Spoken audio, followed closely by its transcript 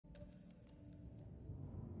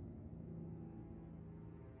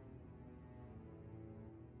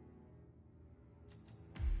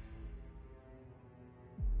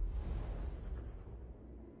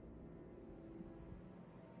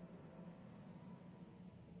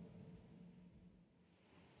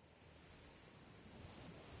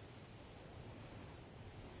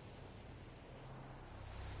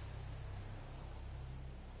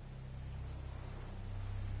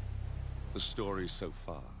The story so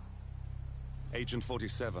far. Agent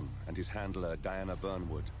 47 and his handler Diana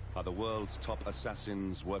Burnwood are the world's top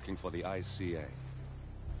assassins working for the ICA.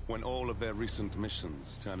 When all of their recent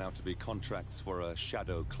missions turn out to be contracts for a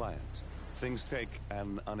shadow client, things take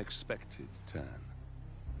an unexpected turn.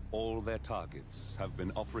 All their targets have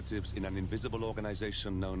been operatives in an invisible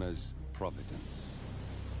organization known as Providence.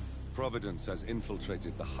 Providence has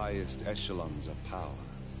infiltrated the highest echelons of power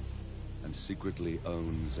and secretly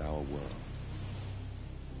owns our world.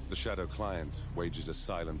 The shadow client wages a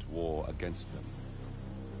silent war against them.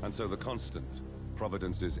 And so the Constant,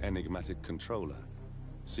 Providence's enigmatic controller,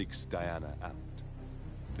 seeks Diana out.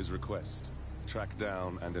 His request: track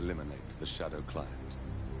down and eliminate the shadow client.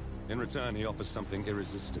 In return, he offers something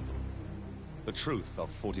irresistible: the truth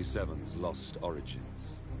of 47's lost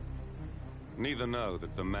origins. Neither know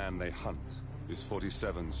that the man they hunt is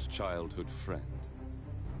 47's childhood friend.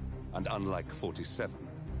 And unlike 47,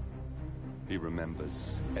 he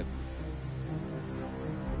remembers everything.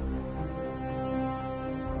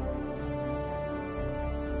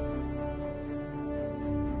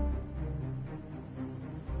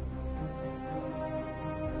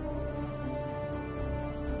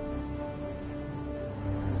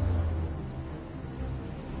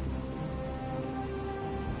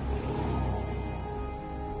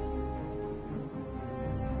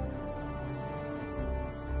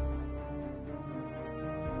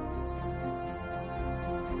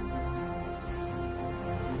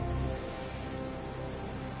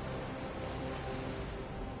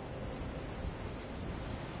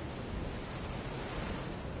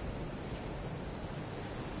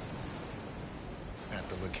 At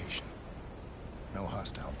the location. No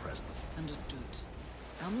hostile presence. Understood.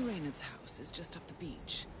 Alma Reynard's house is just up the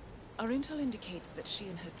beach. Our intel indicates that she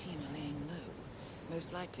and her team are laying low,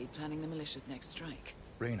 most likely planning the militia's next strike.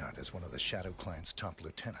 Reynard is one of the Shadow Client's top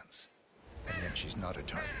lieutenants. And yet she's not a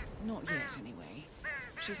target. Not yet, anyway.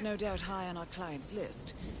 She's no doubt high on our client's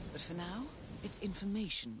list, but for now, it's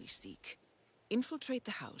information we seek. Infiltrate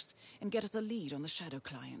the house and get us a lead on the Shadow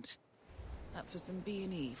Client. Up for some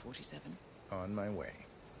B&E, 47? On my way.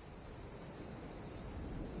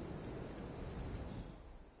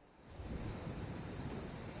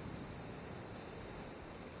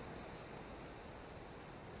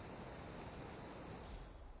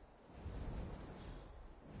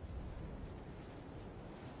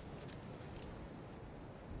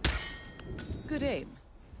 Good aim.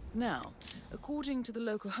 Now, according to the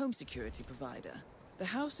local home security provider, the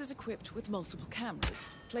house is equipped with multiple cameras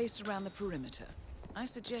placed around the perimeter. I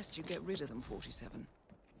suggest you get rid of them, 47. In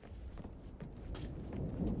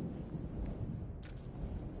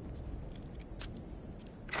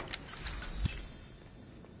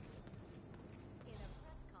a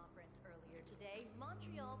press conference earlier today,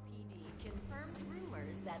 Montreal PD confirmed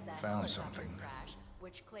rumors that the Found helicopter something. crash,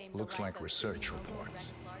 which claimed Looks the like lives of research city local reports. Rex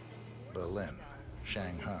Larson 4 Berlin, months ago,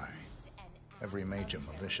 Shanghai. an Every major act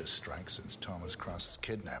of militia strike since Thomas Cross's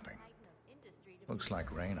kidnapping. Looks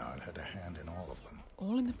like Reynard had a hand in all of them.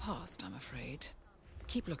 All in the past, I'm afraid.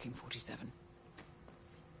 Keep looking, 47.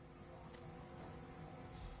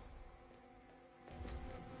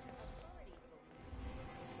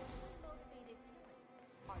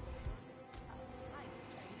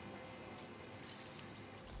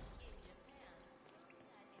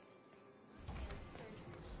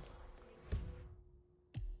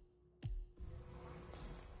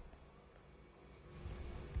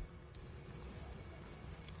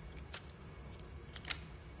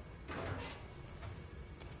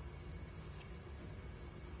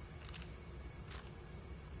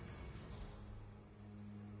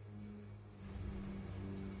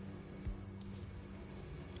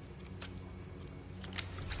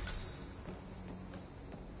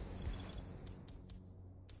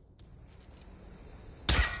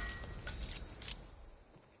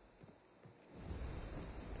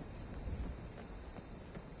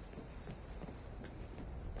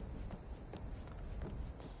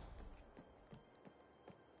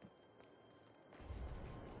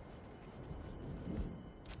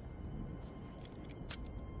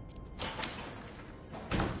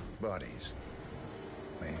 Bodies.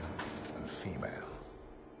 Male and female.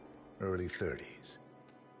 Early 30s.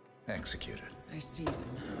 Executed. I see them.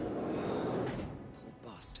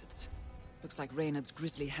 Poor bastards. Looks like Reynard's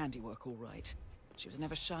grisly handiwork, all right. She was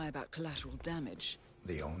never shy about collateral damage.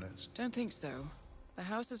 The owners? Don't think so. The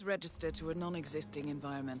house is registered to a non-existing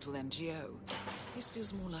environmental NGO. This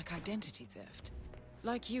feels more like identity theft.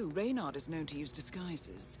 Like you, Reynard is known to use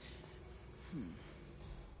disguises.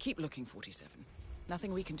 Keep looking, 47.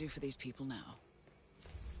 Nothing we can do for these people now.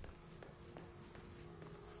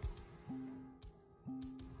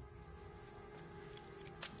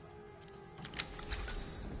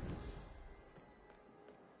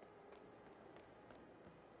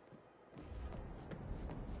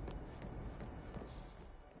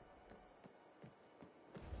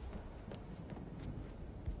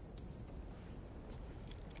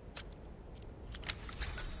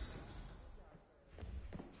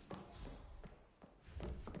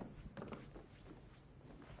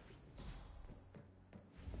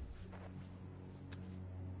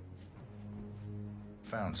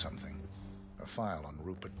 Found something. A file on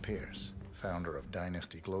Rupert Pierce, founder of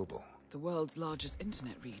Dynasty Global. The world's largest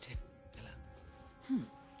internet retailer.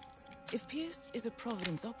 If Pierce is a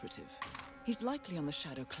Providence operative, he's likely on the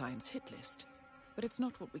Shadow Client's hit list. But it's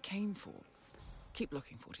not what we came for. Keep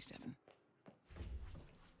looking, 47.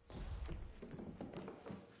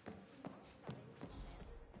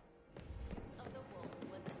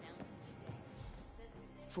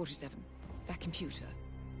 47. That computer.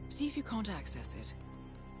 See if you can't access it.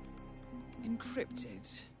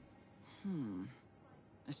 Encrypted.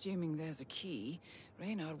 Assuming there's a key,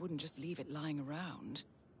 Reynard wouldn't just leave it lying around.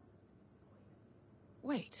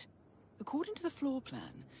 Wait. According to the floor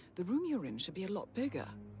plan, the room you're in should be a lot bigger.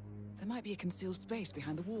 There might be a concealed space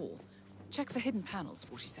behind the wall. Check for hidden panels,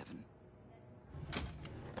 47.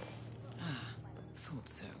 Thought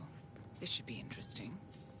so. This should be interesting.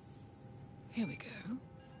 Here we go.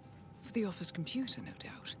 For the office computer, no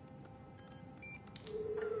doubt.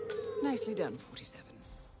 Nicely done, 47.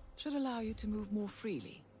 Should allow you to move more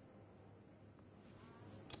freely.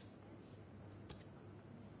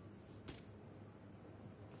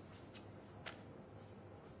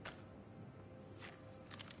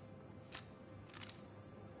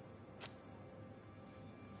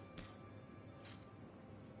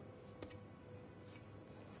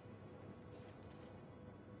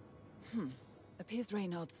 Appears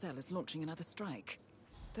Reynard's cell is launching another strike.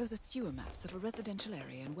 Those are sewer maps of a residential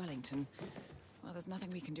area in Wellington. Well, there's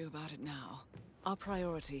nothing we can do about it now. Our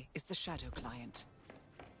priority is the Shadow Client.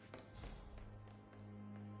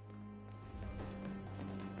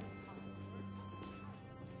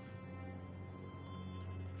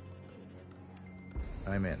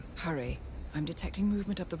 I'm in. Hurry. I'm detecting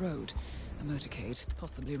movement up the road. A motorcade,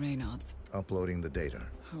 possibly Reynard's. Uploading the data.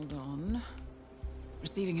 Hold on.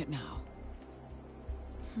 Receiving it now.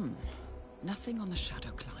 Nothing on the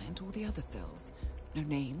Shadow Client or the other cells. No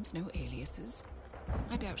names, no aliases.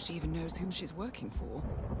 I doubt she even knows whom she's working for.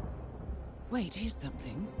 Wait, here's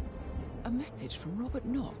something. A message from Robert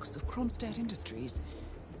Knox of Kronstadt Industries.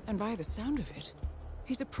 And by the sound of it,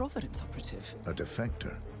 he's a Providence operative. A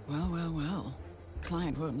defector. Well, well, well.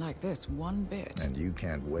 Client won't like this one bit. And you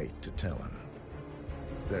can't wait to tell him.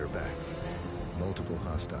 They're back. Multiple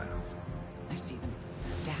hostiles. I see them.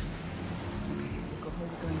 Damn. Okay, we've got all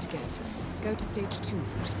we're going to get. Go to stage 2,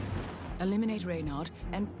 47. Eliminate Reynard,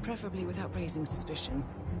 and preferably without raising suspicion.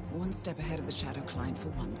 One step ahead of the Shadow Client for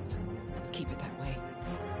once. Let's keep it that way.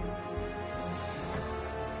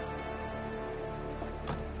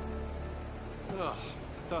 Ugh,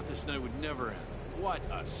 thought this night would never end. What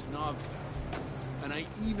a snobfest. And I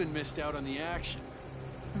even missed out on the action.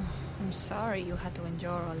 I'm sorry you had to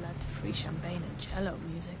endure all that free champagne and cello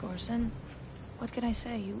music, Orson. What can I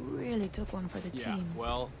say? You really took one for the Yeah, team.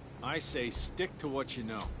 well, I say stick to what you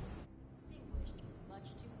know. Distinguished,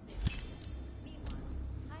 much too soon. Meanwhile,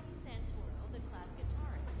 Heidi Santoro, the class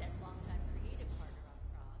guitarist and longtime creative partner on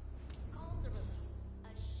Cross, calls the release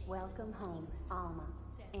a shameless Welcome home, Alma,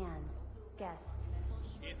 and guests.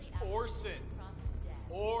 It's Orson.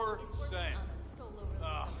 Orson. On a solo release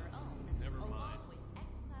Ah, of her own, never along mind. with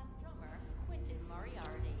ex-class drummer Quentin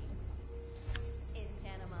Moriarty. In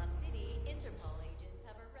Panama City, Interpol agents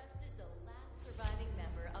have arrested the last surviving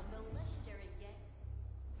member of the legendary gang.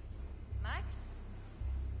 Max?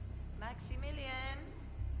 Maximilian?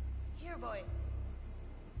 Here, boy.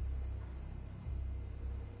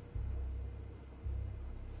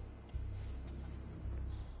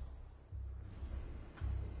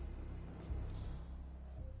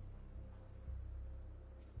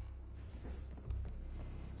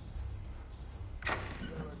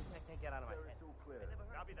 Get out of my head.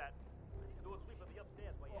 Copy that. Do a sweep of the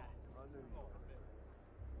upstairs while you're at it.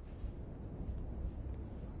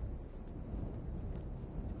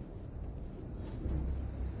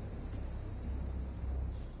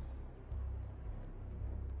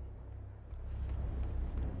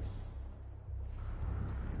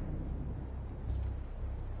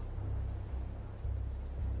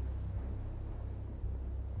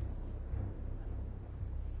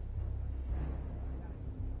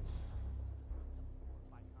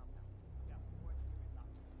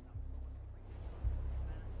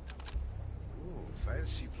 Ooh,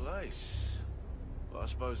 fancy place. Well, I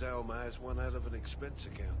suppose Alma has one hell of an expense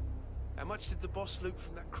account. How much did the boss loot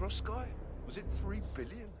from that cross guy? Was it 3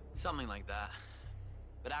 billion? Something like that.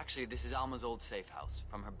 But actually, this is Alma's old safe house,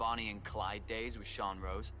 from her Bonnie and Clyde days with Sean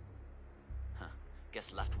Rose. Huh.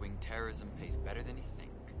 Guess left-wing terrorism pays better than you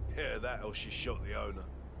think. Yeah, that or she shot the owner.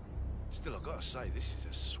 Still, I gotta say, this is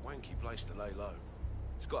a swanky place to lay low.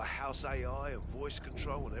 It's got a house AI and voice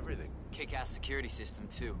control and everything. Kick-ass security system,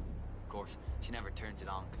 too. Of course, she never turns it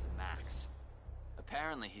on because of Max. A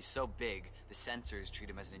Apparently, he's so big, the sensors treat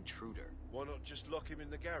him as an intruder. Why not just lock him in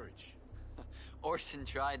the garage? Orson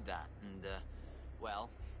tried that, and, well,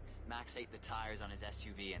 Max ate the tires on his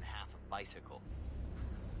SUV and half a bicycle.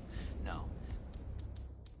 No.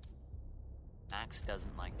 Max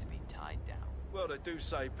doesn't like to be tied down. Well, they do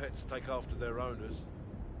say pets take after their owners.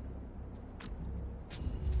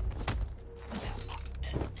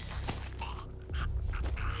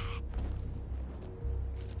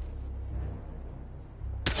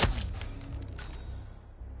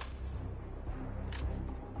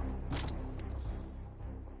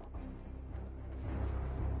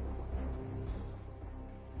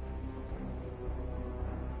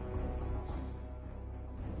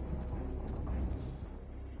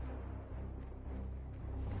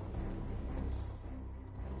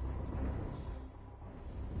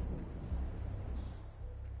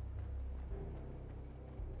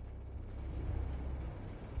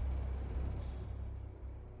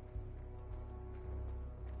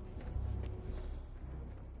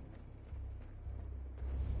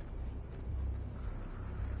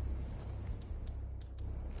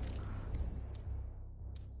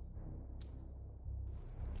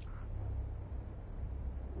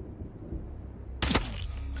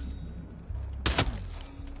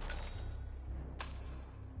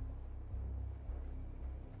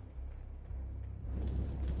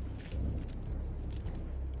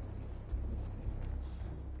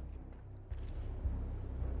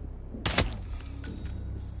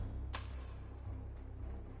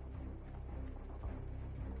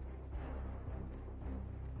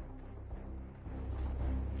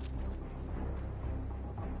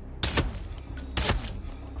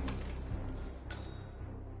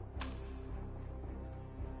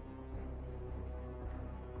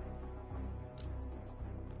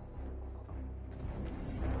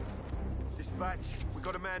 Dispatch, we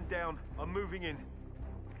got a man down. I'm moving in.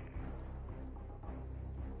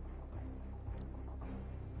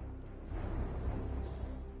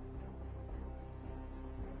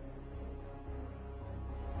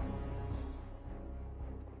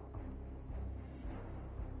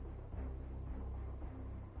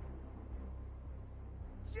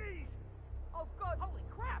 Jeez! Oh God! Holy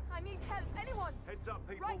crap! I need help. Anyone? Heads up,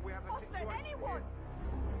 people. Right, We have a Foster, situation anyone? here.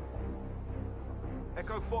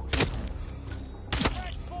 Echo Fox.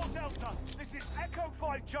 Red 4 Delta. This is Echo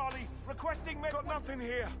 5 Charlie. Requesting med. Got nothing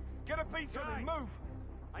here. Get a beat on him. Move.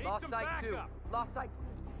 I need Lost some sight backup. 2. Lost sight.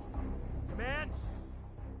 Command,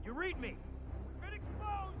 you read me. Been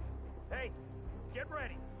exposed. Hey, get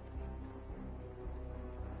ready.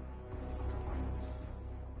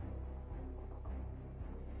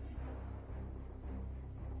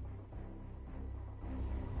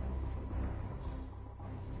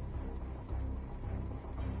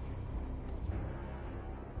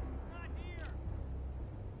 Not here.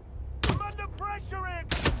 I'm under pressure,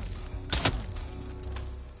 Ig.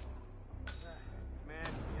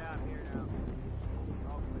 Man, yeah, I'm here now.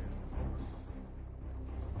 All clear.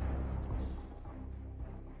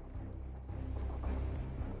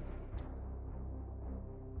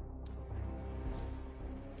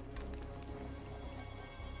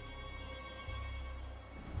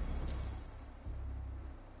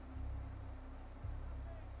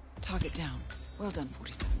 Target down. Well done,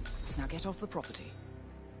 47. Now get off the property.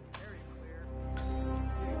 Very clear.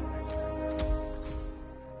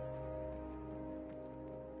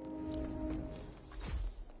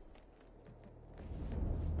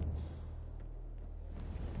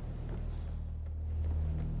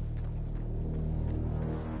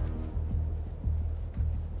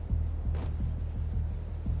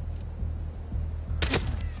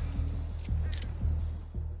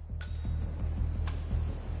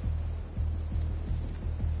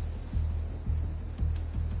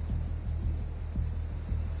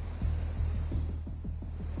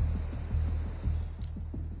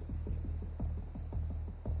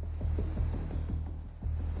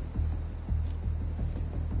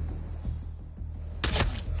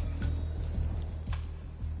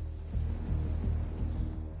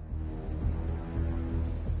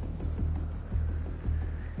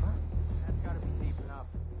 That's gotta be deep enough.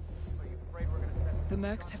 Are you afraid we're gonna set The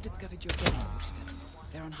Mercs have discovered your body, 47.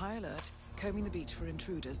 They're on high alert, combing the beach for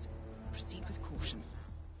intruders. Proceed with caution.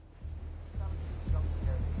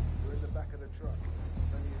 We're in the back of the truck.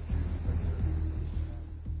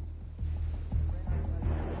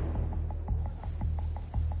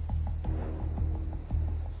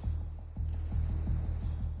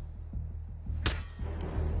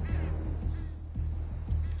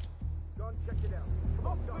 John, check it out. Come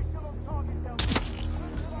on, John. Still on target, Delta.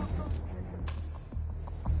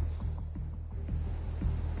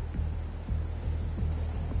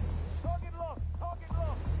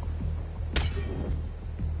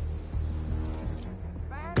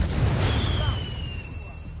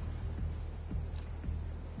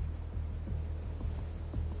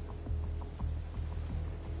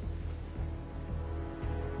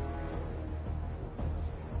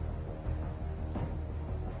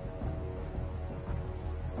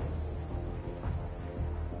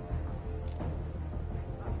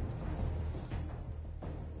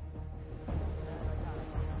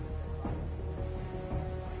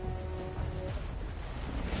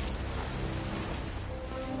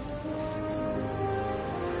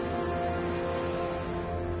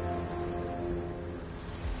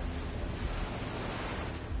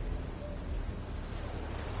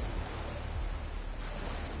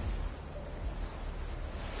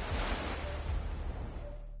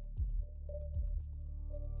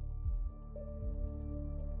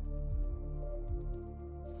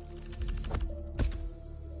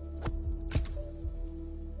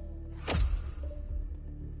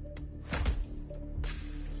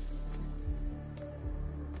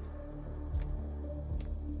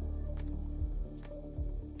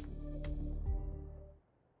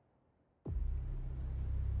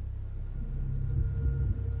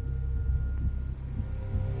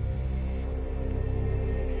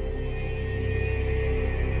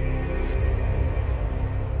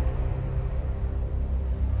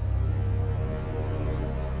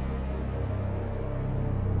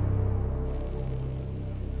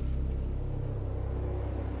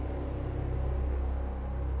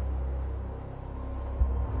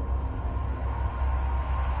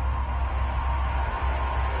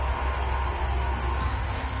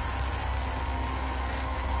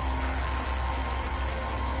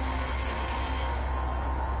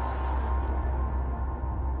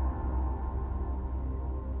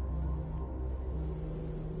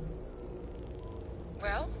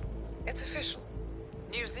 Well, it's official.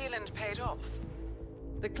 New Zealand paid off.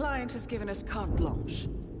 The client has given us carte blanche.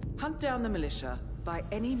 Hunt down the militia by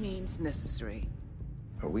any means necessary.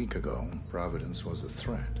 A week ago, Providence was a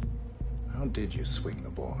threat. How did you swing the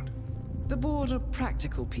board? The board are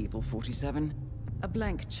practical people, 47. A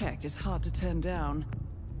blank check is hard to turn down.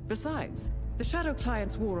 Besides, the Shadow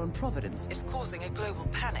Client's war on Providence is causing a global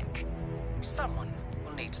panic. Someone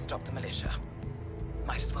will need to stop the militia.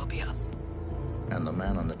 Might as well be us. And the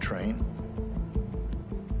man on the train?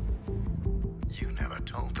 You never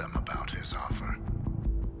told them about his offer.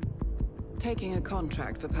 Taking a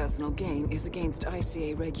contract for personal gain is against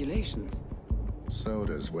ICA regulations.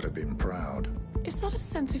 Sodas would have been proud. Is that a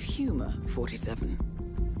sense of humor, 47?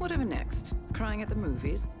 Whatever next? Crying at the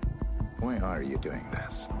movies? Why are you doing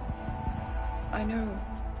this? I know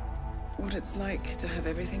what it's like to have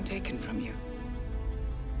everything taken from you.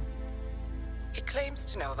 He claims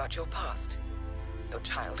to know about your past. Your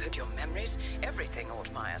childhood, your memories, everything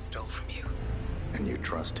Ortmeyer stole from you. And you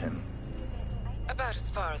trust him? About as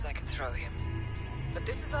far as I can throw him. But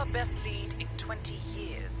this is our best lead in 20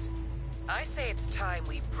 years. I say it's time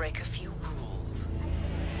we break a few rules.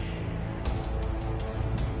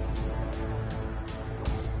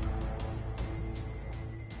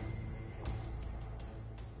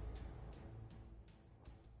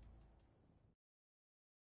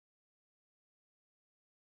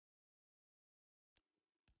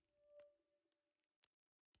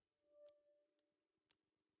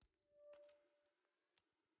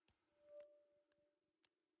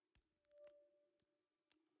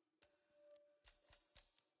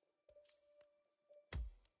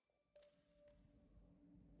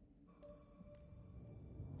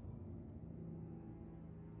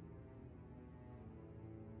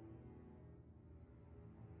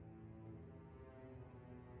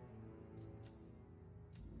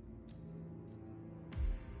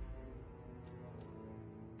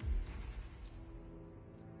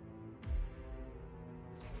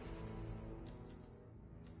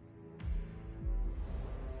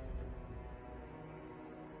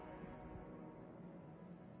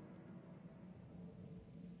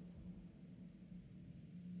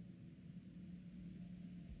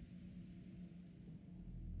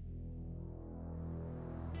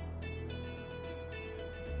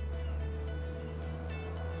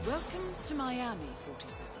 Welcome to Miami,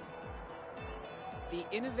 47. The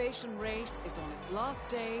innovation race is on its last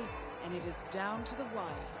day, and it is down to the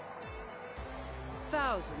wire.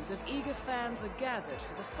 Thousands of eager fans are gathered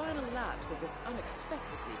for the final laps of this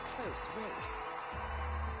unexpectedly close race.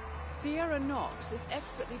 Sierra Knox is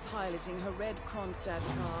expertly piloting her red Kronstadt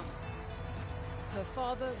car. Her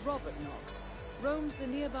father, Robert Knox, roams the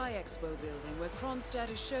nearby expo building where Kronstadt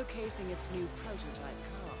is showcasing its new prototype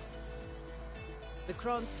car. The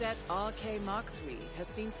Kronstadt RK Mark III has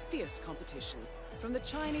seen fierce competition from the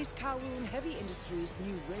Chinese Kowloon Heavy Industries'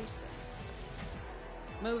 new racer.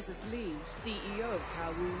 Moses Lee, CEO of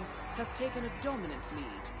Kowloon, has taken a dominant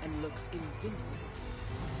lead and looks invincible.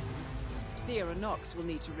 Sierra Knox will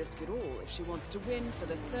need to risk it all if she wants to win for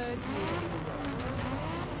the third year in a row.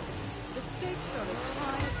 The stakes are as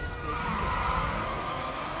high as they can get.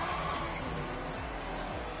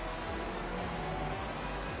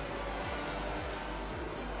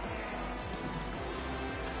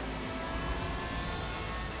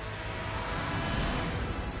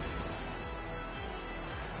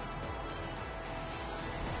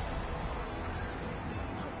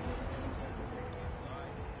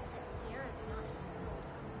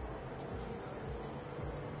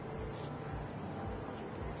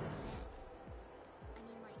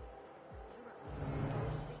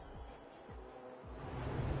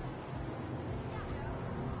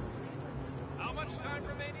 How much time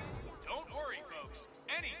remaining? Don't worry, folks.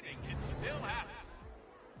 Anything can still happen.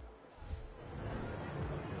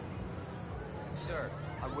 Sir,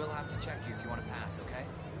 I will have to check you if you want to pass, okay?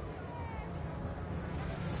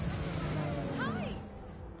 Hi!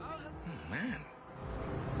 Oh, man.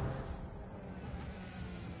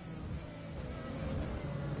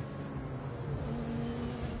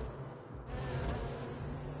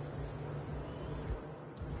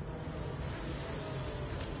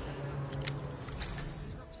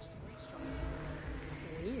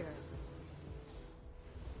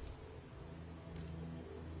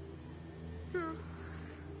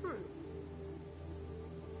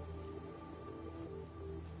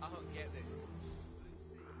 I don't get this.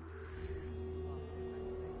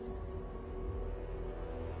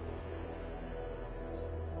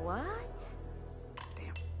 What?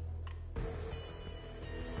 Damn.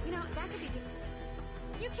 You know, that could be...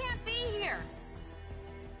 You can't be here!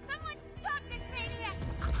 Someone stop this maniac!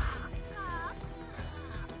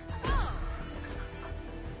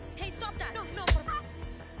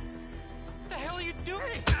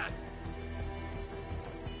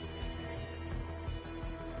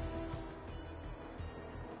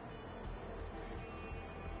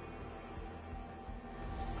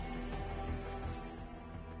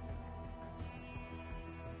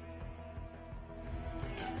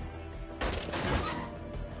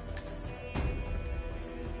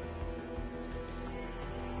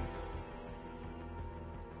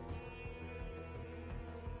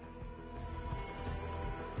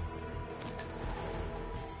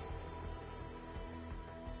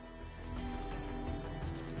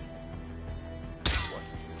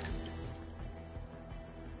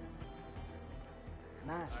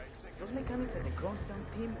 man. Those mechanics at the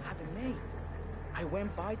Kronstadt team have it made. I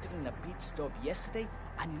went by during the pit stop yesterday,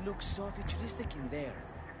 and it looks so futuristic in there.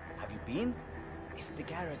 Have you been? It's the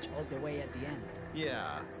garage all the way at the end.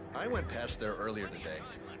 Yeah, I went past there earlier today.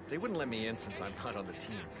 They wouldn't let me in since I'm not on the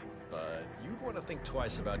team. But you'd want to think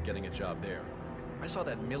twice about getting a job there. I saw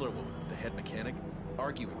that Miller woman, the head mechanic,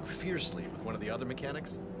 arguing fiercely with one of the other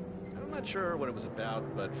mechanics. I'm not sure what it was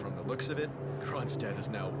about, but from the looks of it, Kronstadt is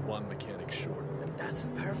now one mechanic short. That's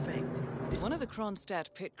perfect. One of the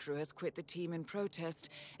Kronstadt pit crew has quit the team in protest,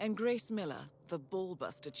 and Grace Miller, the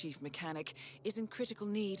ballbuster chief mechanic, is in critical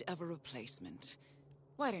need of a replacement.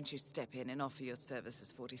 Why don't you step in and offer your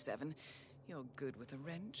services, 47? You're good with a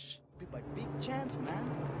wrench. Be my big chance, man.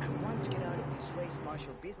 I want to get out of this race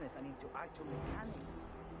marshal business and into actual mechanics.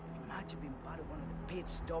 Imagine being part of one of the pit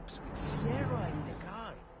stops with Sierra in the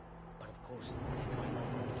car. But of course, they might not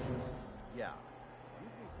let me in. Yeah. You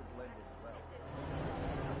need to blend in well.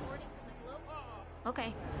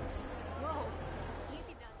 Okay. Whoa.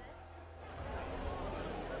 Easy does it.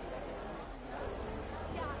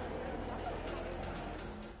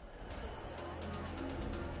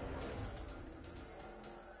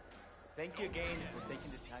 Thank you again for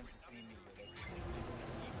taking the time to see me. Keep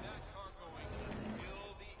that car going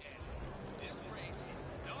until the end. This race is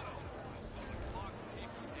not over until the clock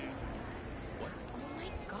ticks down. Oh my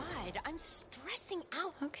god, I'm stressing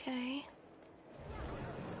out. Okay.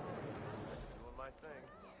 Doing my thing.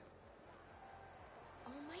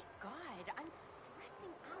 Oh my god, I'm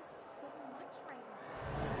stressing out so much right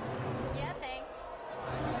now. Yeah, thanks.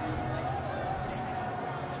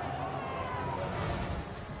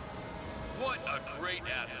 What a great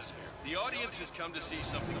atmosphere. The audience has come to see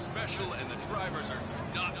something special, and the drivers are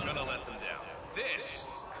not gonna let them down. This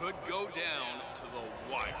could go down to the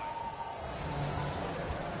wire.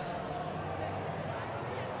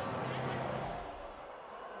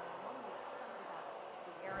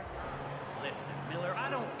 Listen, Miller, I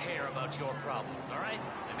don't care about your problems, all right?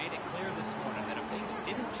 I made it clear this morning that if things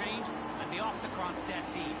didn't change, I'd be off the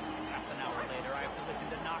Kronstadt team. Half an hour later, I have to listen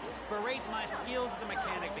to Knox berate my skills as a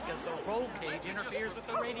mechanic because the roll cage interferes with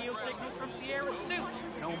the radio signals from Sierra's suit.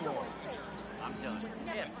 No more. I'm done.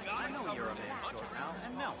 Yeah, I know you're a man short now,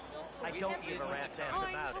 and no, I don't give a rat's ass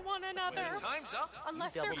about it. one another. Time's up.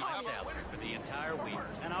 Unless Double they're my calling. salary for the entire week,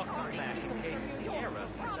 and I'll come back in case Sierra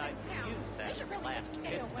decides to use that last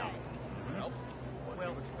pit stop.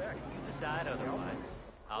 Well, if you decide otherwise,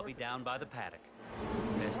 I'll be down by the paddock.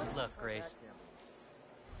 Best of luck, Grace.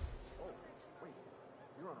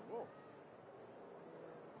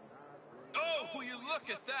 Oh, will you look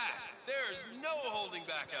at that? There is no holding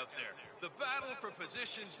back out there. The battle for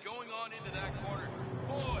positions going on into that corner.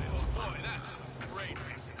 Boy, oh boy, that's some great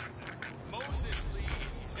racing. Moses Lee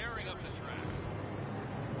is tearing up the track.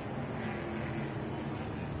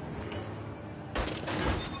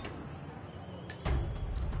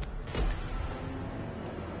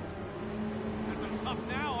 Not so tough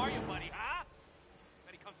now, are you, buddy, huh?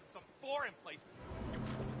 Bet he comes from some foreign place.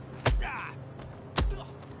 Ah!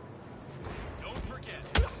 Don't forget,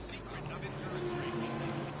 the secret of endurance racing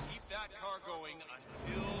is to keep that car going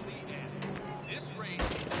until the end. This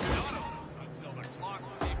race is not over until the clock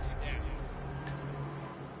ticks down.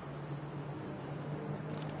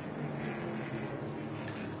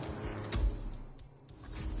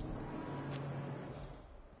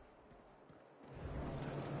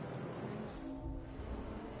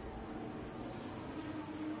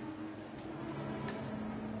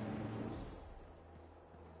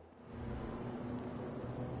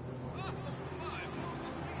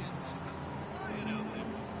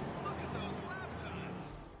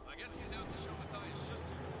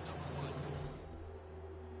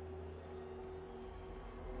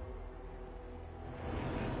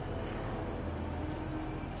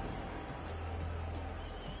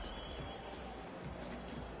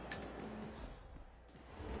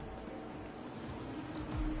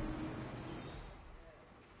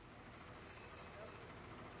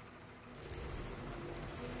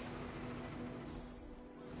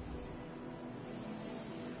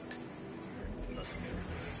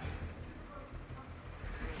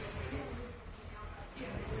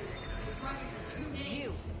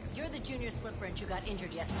 You're the junior slip wrench who got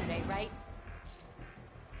injured yesterday, right?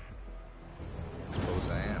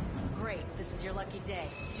 Suppose I am. Great, this is your lucky day.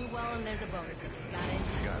 Do well and there's a bonus in it. Got it?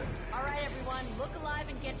 You got it. All right, everyone, look alive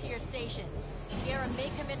and get to your stations. Sierra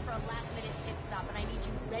may come in for a last-minute pit stop, and I need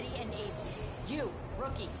you ready and able. You,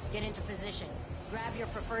 rookie, get into position. Grab your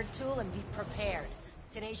preferred tool and be prepared.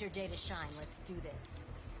 Today's your day to shine. Let's do this.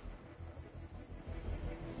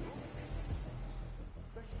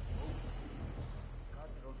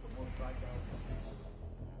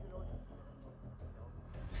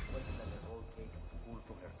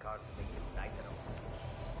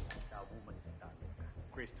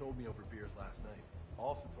 told me over beers last night.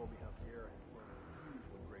 Also told me how Sierra had flown huge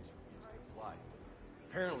when Grace refused to fly.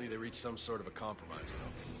 Apparently they reached some sort of a compromise,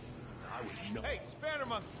 though. I would know. Hey, Spanner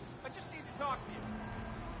Monkey, I just need to talk to you.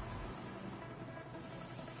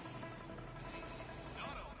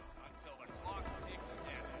 Until the clock ticks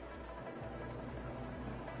down.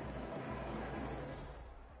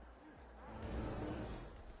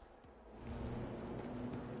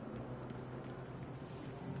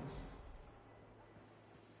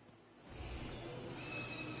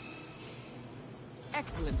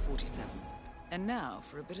 Excellent, 47. And now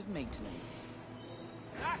for a bit of maintenance.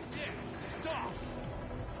 That's it! Stop!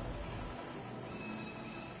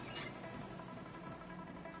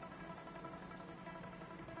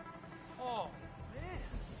 Oh, man.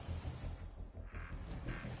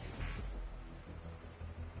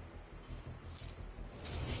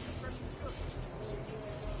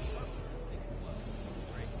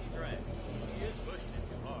 He's right. He is pushing it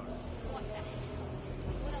too hard. What the heck?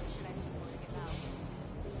 What else should I be worrying about?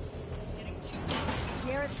 This is getting too close.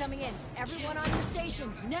 Sierra's coming in. Everyone on your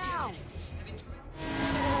stations, now!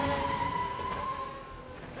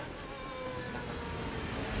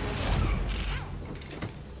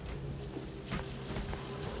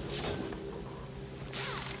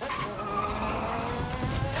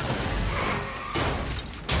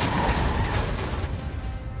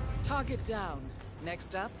 Target down.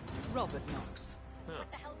 Next up, Robert Knox.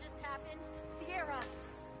 What the hell just happened? Sierra!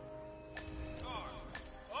 Oh,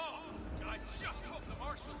 I just hope the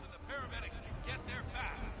marshals and the paramedics can get there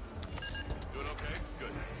fast. Doing okay?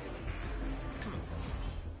 Good.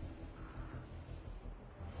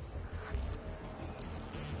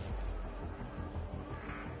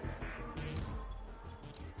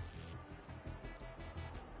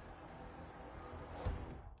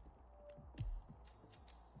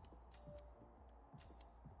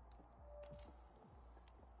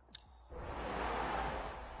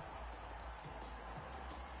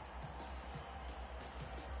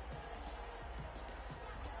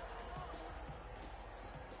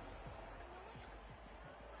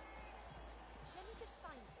 Let me just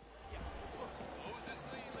find it. Moses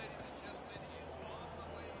Lee, ladies and gentlemen, is on the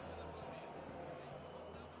way to the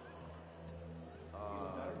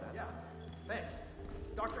podium. Yeah. Thanks.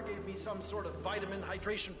 Doctor gave me some sort of vitamin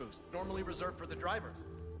hydration boost, normally reserved for the drivers.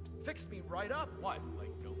 Fixed me right up. What,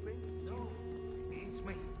 like doping? No. It's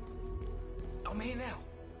me. I'm here now.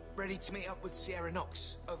 Ready to meet up with Sierra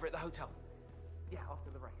Knox over at the hotel. Yeah,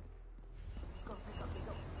 after the race. Go, pick up.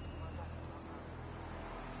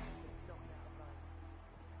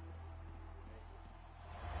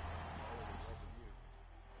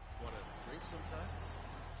 Want to drink sometime?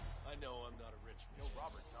 I know I'm not a rich... Yo,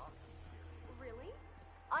 Robert, Knox. Really?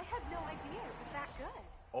 I had no idea it was that good.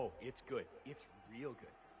 Oh, it's good. It's real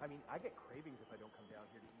good. I mean, I get cravings if I don't come down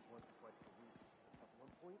here to eat once or twice a week. At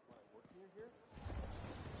one point, when I worked near here...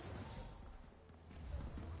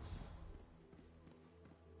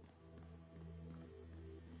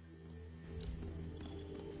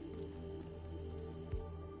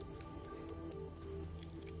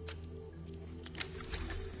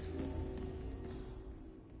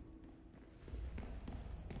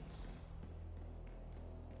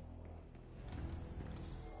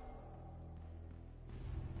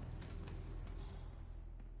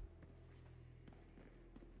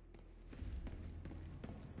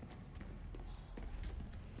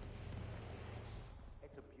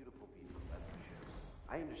 It's a beautiful vehicle, that's for sure.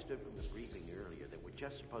 I understood from the briefing earlier that we're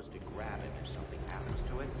just supposed to grab it if something happens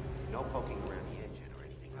to it. No poking around the engine or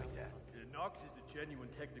anything like that. Knox is a genuine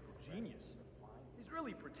technical genius. He's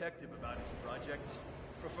really protective about his projects.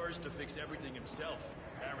 Prefers to fix everything himself,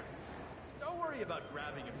 apparently. Don't worry about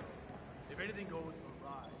grabbing him. If anything goes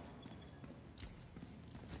awry...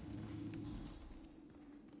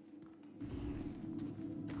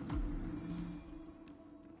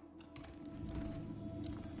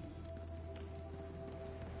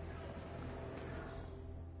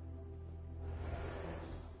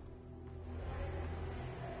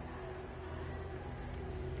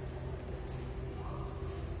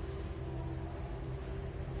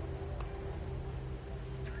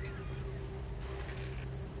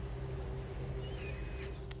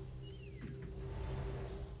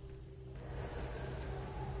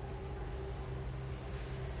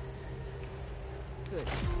 Good.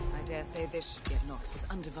 I dare say this should get Knox's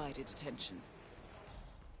undivided attention.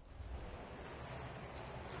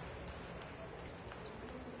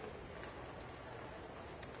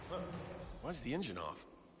 Huh. Why's the engine off?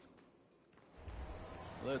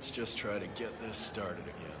 Let's just try to get this started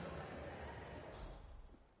again.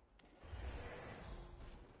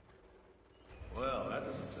 Well, that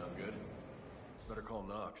doesn't sound good. Better call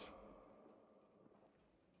Knox.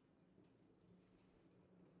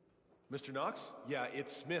 Mr. Knox? Yeah,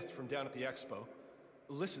 it's Smith from down at the expo.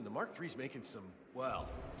 Listen, the Mark III's making some, well,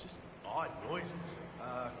 just odd noises.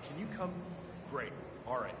 Can you come? Great.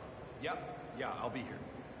 All right. Yeah, I'll be here.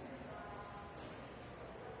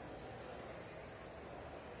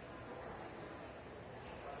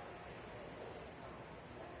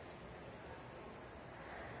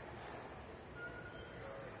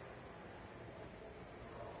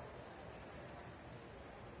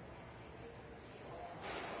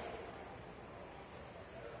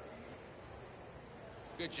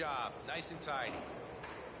 Good job. Nice and tidy.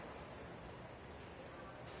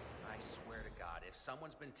 I swear to God, if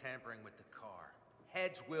someone's been tampering with the car,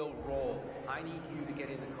 heads will roll. I need you to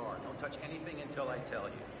get in the car. Don't touch anything until I tell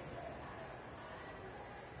you.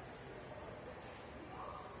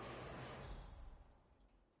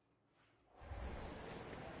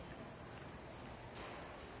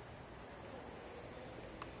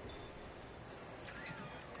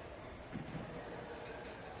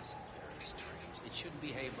 It shouldn't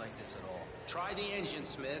behave like this at all. Try the engine,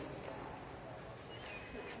 Smith.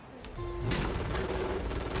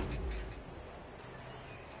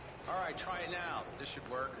 All right, try it now. This should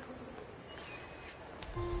work.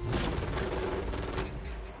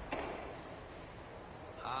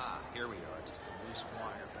 Ah, here we are. Just a loose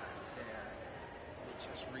wire back there. Let me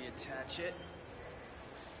just reattach it.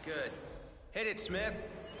 Good. Hit it, Smith.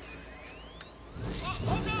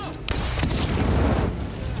 Oh no!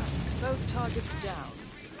 Both targets down.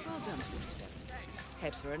 Well done, 47.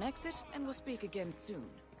 Head for an exit, and we'll speak again soon.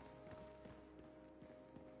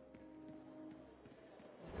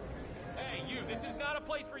 Hey, you! This is not a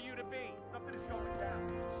place for you to be! Something is going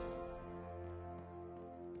down.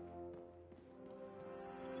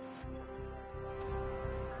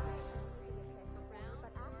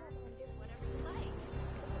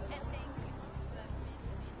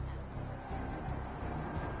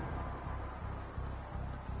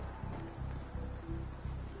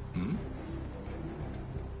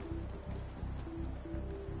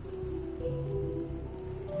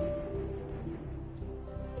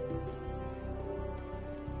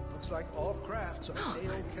 Looks like all crafts are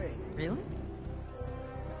A-okay. Really?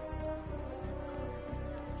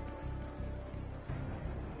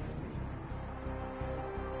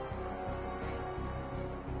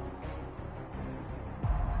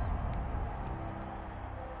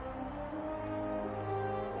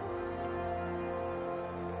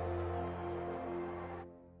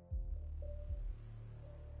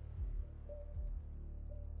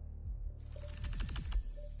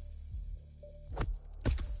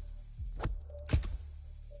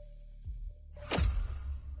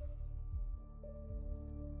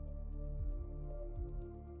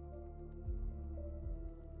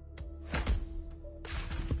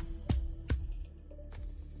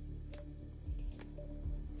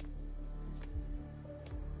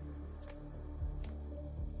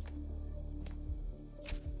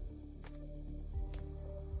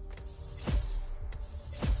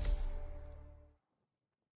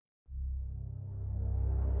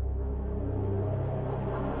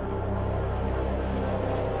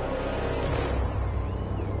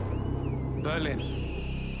 Berlin,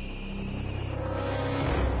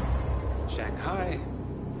 Shanghai,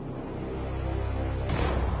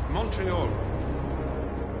 Montreal.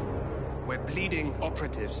 We're bleeding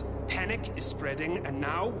operatives. Panic is spreading, and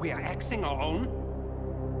now we are axing our own?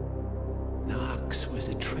 Knox was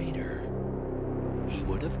a traitor. He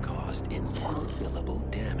would have caused incalculable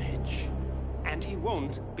damage. And he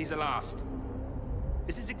won't be the last.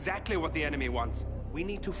 This is exactly what the enemy wants. We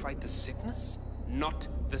need to fight the sickness, not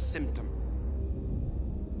the symptom.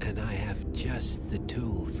 And I have just the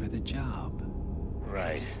tool for the job.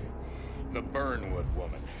 Right. The Burnwood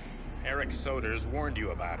woman. Eric Soders warned you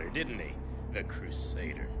about her, didn't he? The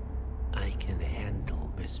Crusader. I can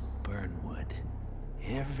handle Miss Burnwood.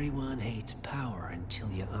 Everyone hates power until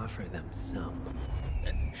you offer them some.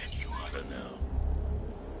 You ought to know.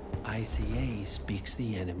 ICA speaks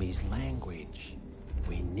the enemy's language.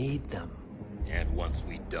 We need them. And once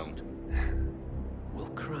we don't? We'll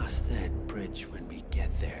cross that bridge when we get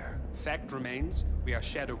there. Fact remains, we are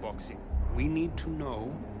shadowboxing. We need to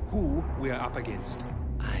know who we are up against.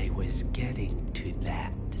 I was getting to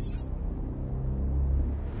that.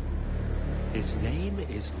 His name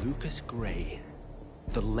is Lucas Gray,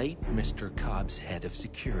 the late Mr. Cobb's head of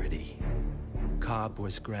security. Cobb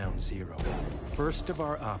was ground zero, first of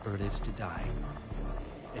our operatives to die.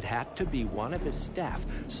 It had to be one of his staff,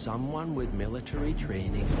 someone with military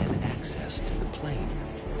training and access to the plane.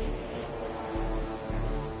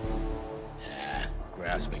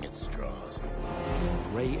 grasping at straws.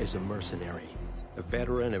 Gray is a mercenary, a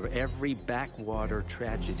veteran of every backwater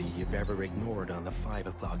tragedy you've ever ignored on the 5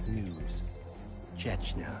 o'clock news.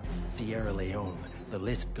 Chechnya, Sierra Leone, the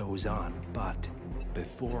list goes on, but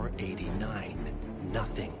before '89,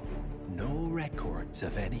 nothing. No records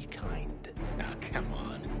of any kind. Ah, come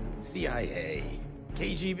on. CIA,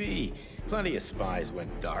 KGB, plenty of spies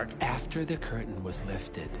went dark. After the curtain was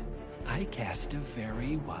lifted, I cast a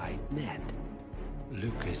very wide net.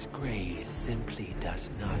 Lucas Gray simply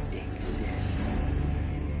does not exist.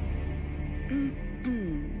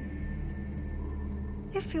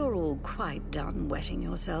 If you're all quite done wetting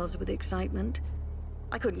yourselves with excitement,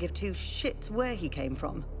 I couldn't give two shits where he came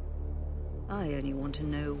from. I only want to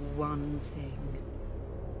know one thing.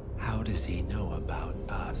 How does he know about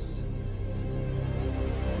us?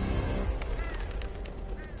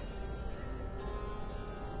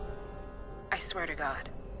 I swear to God,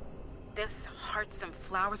 this hearts and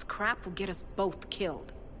flowers crap will get us both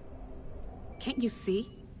killed. Can't you see?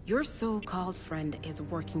 Your so-called friend is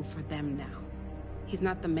working for them now. He's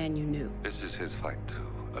not the man you knew. This is his fight too,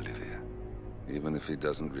 Olivia. Even if he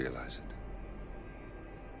doesn't realize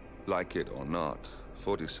it. Like it or not,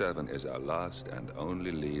 47 is our last and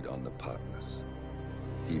only lead on the partners.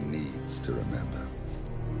 He needs to remember.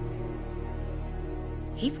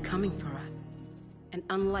 He's coming for us. And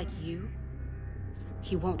unlike you,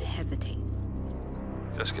 he won't hesitate.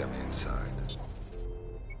 Just get me inside.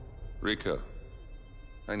 Rico,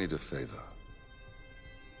 I need a favor.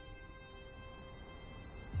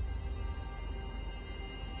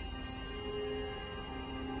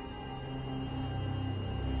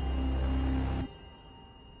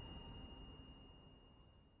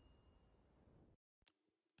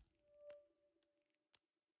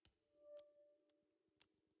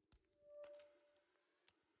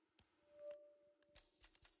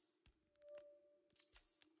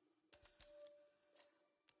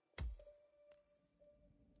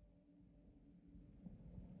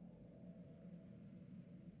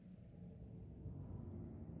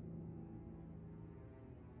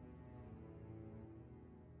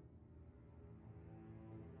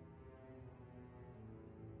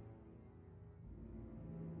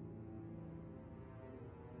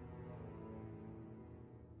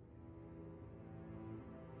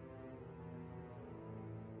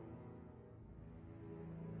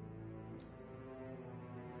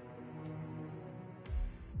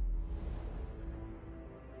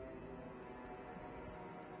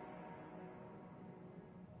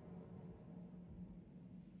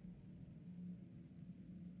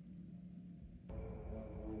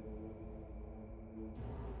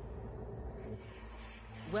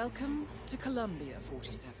 Welcome to Colombia,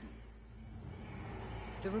 47.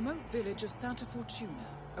 The remote village of Santa Fortuna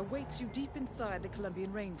awaits you deep inside the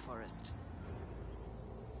Colombian rainforest.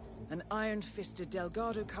 An iron-fisted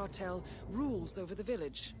Delgado cartel rules over the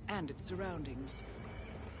village and its surroundings.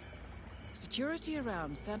 Security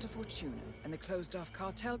around Santa Fortuna and the closed-off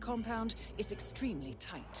cartel compound is extremely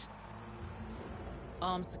tight.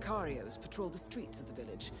 Armed sicarios patrol the streets of the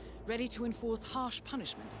village, ready to enforce harsh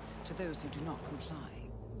punishments to those who do not comply.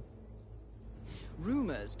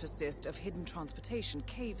 Rumors persist of hidden transportation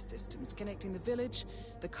cave systems connecting the village,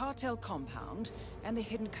 the cartel compound, and the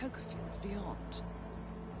hidden coca fields beyond.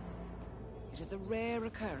 It is a rare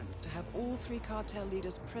occurrence to have all three cartel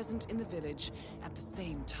leaders present in the village at the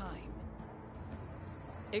same time.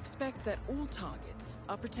 Expect that all targets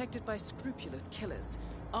are protected by scrupulous killers,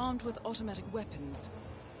 armed with automatic weapons.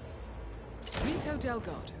 Rico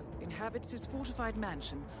Delgado inhabits his fortified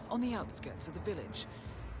mansion on the outskirts of the village,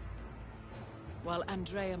 while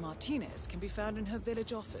Andrea Martinez can be found in her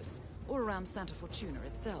village office or around Santa Fortuna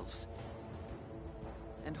itself.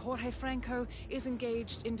 And Jorge Franco is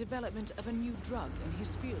engaged in development of a new drug in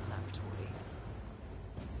his field laboratory.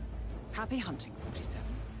 Happy hunting, 47.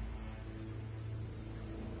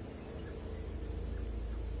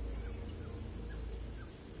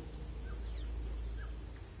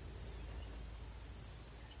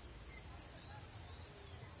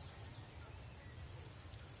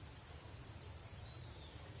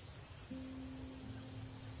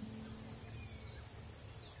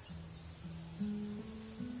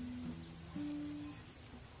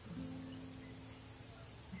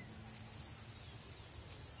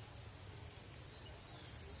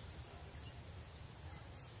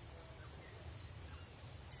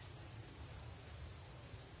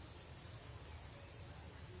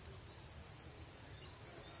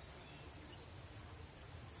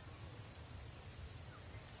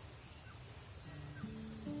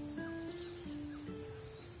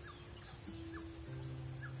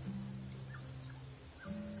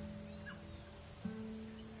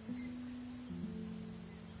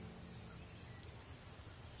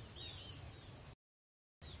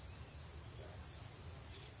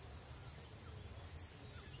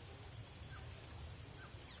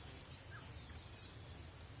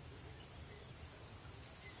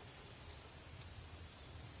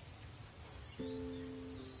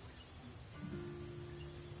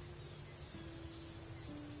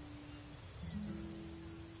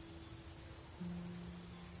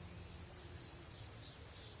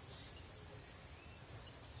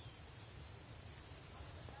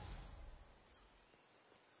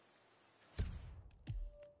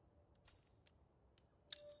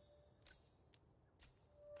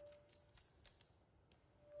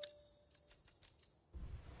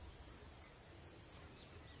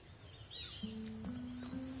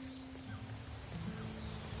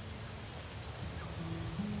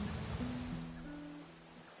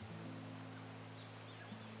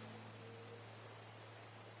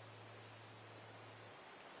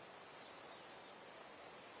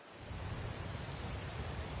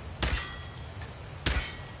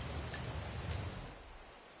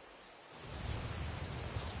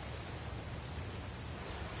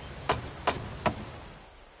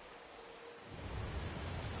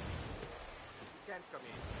 can't come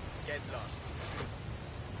in. Get lost.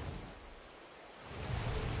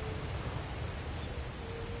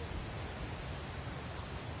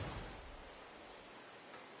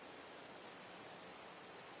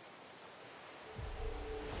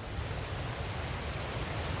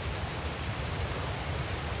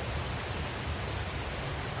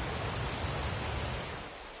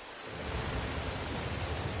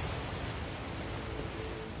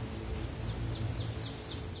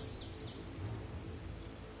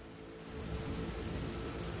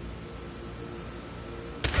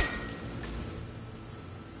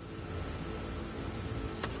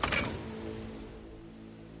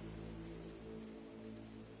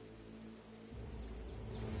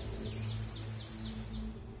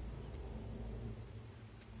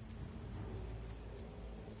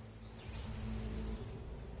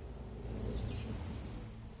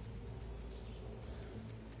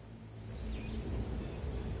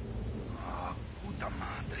 Puta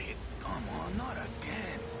madre, come on, not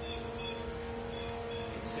again.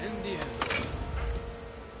 Incendiando.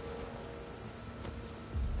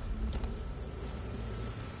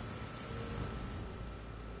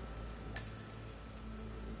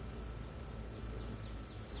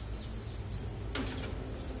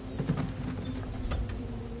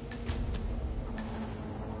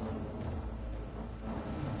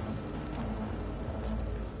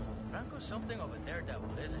 Franco's something of a daredevil,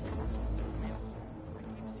 isn't he?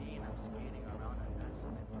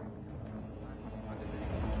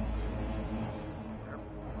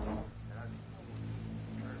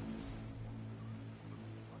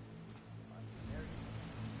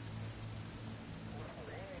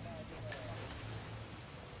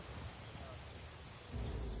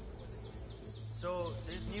 So,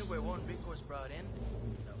 this new huevon Rico's brought in,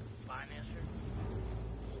 the financier.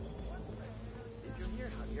 Did you hear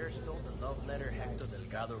Javier stole the love letter Hector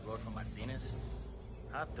Delgado wrote from Martinez?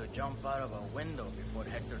 Had to jump out of a window before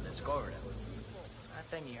Hector discovered it. I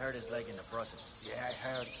think he hurt his leg in the process. Yeah, I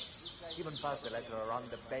heard. Even passed the letter around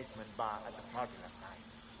the basement bar at the party that night.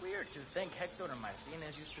 Weird to think Hector and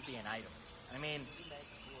Martinez used to be an item. I mean,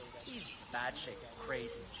 he's batshit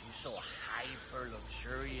crazy. She's so hyper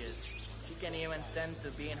luxurious. She can't even stand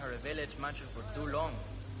to be in her village mansion for too long.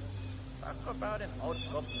 Talk about an odd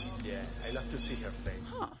couple. Yeah, I love to see her face.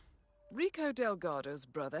 Huh. Rico Delgado's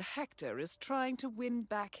brother Hector is trying to win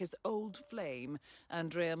back his old flame,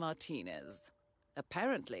 Andrea Martinez.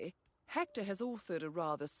 Apparently, Hector has authored a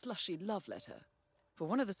rather slushy love letter. For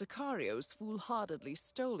one of the Sicarios foolhardily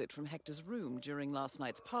stole it from Hector's room during last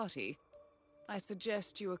night's party. I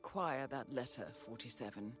suggest you acquire that letter,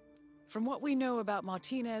 47. From what we know about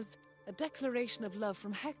Martinez, a declaration of love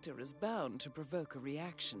from Hector is bound to provoke a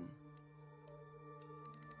reaction.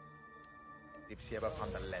 Dipsy ever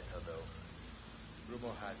found the letter, though.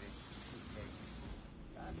 Rumor has it.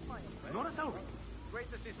 That's my impression. Notice how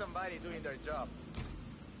great to see somebody doing their job.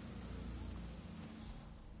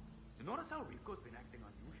 You notice how Rico's been acting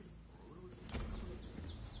unusually?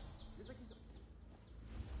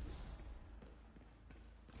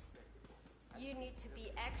 You need to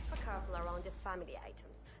be extra careful around the family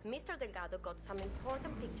items. Mr. Delgado got some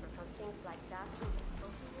important pictures and things like that.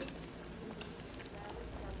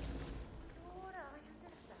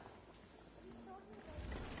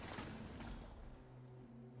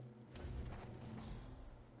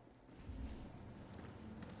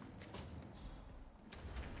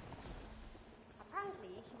 Apparently,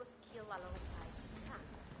 he was killed alongside his son.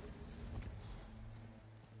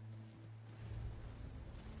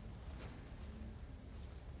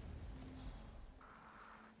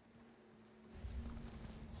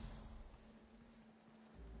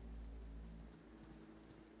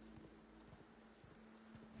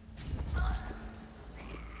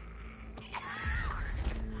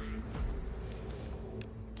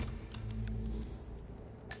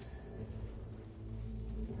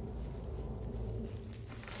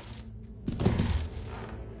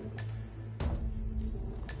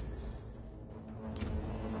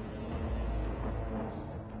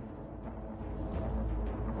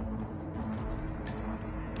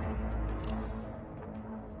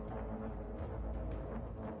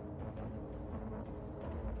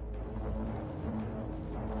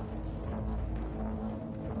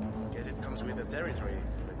 With the territory,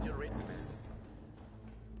 but you're right, man.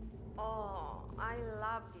 Oh, I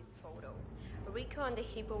love this photo. Rico and the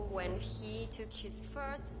hippo when he took his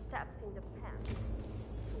first steps in the pen.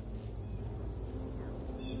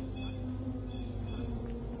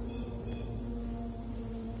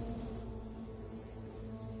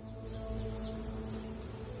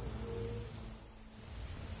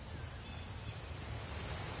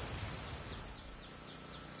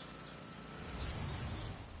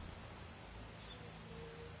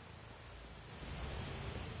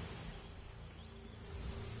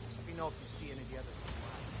 the others as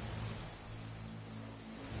well.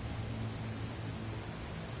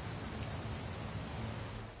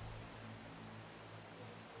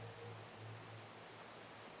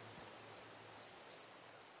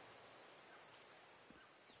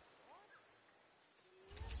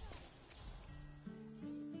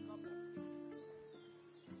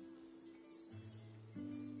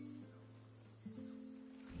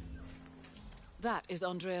 That is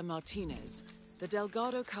Andrea Martinez, the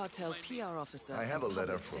Delgado cartel PR officer. I have a and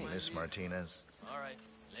letter public for face. Miss Martinez. All right,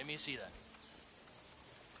 let me see that.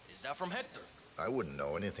 Is that from Hector? I wouldn't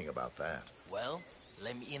know anything about that. Well,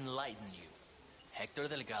 let me enlighten you. Hector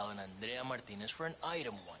Delgado and Andrea Martinez were an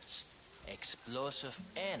item once. Explosive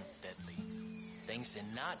and deadly. Things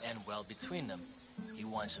did not end well between them. He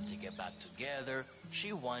wants them to get back together.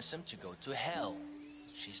 She wants them to go to hell.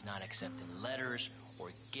 She's not accepting letters or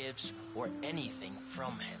gifts or anything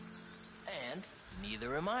from him. And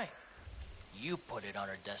neither am I. You put it on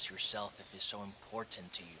her desk yourself if it's so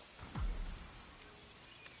important to you.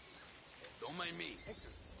 Don't mind me. Hector,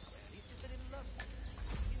 he's just a little lost.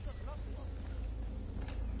 He's got lost.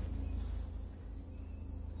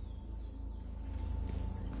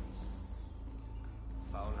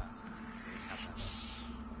 Paola, it's happened.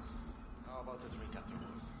 How about a drink after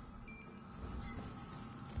work?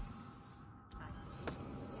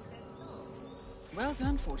 Well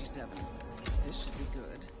done, 47. This should be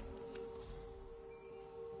good.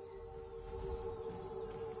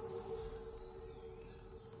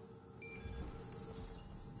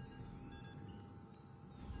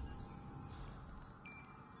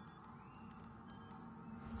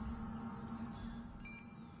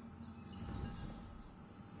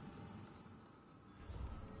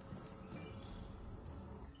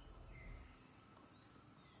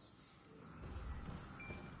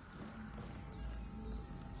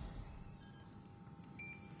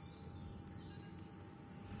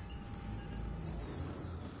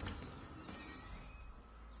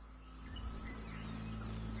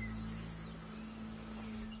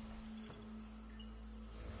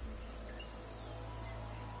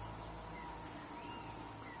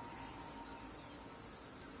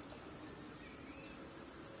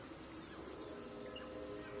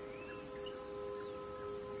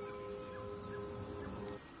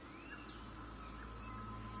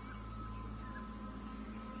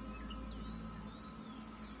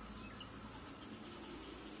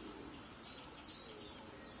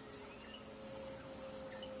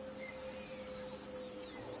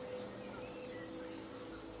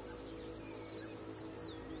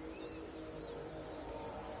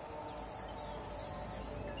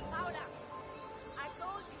 Paula, I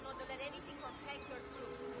told you not to let anything from Hector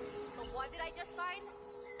through. But what did I just find?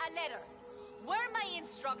 A letter. Were my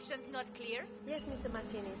instructions not clear? Yes, Mr.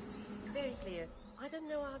 Martinez. Very clear. I don't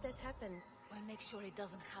know how that happened. Well, make sure it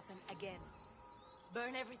doesn't happen again.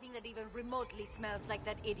 Burn everything that even remotely smells like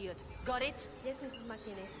that idiot. Got it? Yes, Mrs.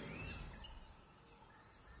 Martinez.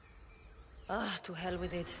 Ah, to hell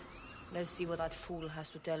with it. Let's see what that fool has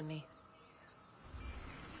to tell me.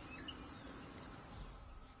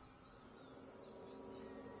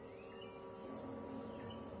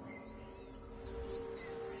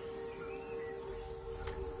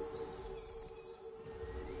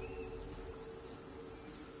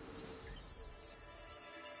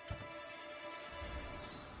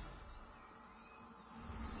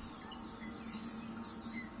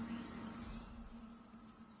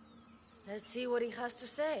 Let's see what he has to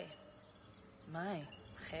say. My,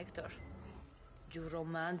 Hector. You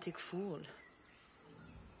romantic fool.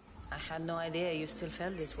 I had no idea you still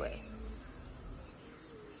felt this way.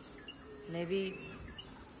 Maybe...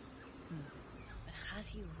 But has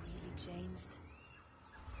he really changed?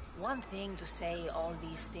 One thing to say all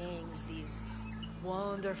these things, these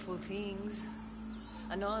wonderful things.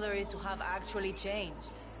 Another is to have actually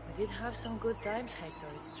changed. We did have some good times, Hector,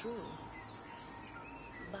 it's true.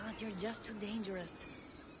 But you're just too dangerous.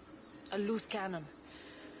 A loose cannon.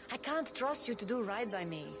 I can't trust you to do right by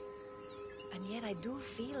me. And yet I do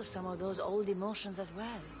feel some of those old emotions as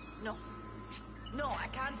well. No. No, I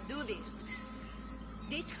can't do this.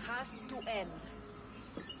 This has to end.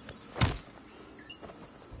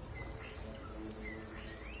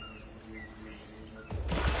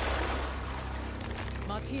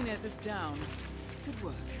 Martinez is down. Good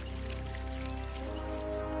work.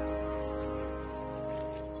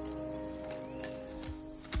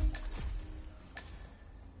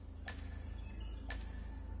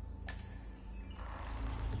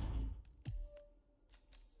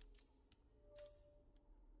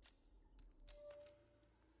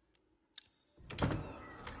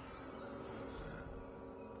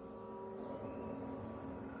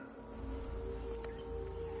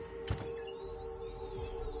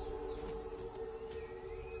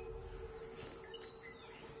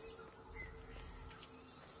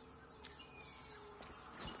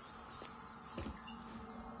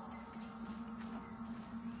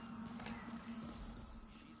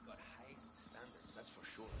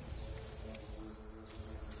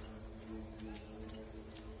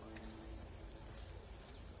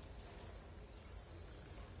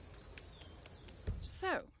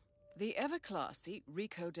 So, the ever-classy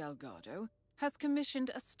Rico Delgado has commissioned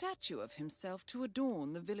a statue of himself to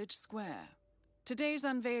adorn the village square. Today's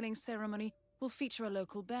unveiling ceremony will feature a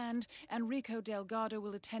local band, and Rico Delgado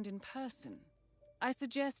will attend in person. I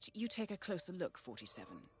suggest you take a closer look, 47.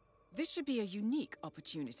 This should be a unique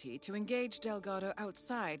opportunity to engage Delgado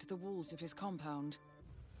outside the walls of his compound.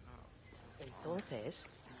 Entonces,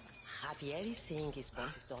 Javier is seeing his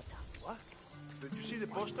boss's daughter. What? Did you see the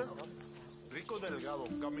poster? Rico Delgado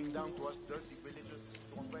coming down to us dirty villagers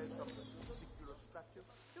to unveil some ridiculous statue?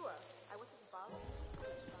 Sure, I was involved.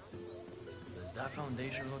 Does that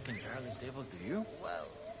foundation look entirely stable to you? Well,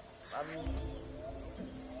 I mean...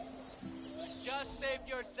 You just saved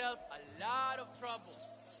yourself a lot of trouble.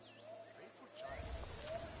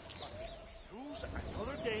 Lose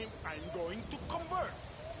another game, I'm going to convert.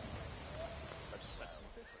 That's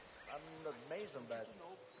different. I'm not amazed on that.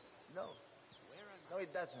 No. No,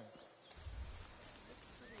 it doesn't.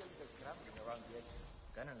 It's really a little cramping around the edges.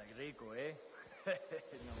 Kinda like Rico, eh?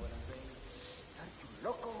 You know what I'm saying? Aren't you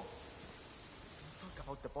loco? Don't talk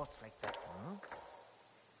about the boss like that, huh?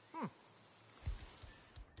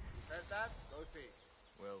 Heard that? Go see.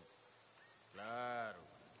 Well, claro.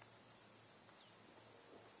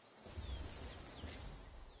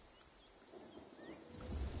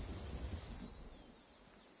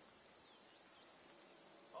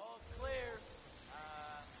 All clear.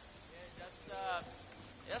 Yeah,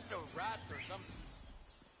 just a rat or something.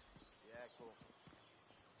 Yeah, cool.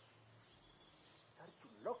 Aren't you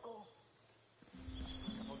loco?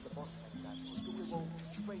 Talk about the boss like that, or you will go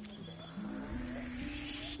straight to the...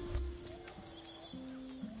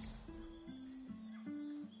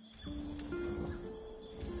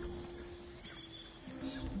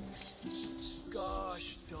 Gosh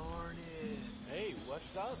darn it. Hey,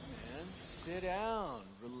 what's up, man? Sit down,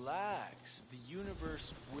 relax. The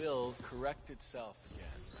universe will correct itself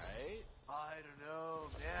again, right? I don't know,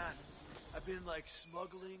 man. I've been like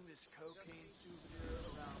smuggling this cocaine souvenir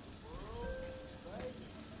around the world, right?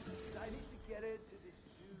 I need to get it to this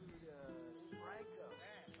dude, Franco.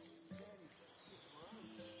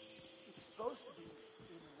 It's supposed to be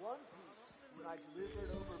in one piece when I delivered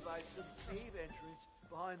over by some cave entrance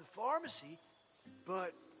behind the pharmacy,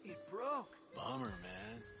 but it broke. Bummer,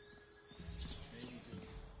 man. Maybe just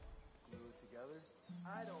glue it together?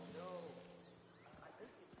 I don't know. I think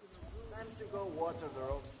it's gonna ruin. Time to go water the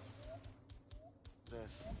road.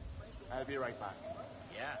 This. I'll be right back.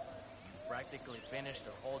 Yeah, you practically finished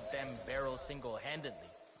the whole damn barrel single-handedly.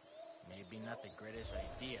 Maybe not the greatest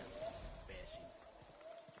idea, Bessie.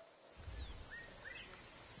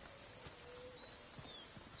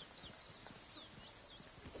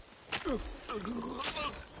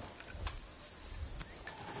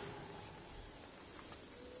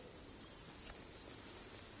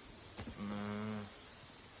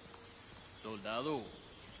 Soldado.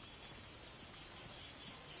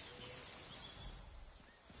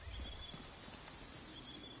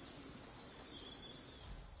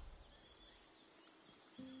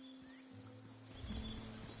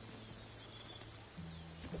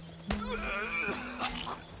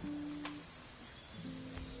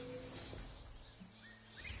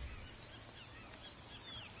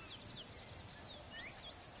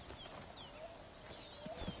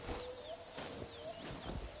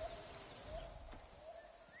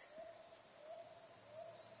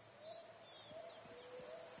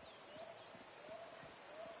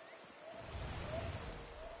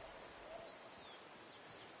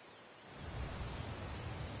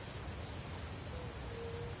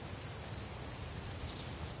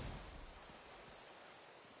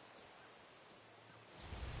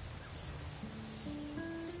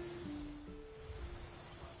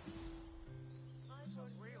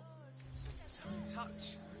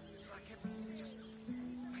 Touch. It's like everything just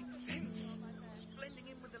makes sense. Just blending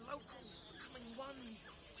in with the locals, becoming one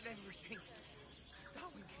with everything.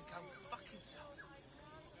 Darwin can go fuck himself.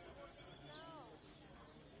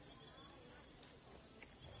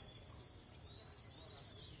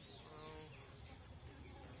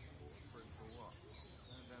 Free for what?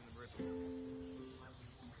 Going down the river.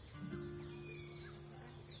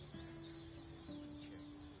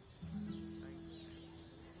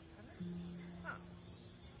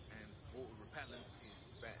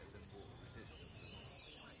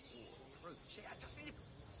 Shit, I just need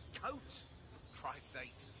a coat. Try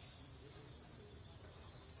sakes.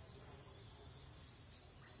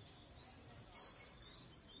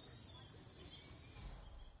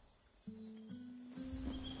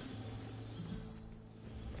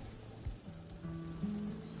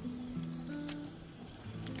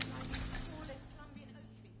 Tallest Colombian oak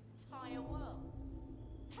tree in the entire world.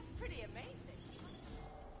 That's pretty amazing.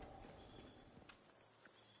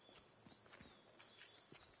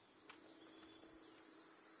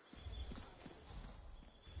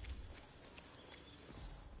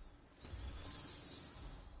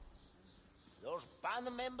 those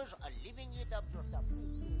band members are living it up yourself.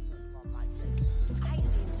 I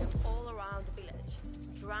seen them all around the village,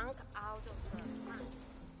 drunk out of their minds.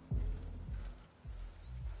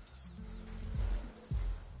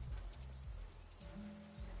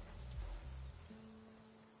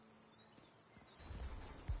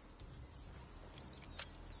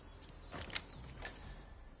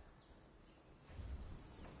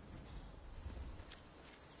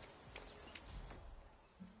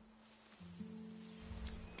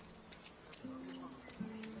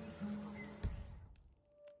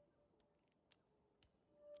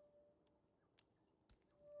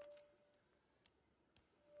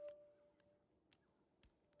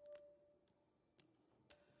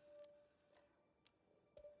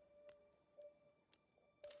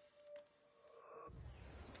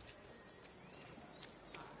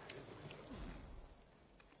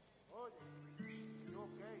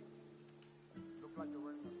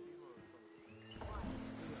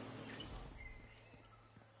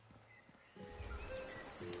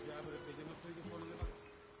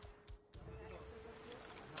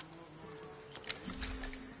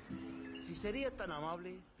 Si sería tan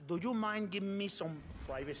amable, do you mind giving me some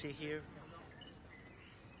privacy here?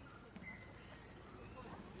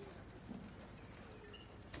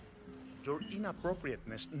 Your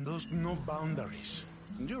inappropriateness knows no boundaries.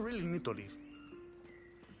 You really need to leave.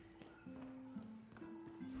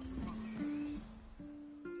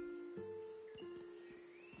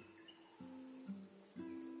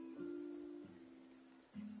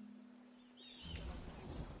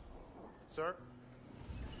 Sir?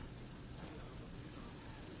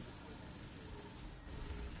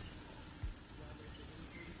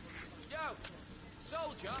 Yo,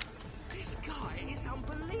 soldier, this guy is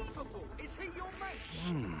unbelievable. Is he your mate?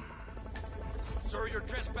 Sir, you're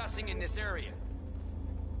trespassing in this area.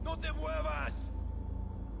 No te muevas!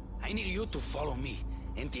 I need you to follow me.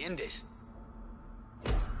 ¿Entiendes?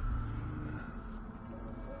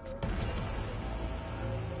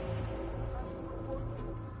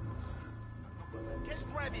 Get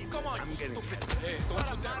ready! Come on, you stupid! Hey, don't Para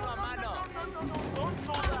shoot that! mano a mano! No, don't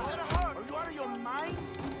do that! Are you out of your mind?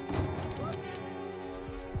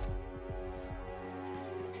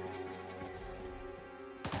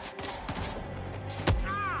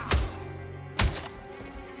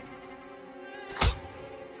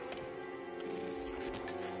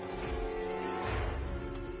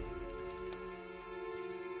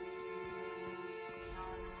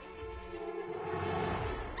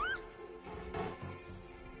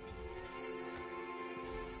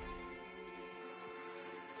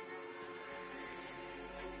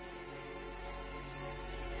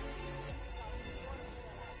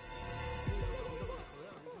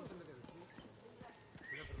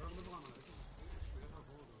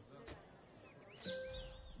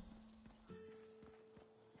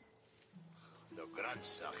 The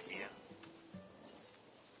grunts are here.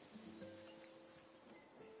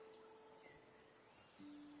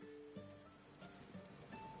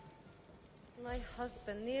 My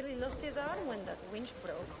husband nearly lost his arm when that winch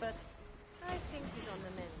broke, but I think he's on the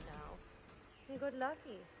mend now. He got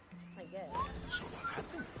lucky, I guess. So what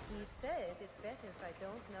happened? He says it's better if I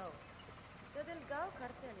don't know. The Delgado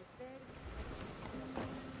cartel is very...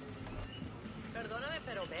 Perdóname,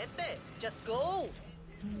 pero vete. Just go.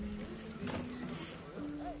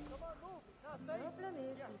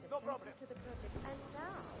 No problem. To the project. And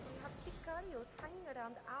now we have sicarios hanging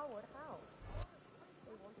around our house.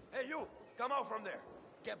 Hey, you! Come out from there!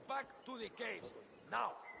 Get back to the caves,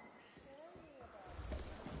 now!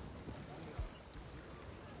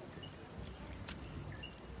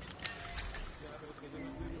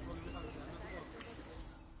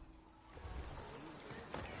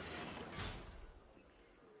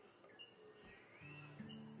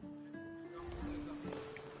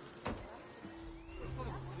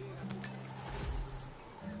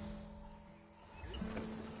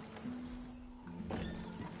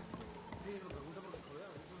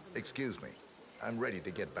 Excuse me. I'm ready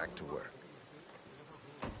to get back to work.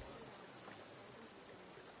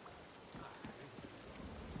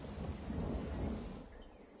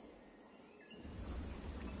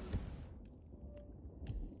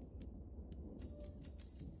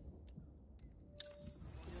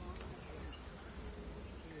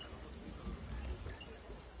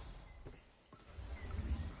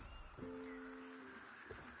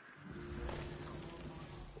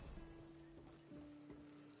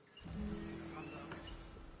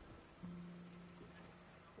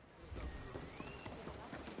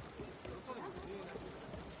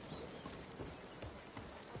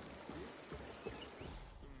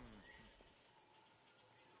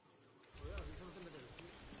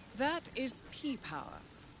 That is P-Power.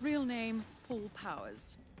 Real name, Paul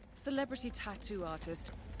Powers. Celebrity tattoo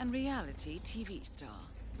artist and reality TV star.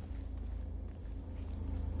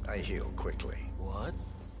 I heal quickly. What?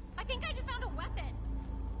 I think I just found a weapon.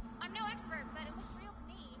 I'm no expert, but it looks real to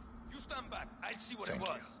me. You stand back. I'll see what Thank it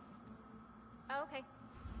was. you. Oh, okay.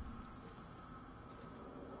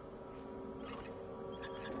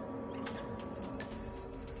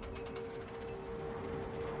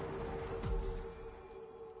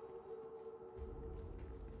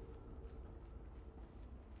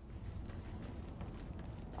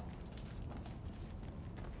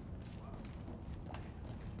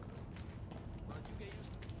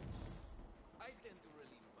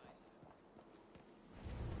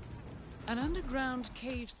 An underground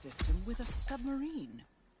cave system with a submarine.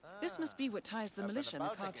 This must be what ties the militia and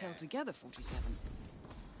the cartel together, 47.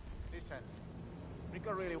 Listen,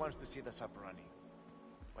 Rico really wants to see the sub running.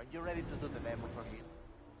 When you're ready to do the demo for him,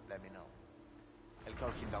 let me know. I'll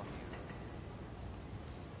call him down here.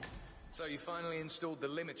 So you finally installed the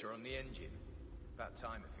limiter on the engine? About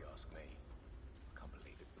time, if you ask me. I can't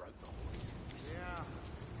believe it broke my voice. Yeah,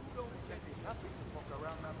 you don't get me happy to walk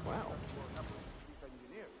around that for a couple of chief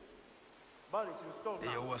engineers. But it's installed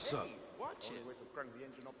now. Yo, what's up? Watch it. The only way to crank the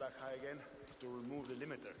engine up that high again is to remove the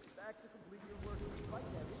limiter. That's a completely working like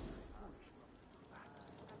that, isn't it?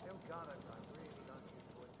 Tell God I'm really not sure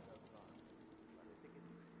what stuff on. But I think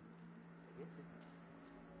it's it.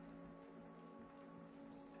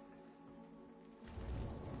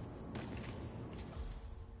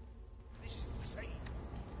 This is insane.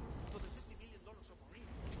 For the $50 million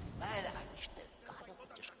submarine. Well,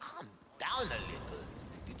 just calm down a little.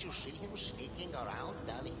 Did you see him sneaking around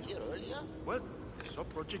down here earlier? Well, the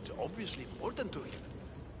sub-project's obviously important to him.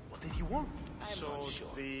 What did he want? I'm not sure.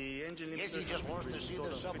 The engine Guess he just wants to see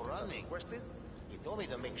the sub running. He told me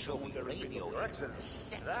to make sure we radio him the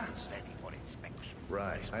second it's ready for inspection.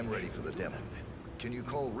 Right, I'm ready for the demo. Can you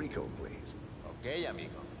call Rico, please? Okay,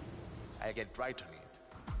 amigo. I'll get right on it.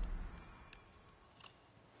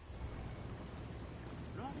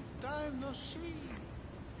 Long time no see.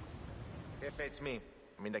 If it's me,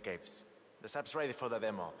 I'm in the caves. The sub's ready for the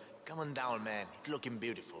demo. Come on down, man. It's looking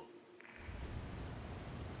beautiful.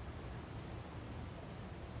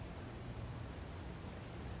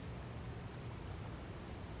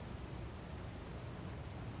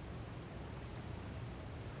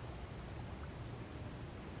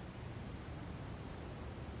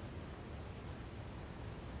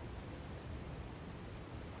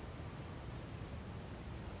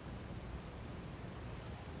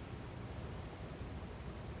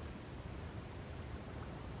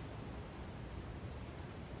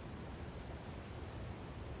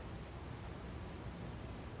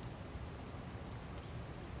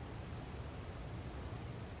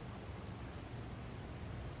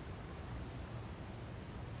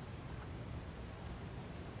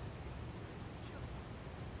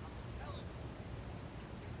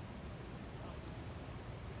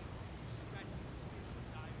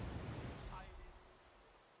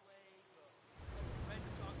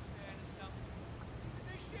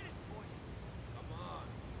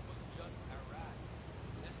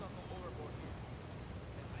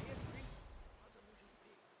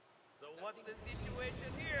 What's the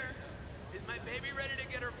situation here? Is my baby ready to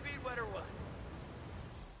get her feet wet or what?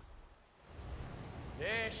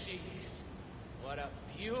 There she is. What a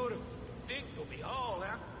beautiful thing to behold,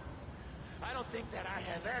 huh? I don't think that I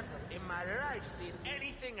have ever in my life seen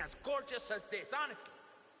anything as gorgeous as this, honestly.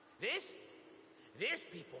 This,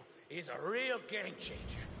 people, is a real game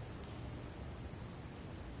changer.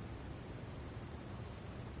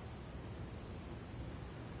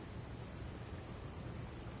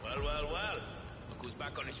 Well. Look who's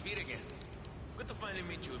back on his feet again. Good to finally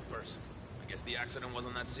meet you in person. I guess the accident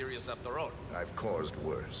wasn't that serious after all. I've caused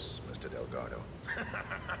worse, Mr. Delgado.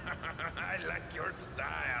 I like your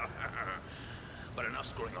style. But enough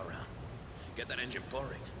screwing around. Get that engine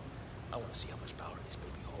pouring. I want to see how much power this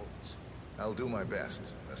baby holds. I'll do my best,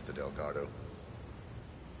 Mr. Delgado.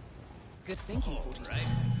 Good thinking, 47. Right.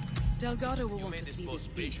 Delgado will want to see this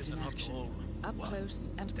beast in action. Up close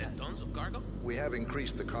and 10 personal. tons of cargo? We have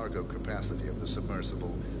increased the cargo capacity of the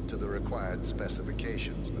submersible to the required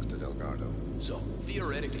specifications, Mr. Delgado. So,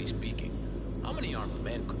 theoretically speaking, how many armed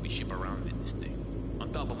men could we ship around in this thing?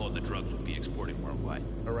 On top of all the drugs we'll be exporting worldwide.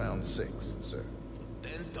 Around 6, sir.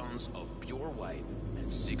 10 tons of pure white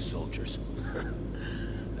and 6 soldiers.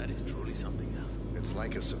 That is truly something else. It's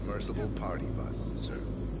like a submersible party bus, sir.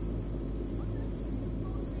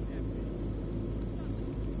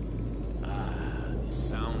 The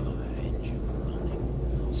sound of that engine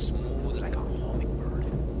running, smooth like a hummingbird.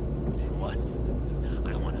 And what?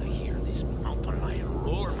 I want to hear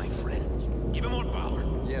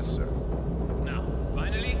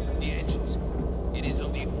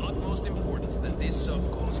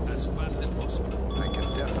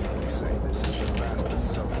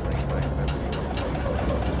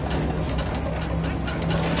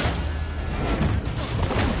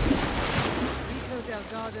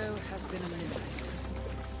been eliminated.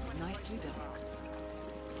 Nicely done.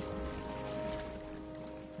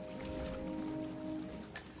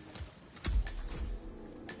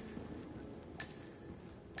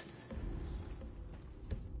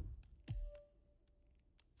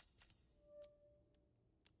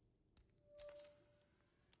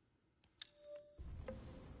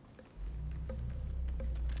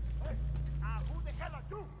 Who the hell are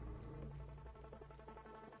you?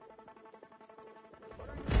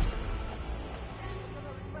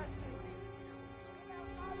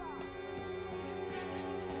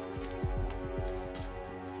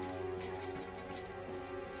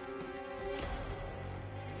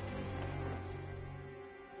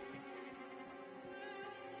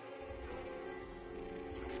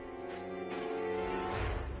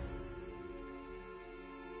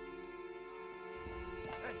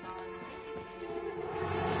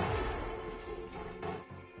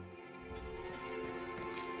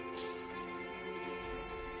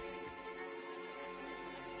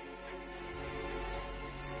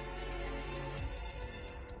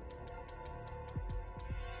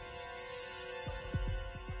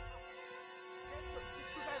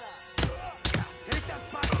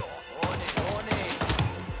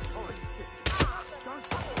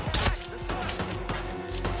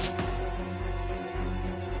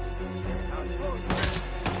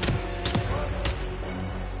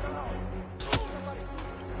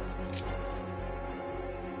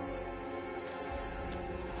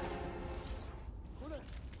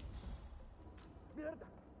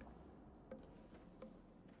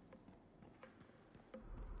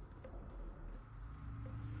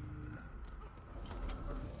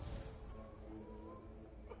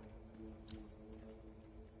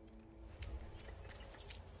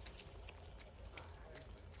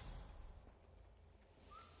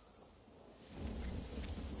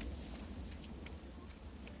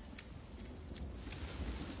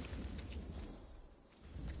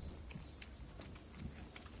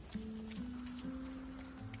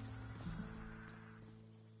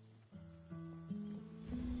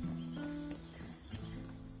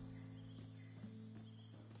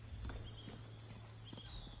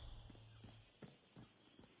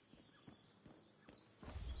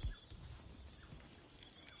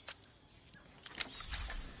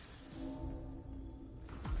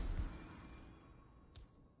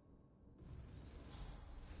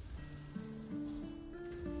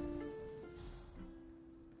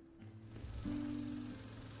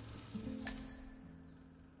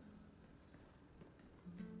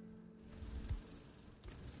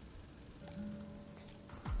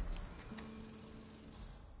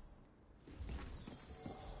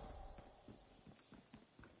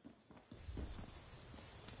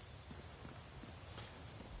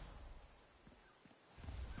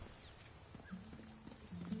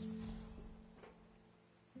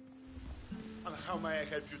 And how may I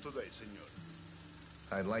help you today, senor?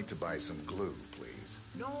 I'd like to buy some glue, please.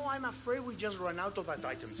 No, I'm afraid we just ran out of that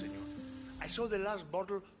item, senor. I saw the last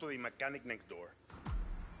bottle to the mechanic next door.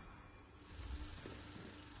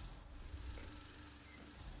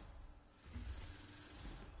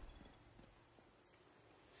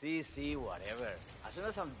 See, whatever. As soon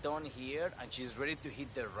as I'm done here and she's ready to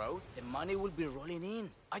hit the road, the money will be rolling in.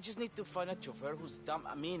 I just need to find a chauffeur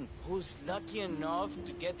who's lucky enough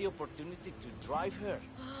to get the opportunity to drive her.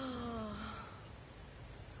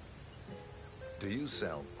 Do you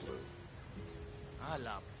sell glue? A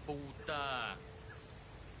la puta.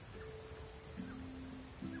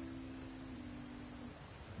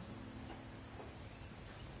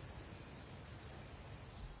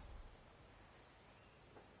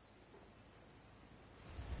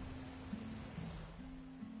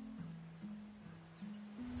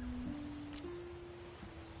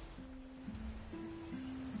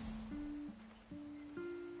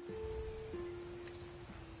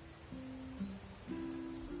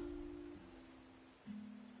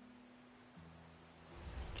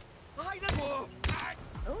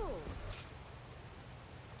 Oh.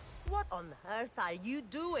 What on earth are you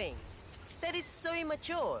doing? That is so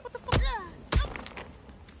immature. What the fuck?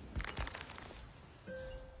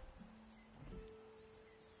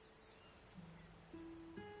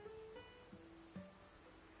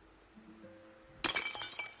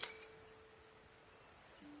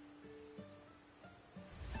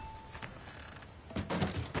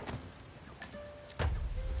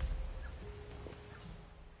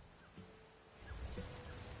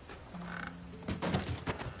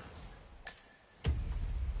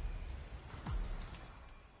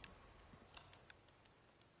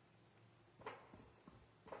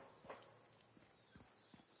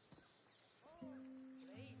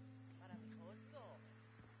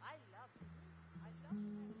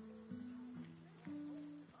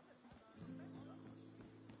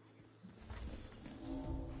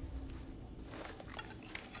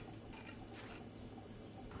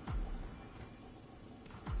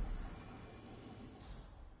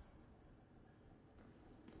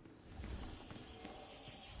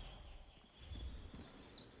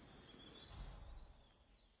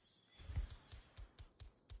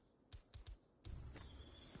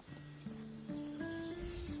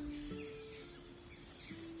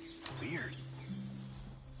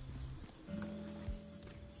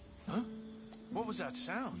 was that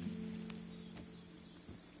sound?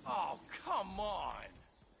 Oh, come on!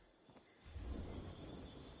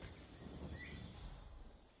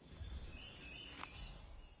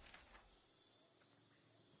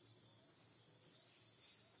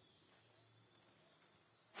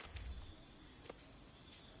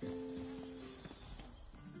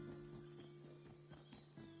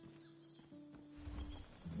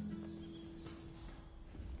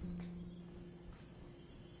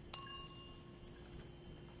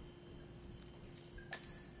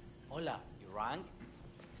 Hola, you rang?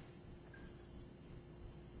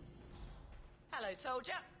 Hello,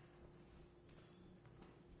 soldier.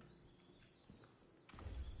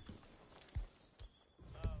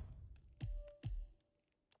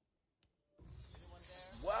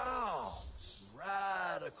 Wow!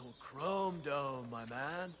 Radical chrome dome, my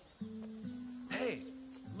man. Hey,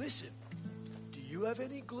 listen. Do you have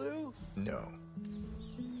any glue? No.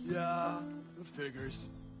 Yeah, it figures.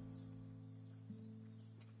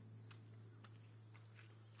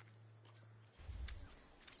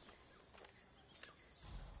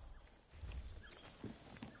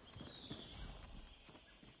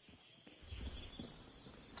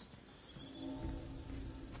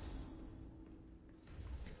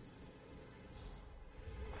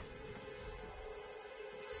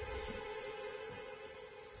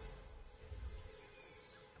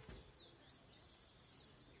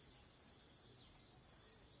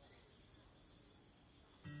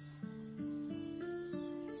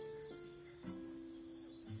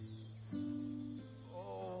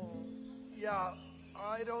 Yeah,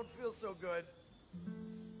 I don't feel so good.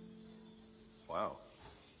 Wow.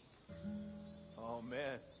 Oh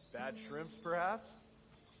man, bad shrimps perhaps?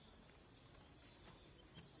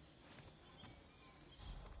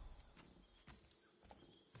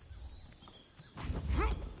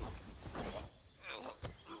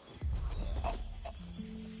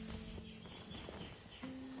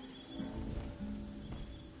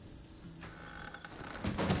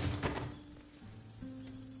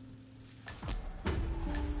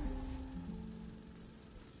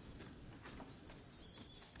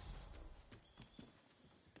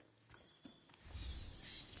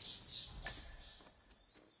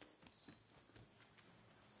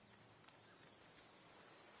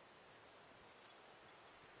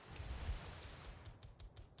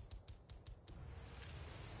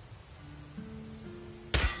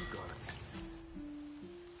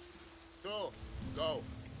 Go.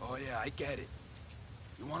 Oh yeah, I get it.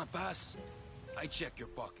 You wanna pass? I check your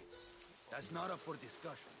pockets. That's not up for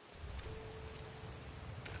discussion.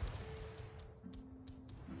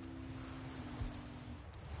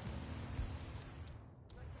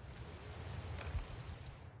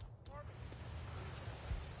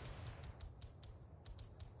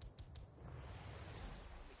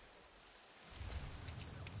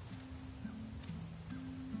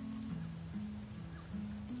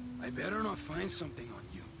 I better not find something on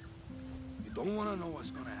you. You don't want to know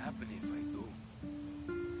what's gonna happen if I do.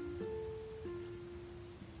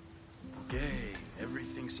 Okay,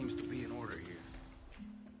 everything seems to be in order here.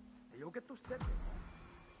 You'll get to step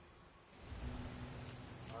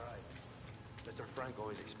Alright. Mr. Franco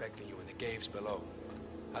is expecting you in the caves below.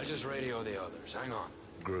 I'll just radio the others. Hang on.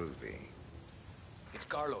 Groovy. It's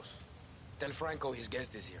Carlos. Tell Franco his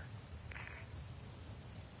guest is here.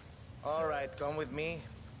 All right, come with me.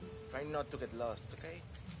 Try not to get lost, okay?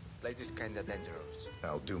 Place is kinda dangerous.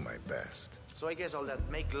 I'll do my best. So I guess all that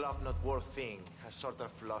make love not worth thing has sort of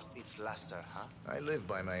lost its luster, huh? I live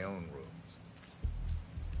by my own rules.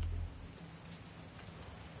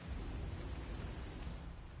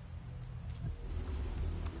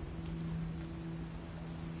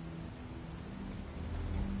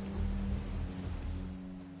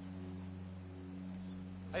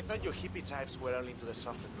 I thought you hippie types were only into the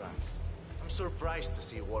softer drugs. I'm surprised to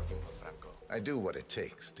see you working for Franco. I do what it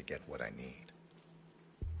takes to get what I need.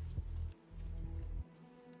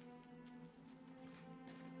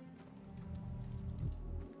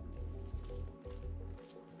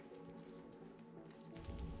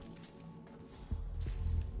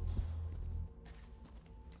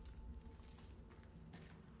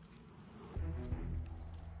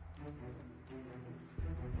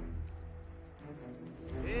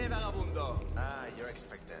 Hey, vagabundo! Ah, you're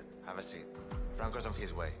expected. Have a seat. Franco's on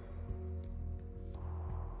his way.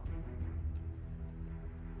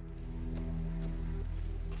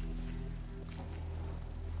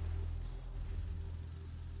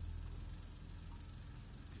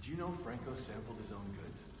 Did you know Franco sampled his own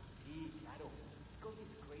goods? Sí, claro. He's got this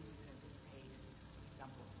crazy sense of taste. He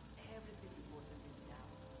samples everything before sending it down.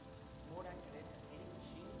 More accurate than any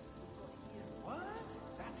machines we've got here. What?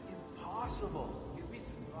 That's impossible.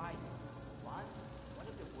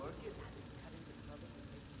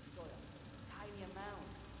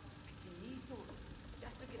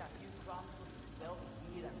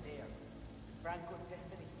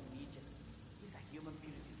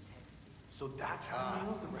 So that's how he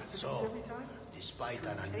knows the recipes every time? Despite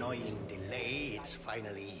an annoying delay, it's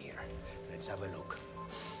finally here. Let's have a look.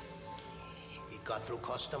 It got through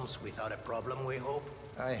customs without a problem, we hope?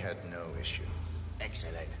 I had no issues.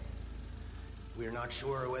 Excellent. We're not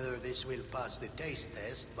sure whether this will pass the taste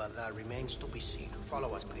test, but that remains to be seen.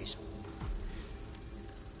 Follow us, please.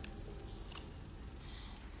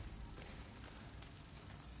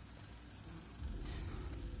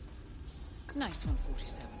 Nice one,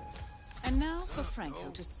 47. And now for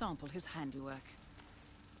Franco to sample his handiwork.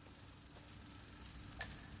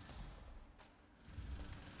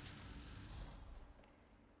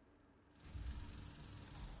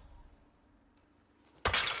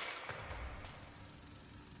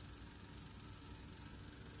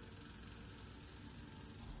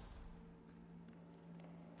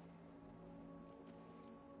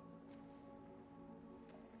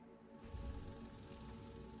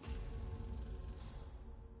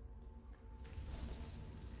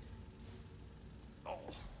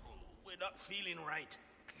 We're not feeling right.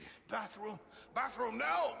 Bathroom! Bathroom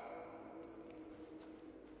now!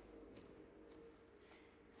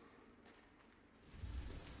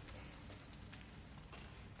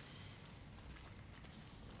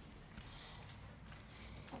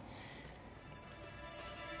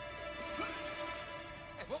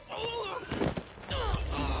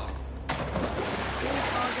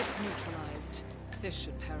 Targets neutralized. This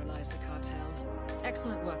should paralyze the cartel.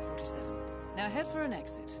 Excellent work, 47. Now head for an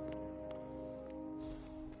exit.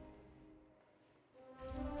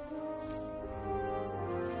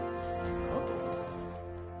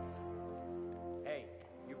 Hey,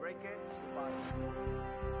 you break it, you buy it.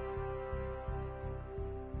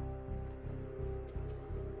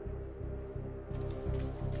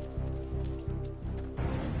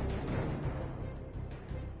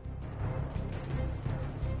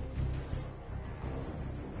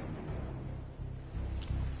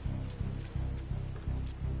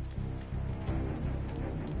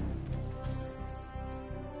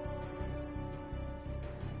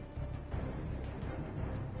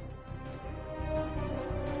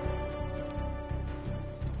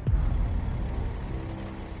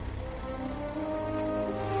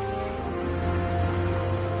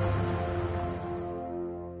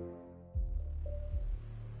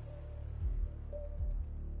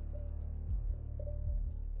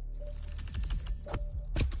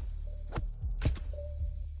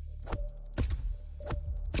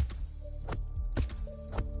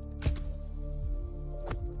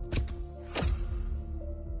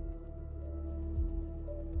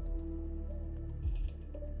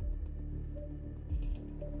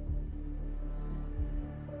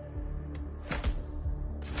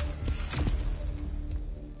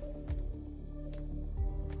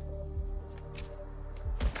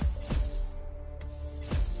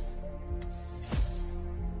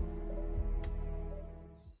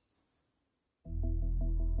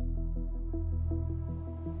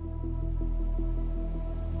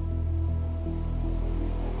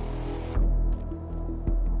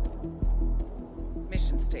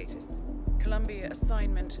 Mission status. Columbia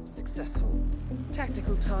assignment successful.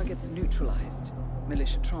 Tactical targets neutralized.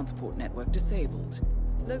 Militia transport network disabled.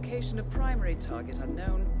 Location of primary target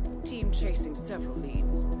unknown. Team chasing several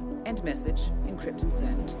leads. End message. Encrypt and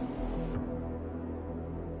send.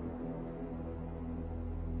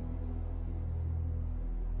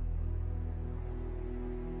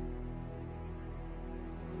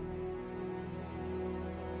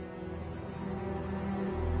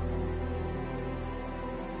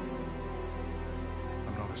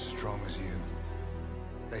 I'm not as strong as you.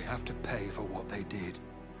 They have to pay for what they did.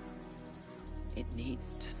 It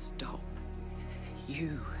needs to stop.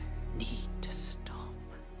 You need to stop.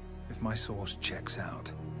 If my source checks out,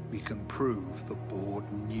 we can prove the board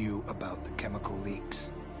knew about the chemical leaks.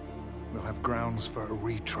 We'll have grounds for a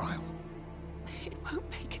retrial. It won't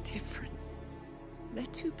make a difference. They're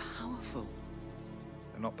too powerful.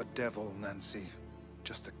 They're not the devil, Nancy.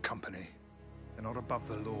 Just a company. They're not above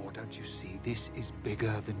the law, don't you see? This is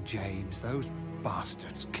bigger than James. Those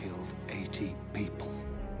bastards killed 80 people.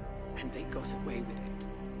 And they got away with it.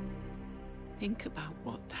 Think about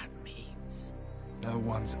what that means. No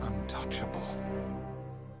one's untouchable.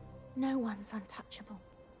 No one's untouchable.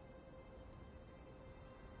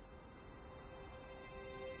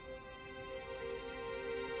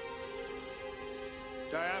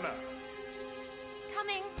 Diana!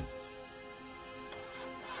 Coming!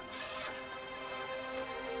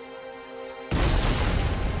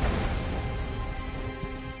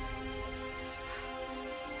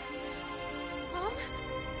 Mom?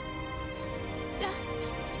 Dad?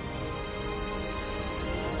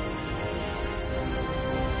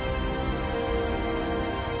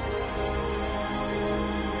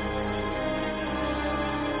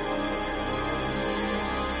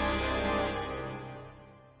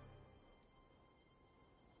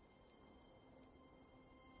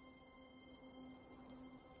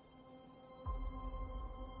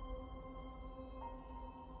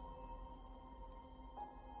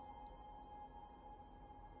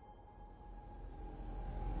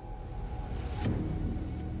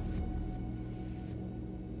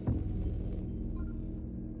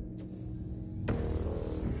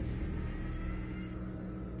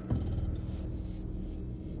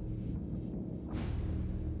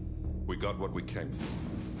 got what we came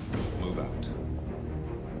for. Move out.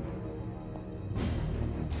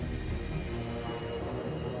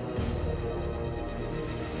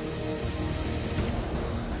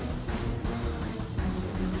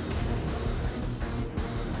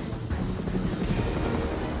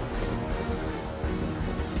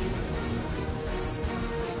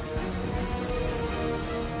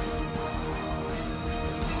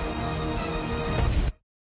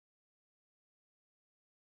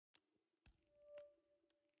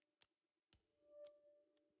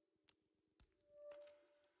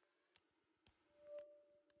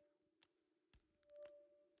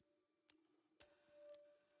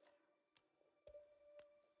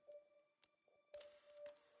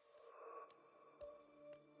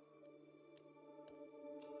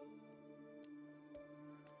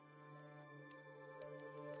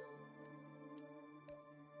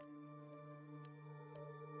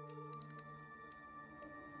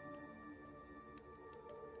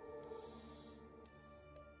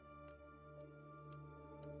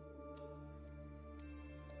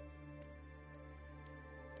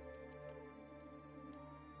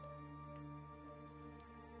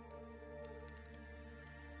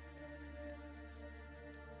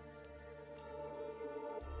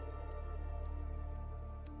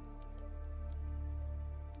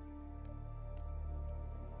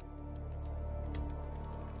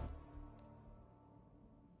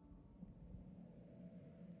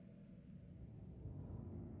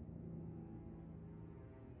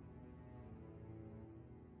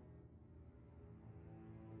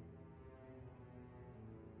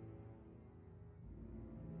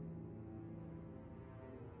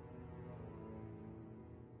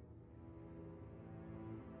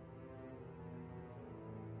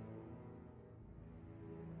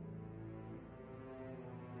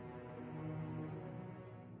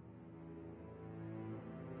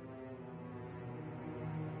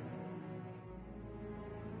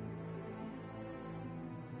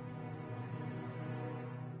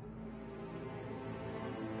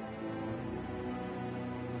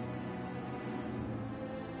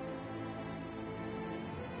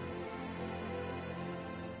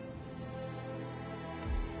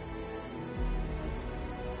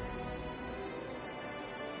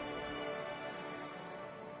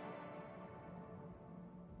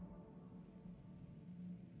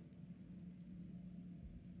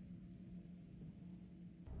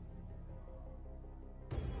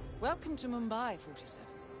 Welcome to Mumbai, 47.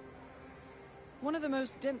 One of the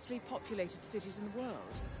most densely populated cities in the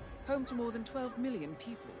world, home to more than 12 million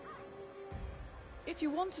people. If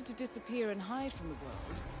you wanted to disappear and hide from the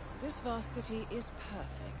world, this vast city is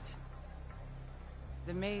perfect.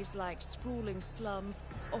 The maze-like sprawling slums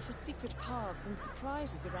offer secret paths and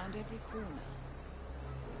surprises around every corner.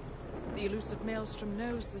 The elusive Maelstrom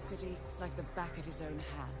knows the city like the back of his own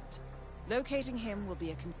hand. Locating him will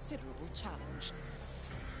be a considerable challenge.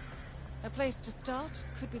 A place to start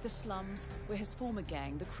could be the slums, where his former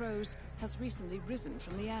gang, the Crows, has recently risen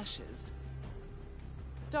from the ashes.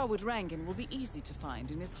 Dawood Rangan will be easy to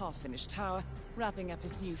find in his half-finished tower, wrapping up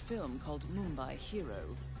his new film called Mumbai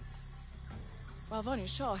Hero. While Vanya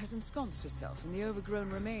Shah has ensconced herself in the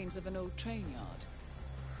overgrown remains of an old train yard.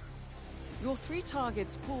 Your three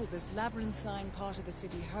targets call this labyrinthine part of the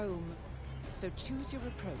city home, so choose your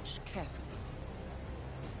approach carefully.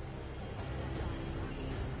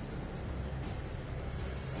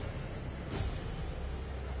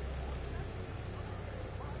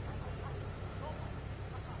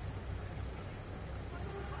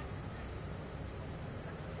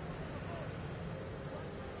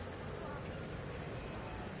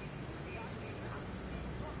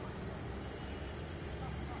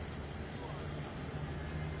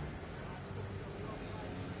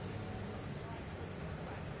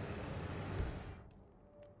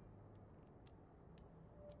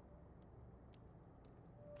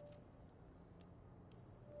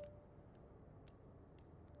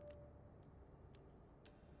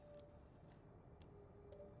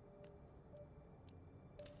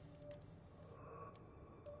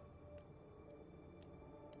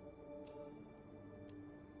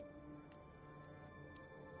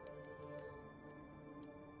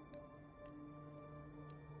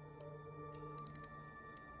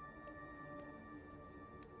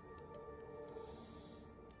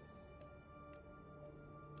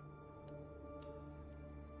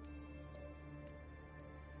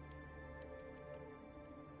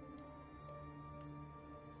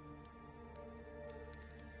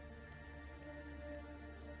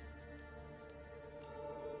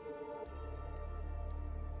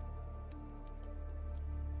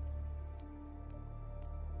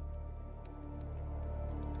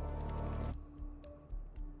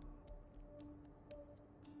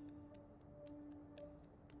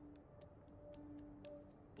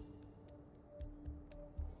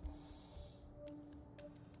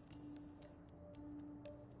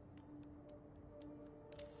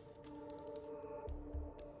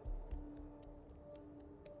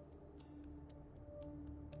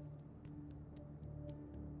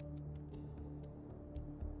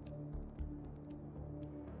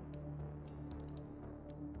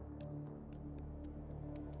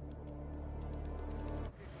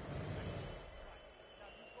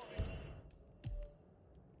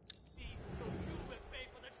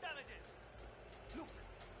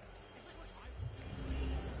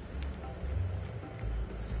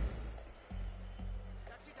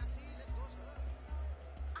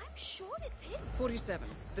 sure it's him? 47.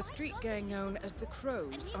 The street gang known as the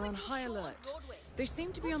Crows are on high alert. They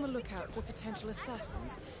seem to be on the lookout for potential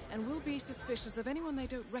assassins and will be suspicious of anyone they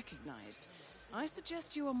don't recognize. I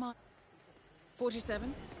suggest you are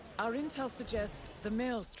 47. Our intel suggests the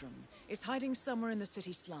Maelstrom is hiding somewhere in the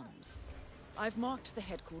city slums. I've marked the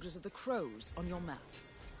headquarters of the Crows on your map.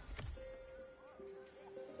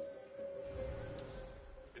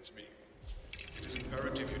 It's me. It is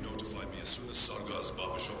imperative you notify me as soon as Sargar's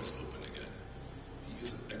barbershop is open again. He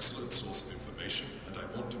is an excellent source of information, and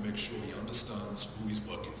I want to make sure he understands who he's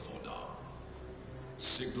working for now.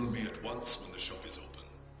 Signal me at once when the shop is open.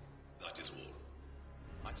 That is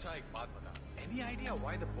all. Acha, ek baat bata. Any idea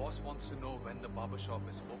why the boss wants to know when the barbershop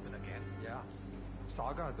is open again? Yeah.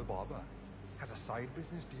 Saga, the barber, has a side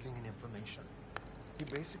business dealing in information. He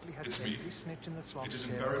basically had every snitch in the slums. It is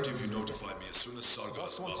imperative you notify me as soon as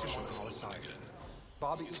Sargar's barbershop is open again.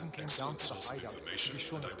 Bobby He is an even came down excellent to the source of hideout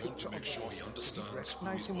information, and I want to make sure he understands who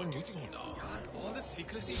he's working for now. All the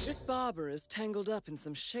secrecy. This barber is tangled up in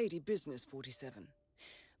some shady business, 47.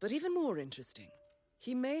 But even more interesting,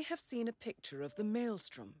 he may have seen a picture of the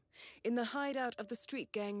Maelstrom in the hideout of the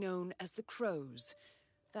street gang known as the Crows.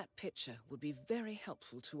 That picture would be very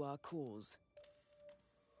helpful to our cause.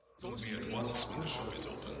 Tell me at once when the shop is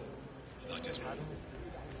open. That is all.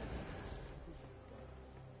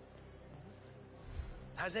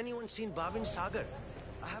 Has anyone seen Bhavin Sagar?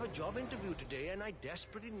 I have a job interview today and I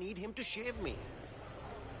desperately need him to shave me.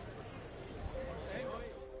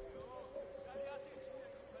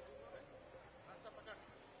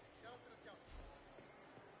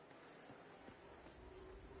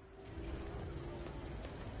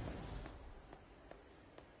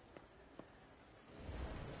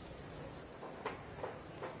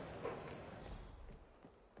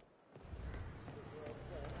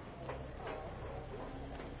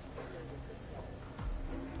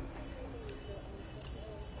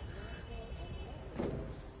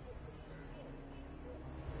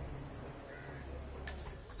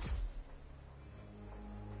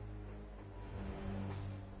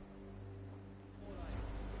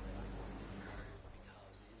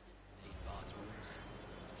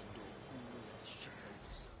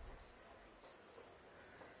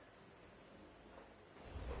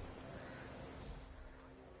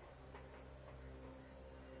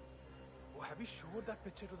 Have you showed that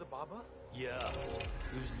picture to the barber? Yeah.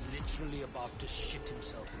 He was literally about to shit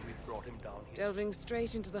himself when we brought him down here. Delving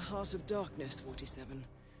straight into the heart of darkness, 47.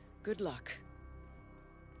 Good luck.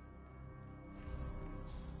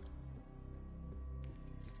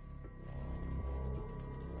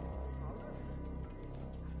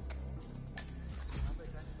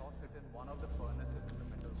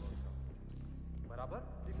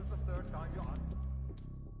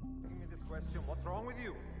 What's wrong with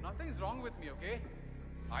you? Nothing's wrong with me, okay?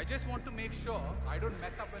 I just want to make sure I don't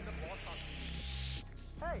mess up when the boss asks me.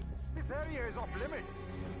 Hey, this area is off limits.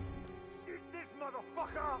 Is this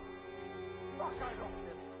motherfucker? Fuck, I lost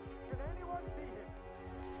him. Can anyone see him?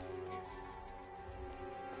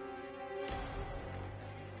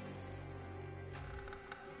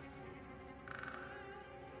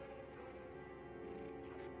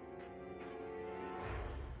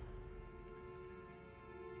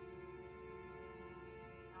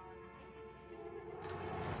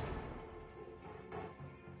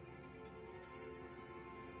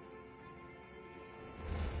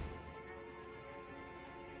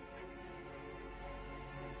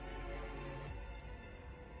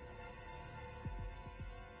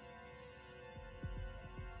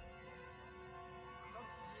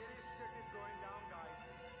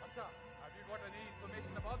 Have you got any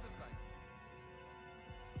information about this guy?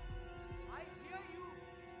 I hear you!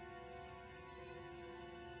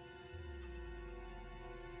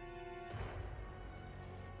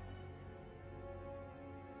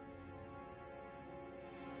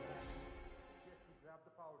 Yes, we grab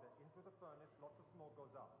the powder into the furnace, lots of smoke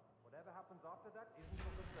goes up. Whatever happens after that isn't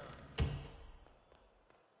for concern.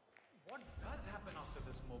 What does happen after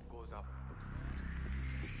the smoke goes up?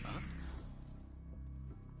 Huh?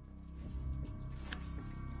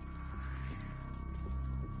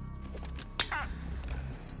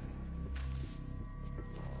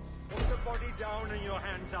 Put the body down and your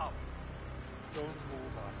hands up. Don't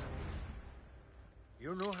move, Asa.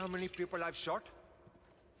 You know how many people I've shot?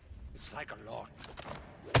 It's like a lot.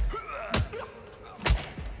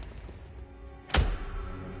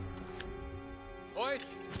 Oi!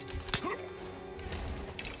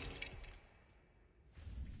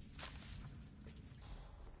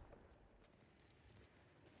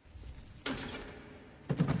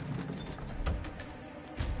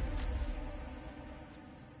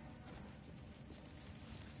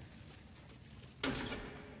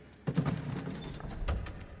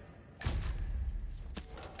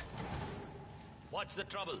 What's the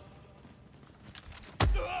trouble?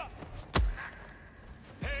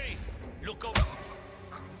 Hey! Look out!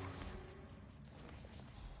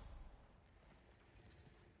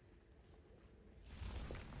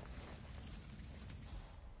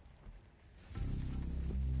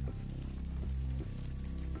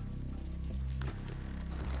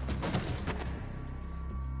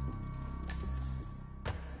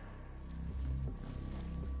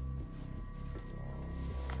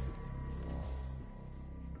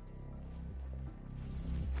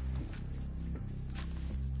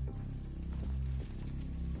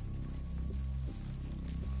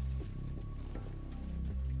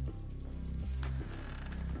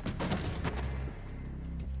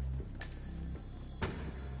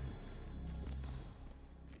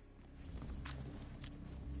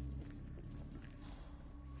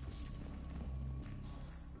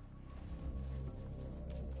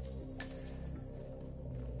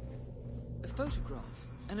 A photograph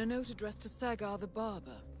and a note addressed to Sagar the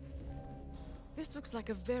barber. This looks like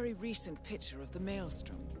a very recent picture of the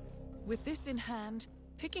Maelstrom. With this in hand,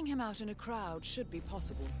 picking him out in a crowd should be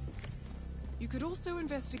possible. You could also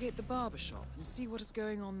investigate the barber shop and see what is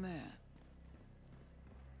going on there.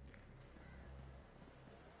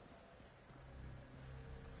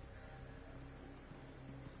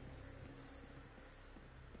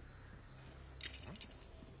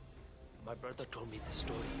 My brother told me the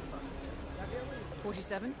story.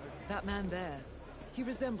 47? That man there. He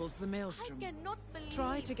resembles the Maelstrom.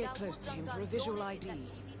 Try to get close to him for a visual ID. And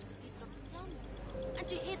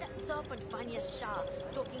to hear that serpent Vanya Shah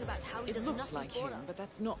talking about how he It does looks nothing like for him, us. but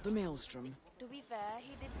that's not the Maelstrom. To be fair,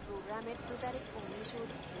 he did program it so that it only showed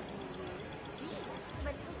his movie.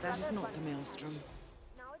 But his That is brother not the Maelstrom.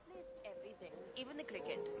 Now it plays everything, even the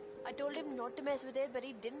cricket. I told him not to mess with it, but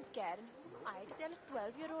he didn't care. And who am I to tell a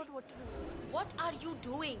 12-year-old what to do? What are you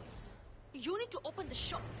doing? You need to open the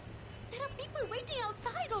shop. There are people waiting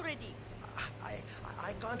outside already. I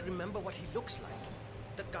can't remember what he looks like.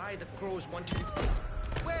 The guy the crows wanted to...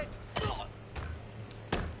 Wait!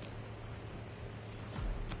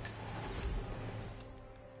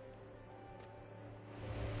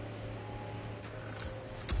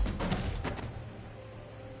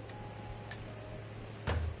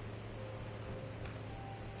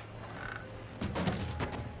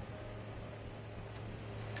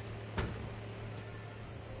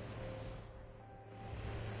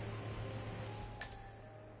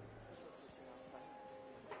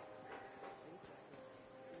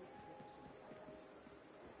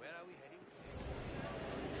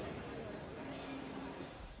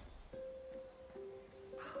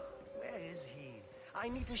 I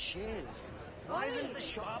need a shave. Why isn't the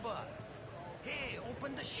shopper? Hey,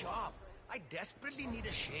 open the shop. I desperately need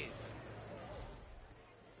a shave.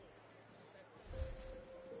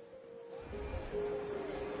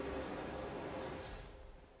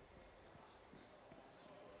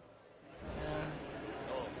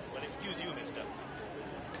 Oh, well, excuse you, mister.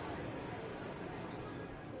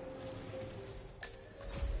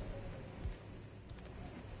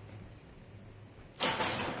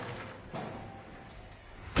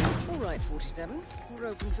 All right, 47. We're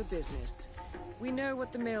open for business. We know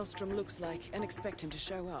what the Maelstrom looks like and expect him to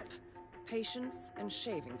show up. Patience and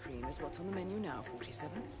shaving cream is what's on the menu now, 47.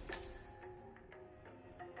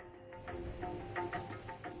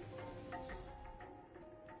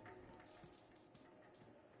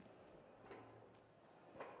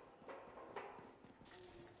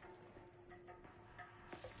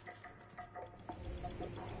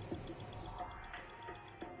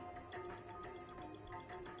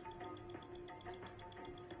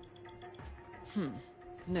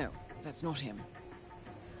 No, that's not him.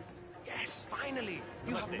 Yes, finally!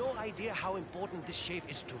 You have no idea how important this shave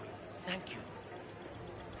is to me. Thank you.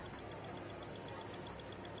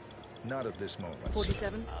 Not at this moment.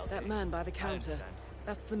 47, that man by the counter. understand.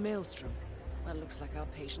 That's the Maelstrom. Well, looks like our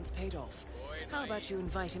patience paid off. How about you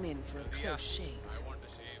invite him in for a close shave? I want to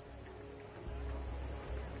shave.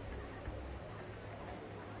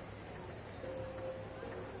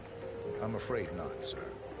 I'm afraid not, sir.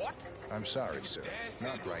 What? I'm sorry, sir.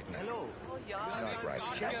 Not right now. Hello. Not right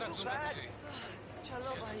now. Just bad.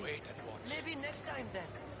 Chalo Just bhai. wait and watch. Maybe next time then.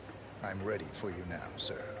 I'm ready for you now,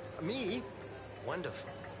 sir. Me? Wonderful.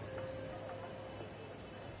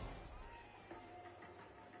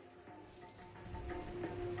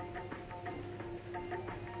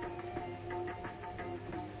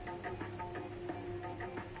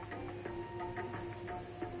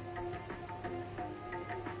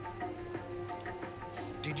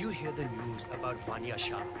 Did you hear the news about Vanya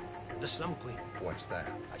Shah, the slum queen? What's that?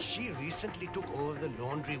 She recently took over the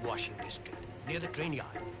laundry washing district near the train yard.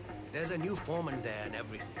 There's a new foreman there and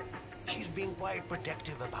everything. She's being quite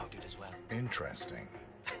protective about it as well. Interesting.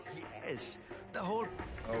 Yes, the whole...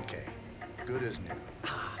 Okay, good as new.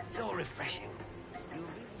 Ah, so refreshing. You really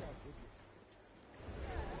are good.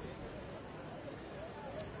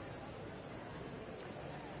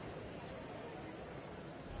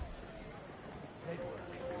 Great work.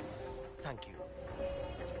 Thank you.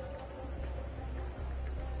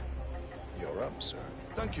 You're up, sir.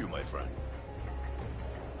 Thank you, my friend.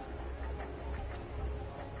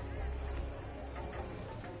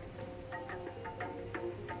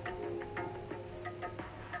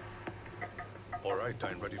 All right,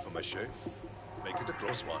 I'm ready for my shave. Make it a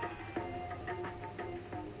close one.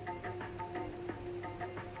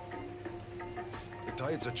 The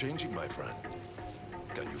tides are changing, my friend.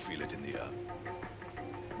 Can you feel it in the air?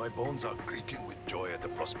 My bones are creaking with joy at the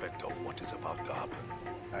prospect of what is about to happen.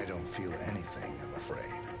 I don't feel anything, I'm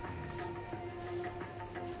afraid.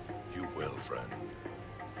 You will, friend.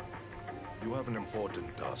 You have an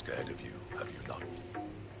important task ahead of you, have you not?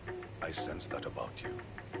 I sense that about you.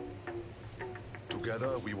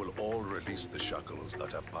 Together, we will all release the shackles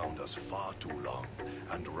that have bound us far too long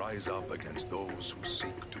and rise up against those who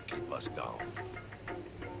seek to keep us down.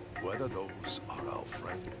 Whether those are our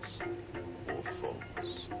friends or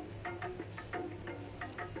foes.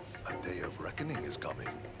 A day of reckoning is coming,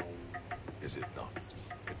 is it not?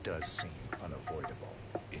 It does seem unavoidable.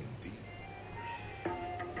 Indeed.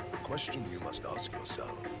 The question you must ask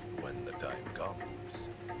yourself when the time comes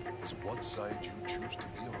is what side you choose to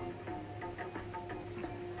be on.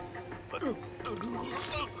 But...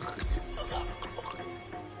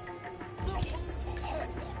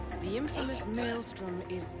 The infamous Maelstrom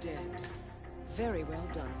is dead. Very well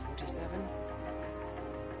done, 47.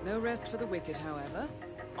 No rest for the wicked, however.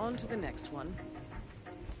 On to the next one.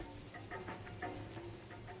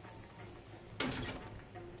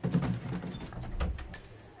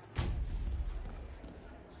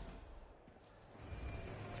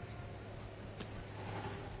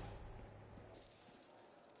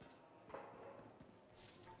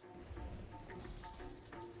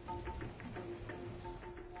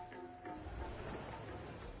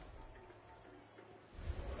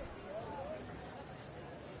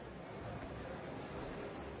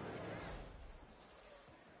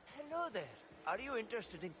 Hello there. Are you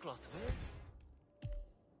interested in cloth wares?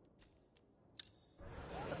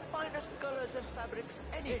 The finest colors and fabrics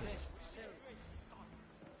anywhere.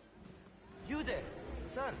 You there,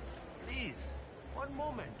 sir, please, one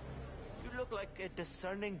moment. You look like a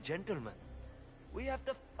discerning gentleman. We have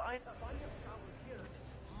the finest towels here.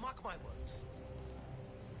 Mark my words.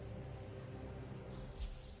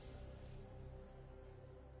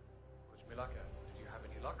 Kuch mila kya? Did you have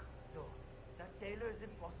any luck? No, that tailor is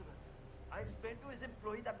impossible. I explained to his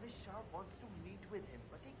employee that Miss Shah wants to meet with him,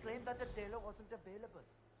 but he claimed that the tailor wasn't available.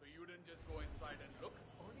 So you didn't just go inside and look?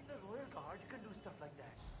 Only the Royal Guard can do stuff like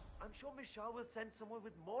that. I'm sure Miss Shah will send someone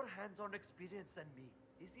with more hands-on experience than me.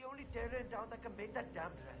 He's the only tailor in town that can make that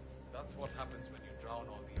damn dress. That's what happens when you drown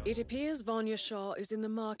all the It appears Vanya Shah is in the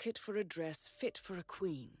market for a dress fit for a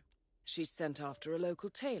queen. She's sent after a local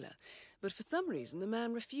tailor, but for some reason the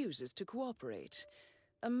man refuses to cooperate.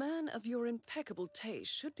 A man of your impeccable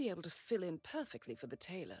taste should be able to fill in perfectly for the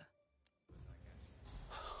tailor.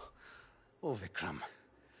 Oh, Vikram.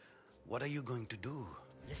 What are you going to do?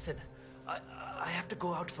 Listen, I have to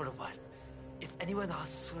go out for a while. If anyone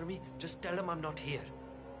asks for me, just tell them I'm not here.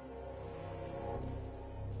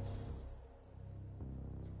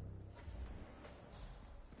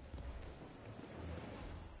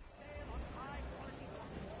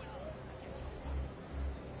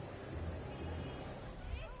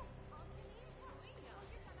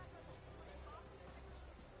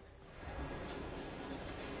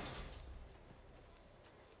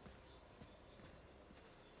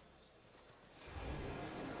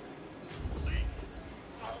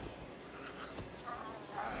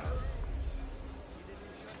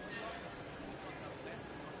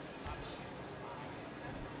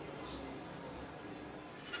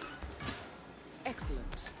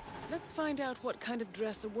 Excellent. Let's find out what kind of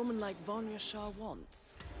dress a woman like Vanya Shah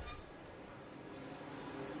wants.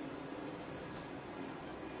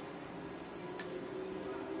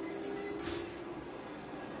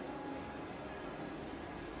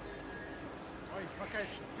 Oi, Rakesh,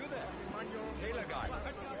 you there? Mind your own Tailor guy.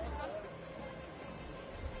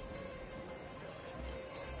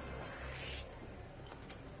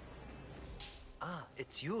 Ah,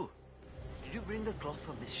 it's you. Did you bring the cloth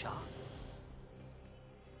for Miss Shah?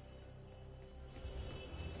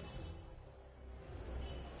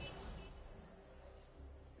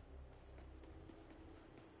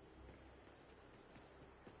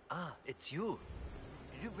 Ah, it's you.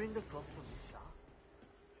 Did you bring the cloth from Miss Shah?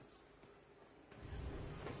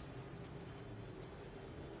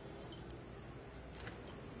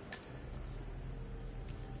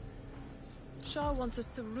 Shah wants a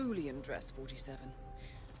cerulean dress, 47.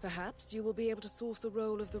 Perhaps you will be able to source a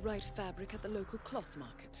roll of the right fabric at the local cloth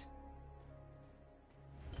market.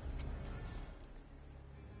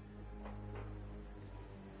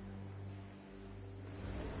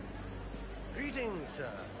 Greetings, sir.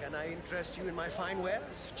 Can I interest you in my fine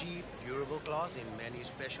wares? Cheap, durable cloth in many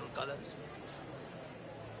special colors.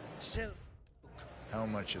 Silk. How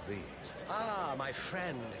much are these? Ah, my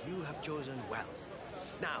friend, you have chosen well.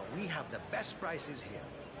 Now, we have the best prices here.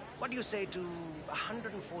 What do you say to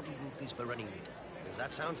 140 rupees per running meter? Does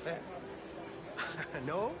that sound fair?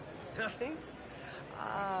 No? Nothing?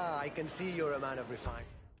 Ah, I can see you're a man of refinement.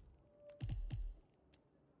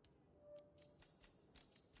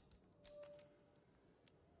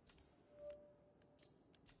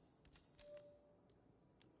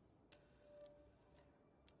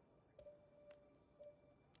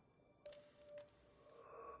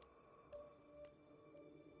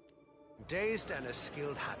 Taste and a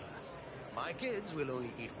skilled hattler. My kids will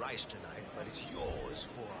only eat rice tonight, but it's yours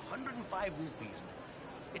for 105 rupees then.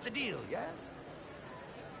 It's a deal, yes?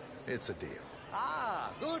 It's a deal.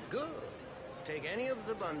 Ah, good, good. Take any of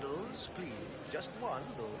the bundles, please. Just one,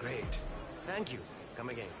 though. Great. Thank you. Come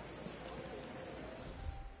again.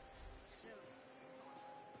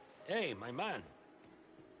 Hey, my man.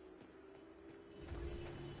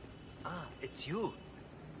 Ah, it's you.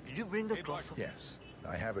 Did you bring the cloth from... Yes,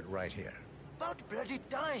 I have it right here. About bloody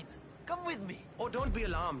time. Come with me. Oh, don't be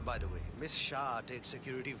alarmed, by the way. Miss Shah takes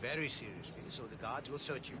security very seriously, so the guards will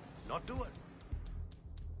search you. Not to worry.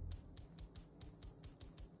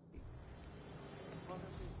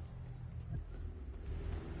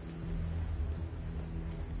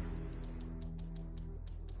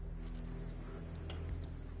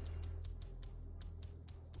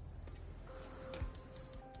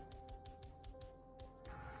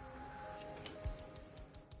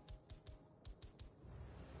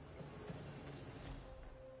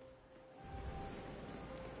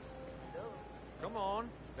 Come on,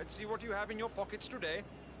 let's see what you have in your pockets today.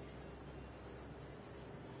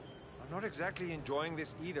 I'm not exactly enjoying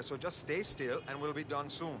this either, so just stay still and we'll be done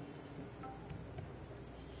soon.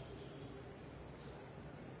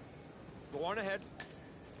 Go on ahead.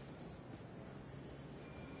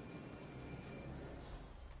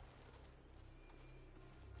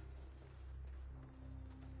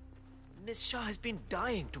 Miss Shah has been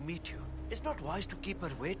dying to meet you. It's not wise to keep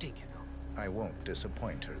her waiting, you know. I won't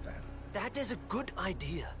disappoint her then. That is a good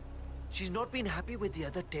idea. She's not been happy with the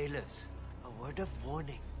other tailors. A word of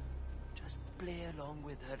warning. Just play along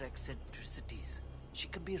with her eccentricities. She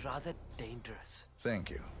can be rather dangerous. Thank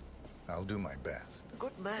you. I'll do my best.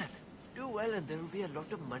 Good man. Do well and there will be a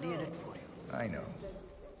lot of money in it for you. I know.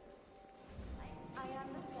 I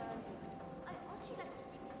understand. I want you like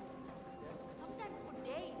sometimes for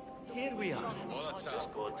days. Here we are.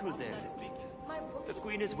 Just go through there. The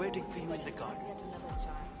queen is waiting for you in the garden.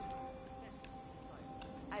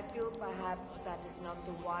 I feel perhaps that is not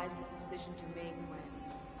the wisest decision to make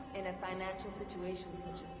when in a financial situation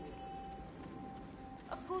such as yours.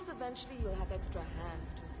 Of course, eventually you'll have extra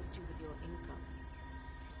hands to assist you with your income.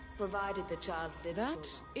 Provided the child lives That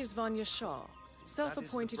so long. is Vanya Shah,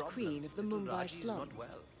 self-appointed queen of the Mumbai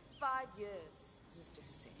slums. 5 years, Mr.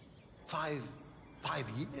 Hussain. 5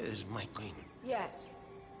 years, my queen. Yes.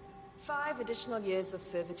 5 additional years of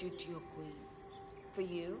servitude to your queen. For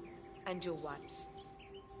you and your wife.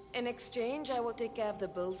 In exchange, I will take care of the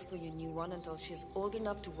bills for your new one until she is old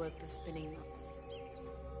enough to work the spinning mills.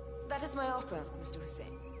 That is my offer, Mr.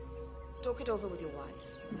 Hussain. Talk it over with your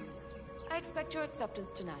wife. I expect your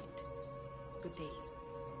acceptance tonight. Good day.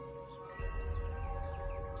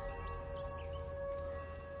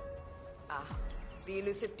 Ah, the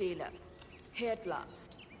elusive tailor. Here at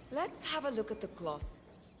last. Let's have a look at the cloth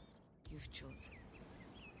you've chosen.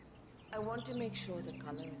 I want to make sure the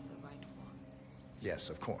color is the right one. Yes,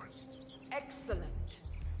 of course. Excellent.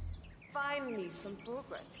 Finally, some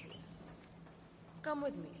progress here. Come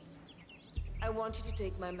with me. I want you to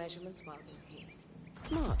take my measurements while we're here.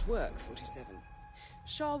 Smart work, 47.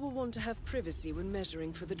 Shah will want to have privacy when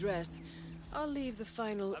measuring for the dress. I'll leave the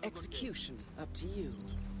final execution up to you.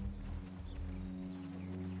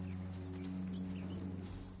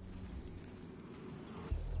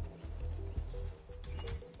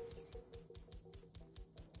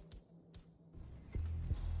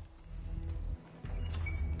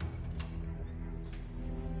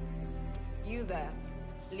 You there.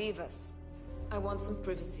 Leave us. I want some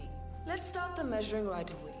privacy. Let's start the measuring right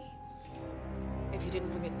away. If you didn't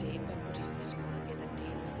bring a tape, I'm pretty certain one of the other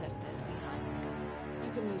tailors left theirs behind.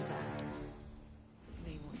 You can use that.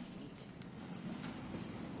 They won't need it.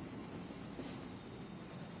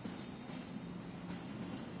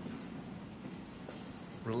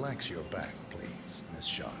 Relax your back, please, Miss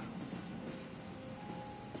Shaw.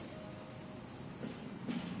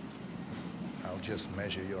 I'll just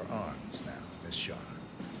measure your arms now, Miss Shaw.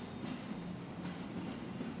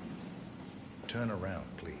 Turn around,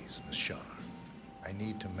 please, Miss Shaw. I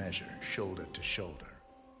need to measure shoulder to shoulder.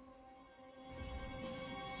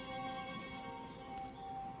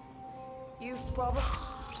 You've probably...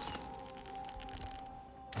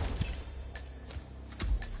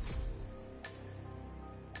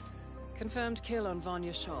 Confirmed kill on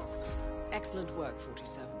Vanya Shaw. Excellent work,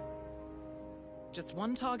 47. Just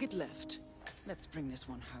one target left. Let's bring this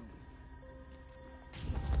one home.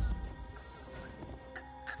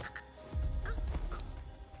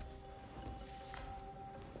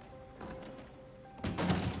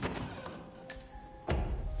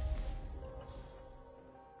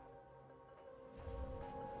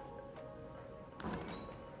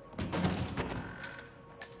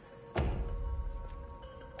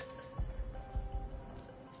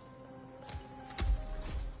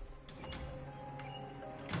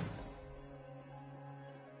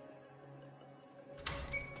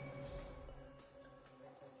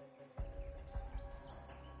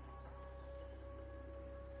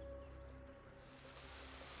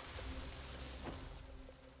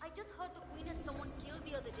 I just heard the Queen had someone killed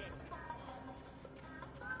the other day.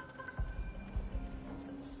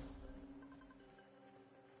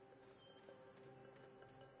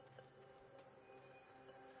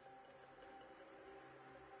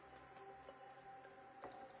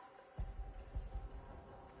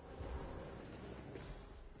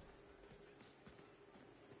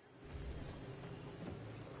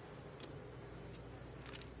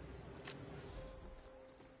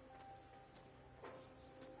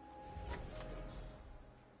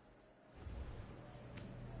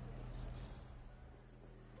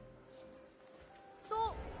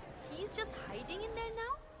 So, he's just hiding in there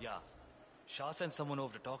now? Yeah. Shah sent someone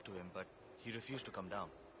over to talk to him, but he refused to come down.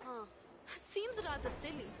 Huh. Seems rather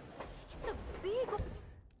silly. It's a big...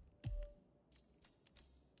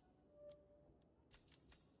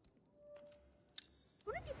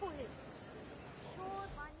 Wouldn't you for him? Sure,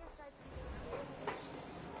 Vanya's type.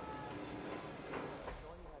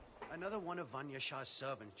 Another one of Vanya Shah's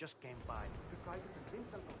servants just came by to try to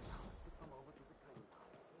convince Uncle Charles to come over to the train.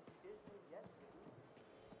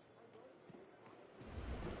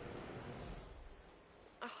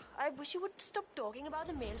 I wish you would stop talking about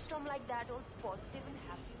the maelstrom like that, all positive and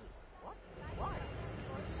happy. What? Why?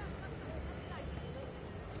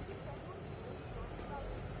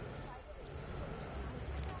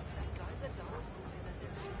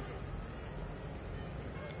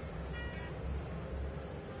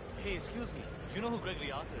 Hey, excuse me. You know who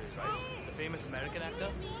Gregory Arthur is, right? The famous American actor?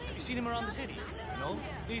 Have you seen him around the city? No?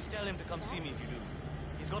 Please tell him to come see me if you do.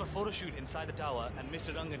 He's got a photo shoot inside the tower, and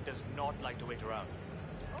Mr. Rangan does not like to wait around.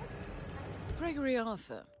 Gregory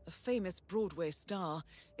Arthur, a famous Broadway star,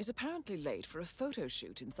 is apparently late for a photo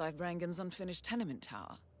shoot inside Rangan's unfinished tenement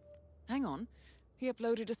tower. Hang on. He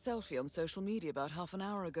uploaded a selfie on social media about half an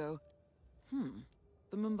hour ago.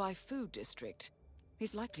 The Mumbai Food District.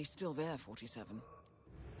 He's likely still there, 47.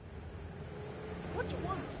 What do you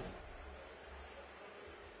want?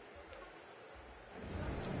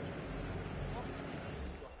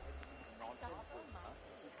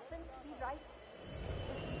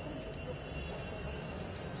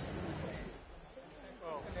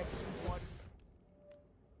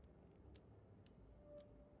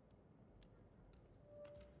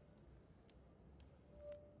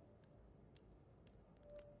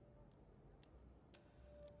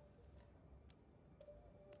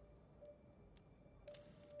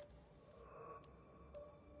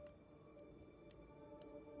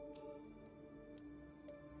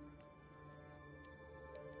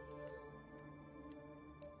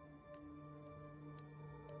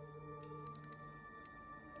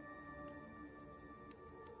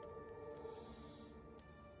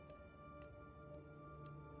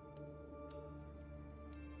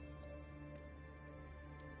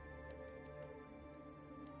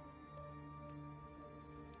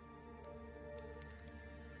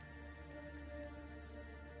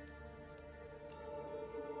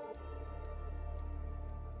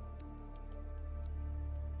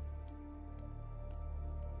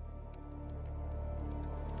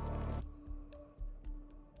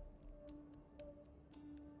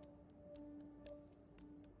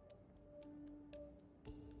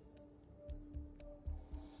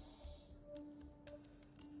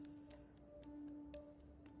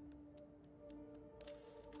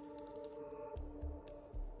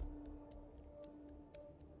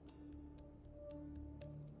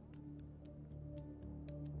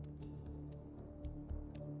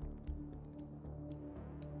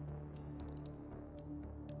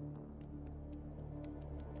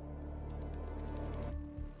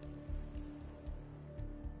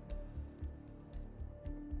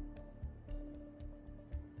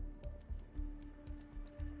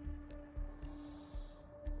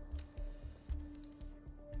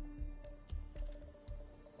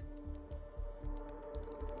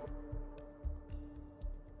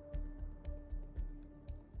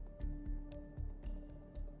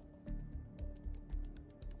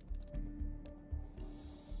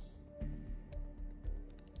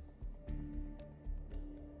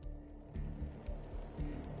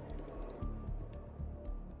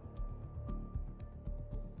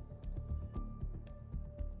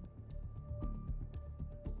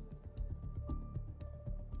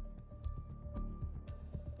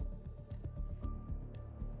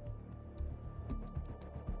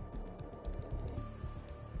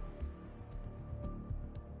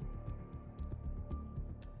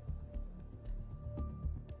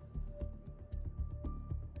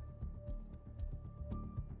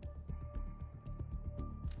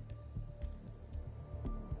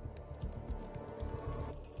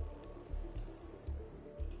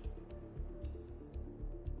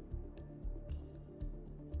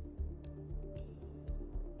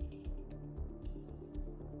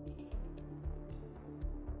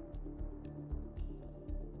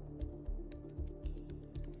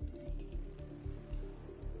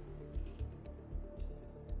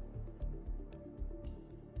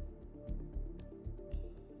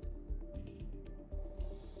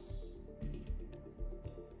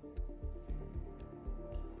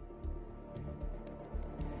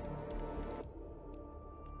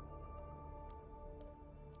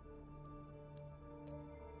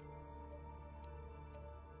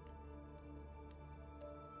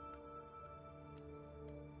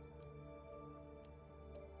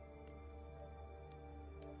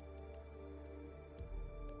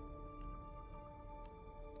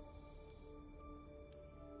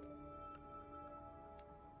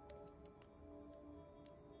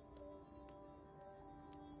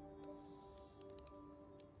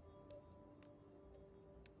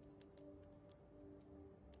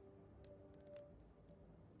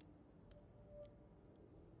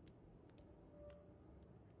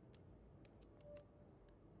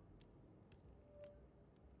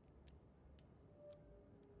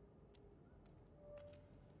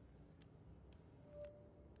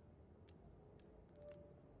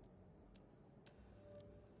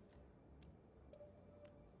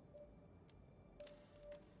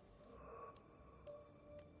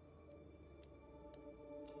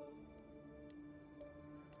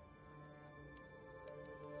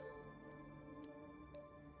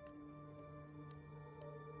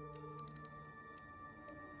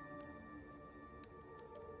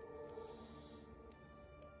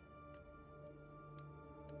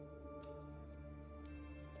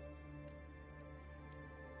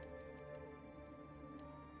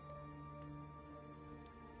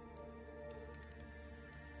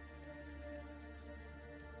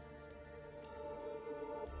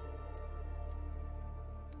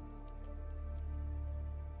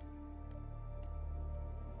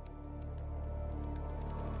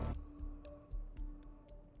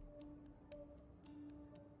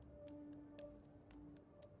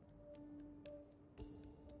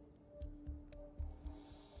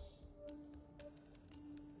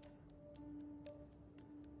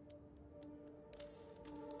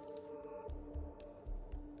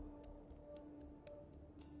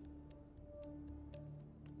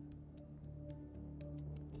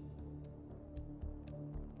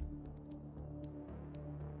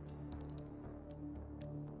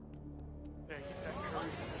 hurry.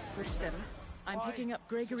 47. I'm Why? picking up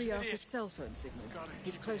Gregory Such an Arthur's idiot. cell phone signal. Gotta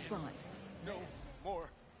He's get close in. by. No more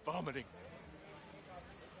vomiting.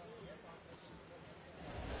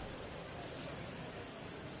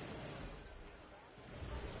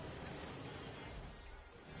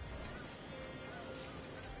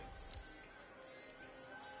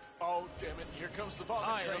 Oh, damn it. Here comes the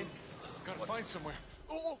vomit train. Gotta find somewhere.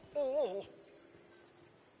 Oh.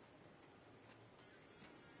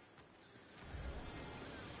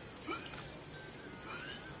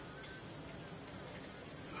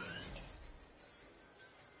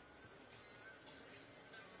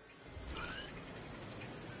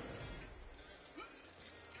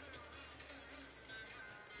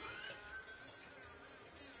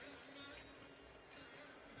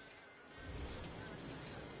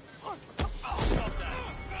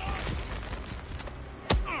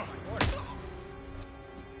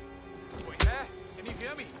 Wait there? Can you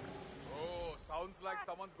hear me? Oh, sounds like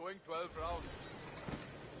someone's going 12 rounds.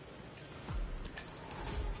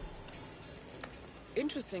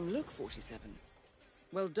 Interesting look, 47.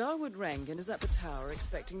 Well, Darwood Rangan is at the tower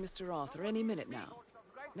expecting Mr. Arthur any minute now.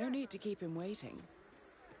 No need to keep him waiting.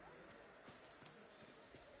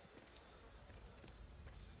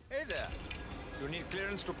 Hey there. You need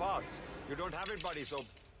clearance to pass. You don't have it, buddy, so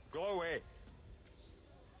go away.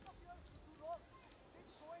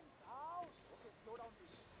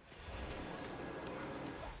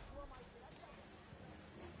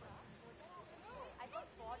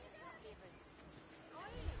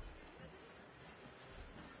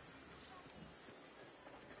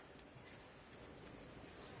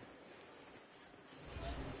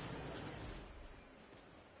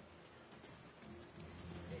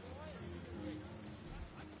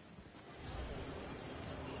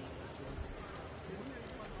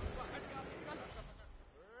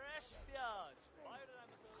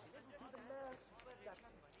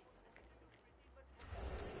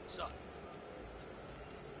 Son.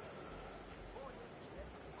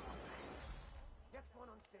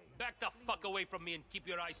 Back the fuck away from me and keep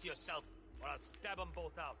your eyes to yourself, or I'll stab them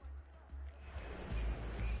both out.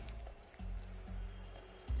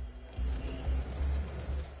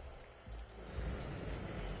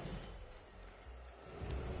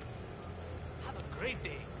 Have a great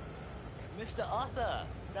day. Mr. Arthur,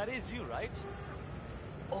 that is you, right?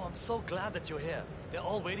 Oh, I'm so glad that you're here. They're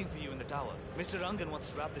all waiting for you in the tower. Mr. Rangan wants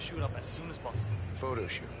to wrap the shoot up as soon as possible. Photo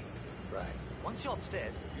shoot. Right. Once you're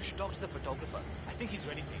upstairs, you should talk to the photographer. I think he's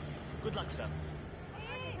ready for you. Good luck, sir.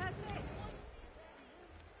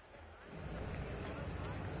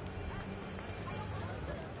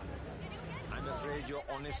 I'm afraid your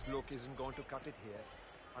honest look isn't going to cut it here.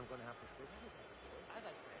 I'm going to have to fix it. As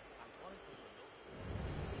I said, I wanted to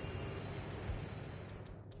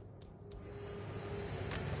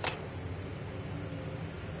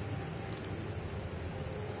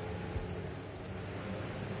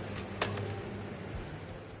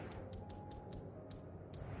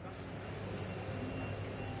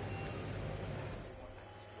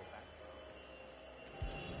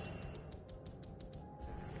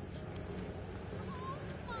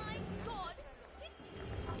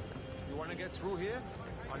You want to get through here?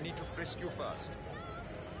 I'll need to frisk you first.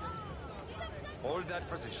 Hold that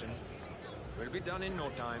position. We'll be done in no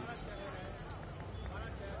time.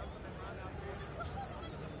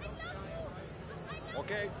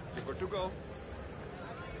 Okay, you're good to go.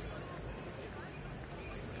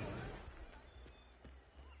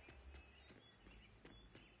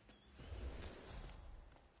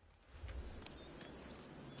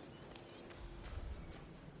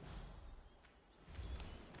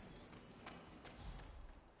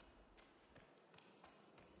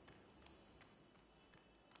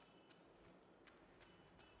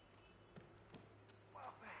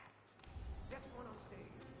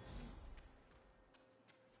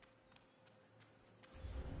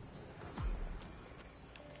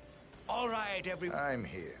 All right, everyone. I'm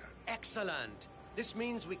here. Excellent. This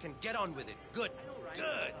means we can get on with it. Good.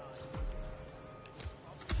 Good.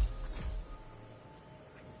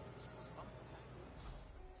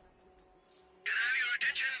 Can I have your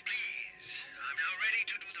attention, please? I'm now ready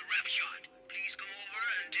to do the wrap shot. Please come over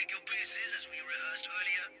and take your places as we rehearsed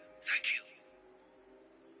earlier. Thank you.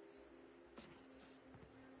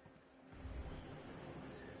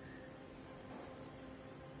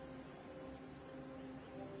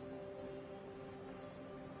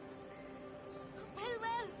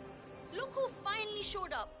 Well, look who finally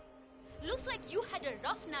showed up. Looks like you had a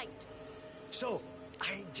rough night. So,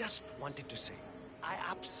 I just wanted to say, I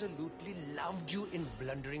absolutely loved you in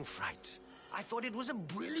Blundering Frights. I thought it was a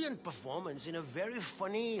brilliant performance in a very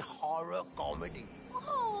funny horror comedy.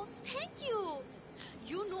 Oh, thank you.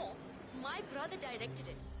 You know, my brother directed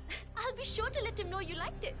it. I'll be sure to let him know you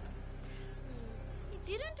liked it. It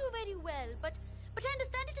didn't do very well, but I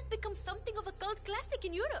understand it has become something of a cult classic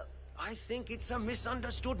in Europe. I think it's a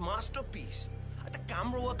misunderstood masterpiece. The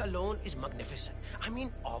camera work alone is magnificent. I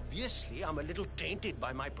mean, obviously, I'm a little tainted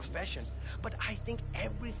by my profession, but I think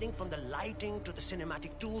everything from the lighting to the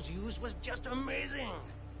cinematic tools used was just amazing.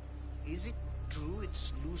 Is it true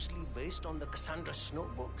it's loosely based on the Cassandra Snow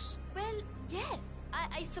books? Well, yes,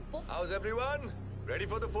 I suppose. How's everyone? Ready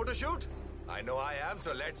for the photo shoot? I know I am,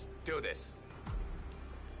 so let's do this.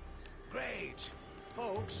 Great.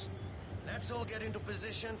 Folks, let's all get into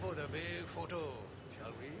position for the big photo,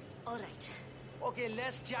 shall we? All right. Okay,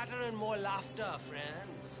 less chatter and more laughter,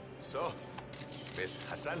 friends. So, Miss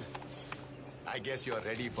Hassan, I guess you're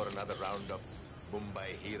ready for another round of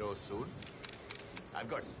Mumbai Heroes soon? I've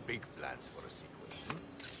got big plans for a sequel.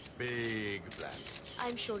 Big plans.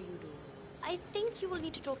 I'm sure you do. I think you will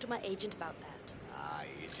need to talk to my agent about that.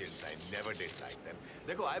 Agents, I never did like them.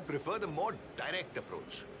 Dekho, I prefer the more direct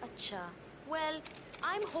approach. Acha. Well,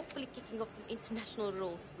 I'm hopefully kicking off some international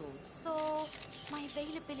roles soon, so my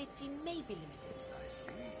availability may be limited. I see.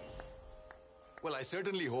 Well, I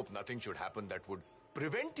certainly hope nothing should happen that would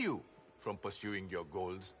prevent you from pursuing your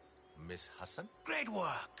goals, Miss Hassan. Great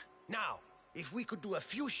work. Now, if we could do a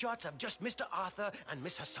few shots of just Mr. Arthur and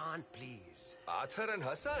Miss Hassan, please. Arthur and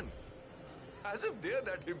Hassan? As if they're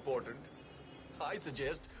that important. I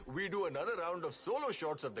suggest we do another round of solo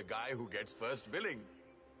shots of the guy who gets first billing.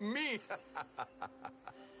 Me.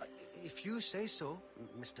 If you say so,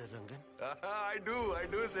 Mr. Rangan. I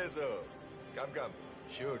do say so. Come,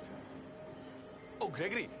 shoot. Oh,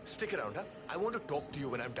 Gregory, stick around, huh? I want to talk to you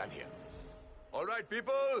when I'm done here. All right,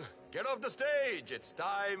 people, get off the stage. It's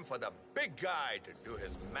time for the big guy to do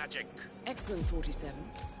his magic. Excellent, 47.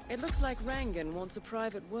 It looks like Rangan wants a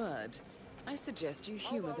private word. I suggest you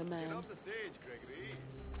humor the man. Get off the stage, Gregory.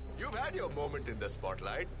 You've had your moment in the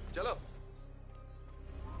spotlight. Chalo.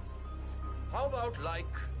 How about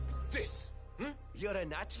like this? You're a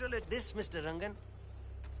natural at this, Mr. Rangan.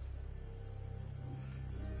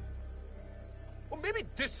 Or maybe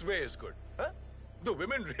this way is good, huh? The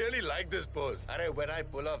women really like this pose. Arey, when I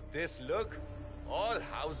pull off this look, all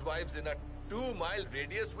housewives in a 2-mile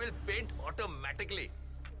radius will faint automatically.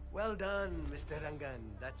 Well done, Mr. Rangan.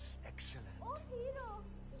 That's excellent. Oh, hero,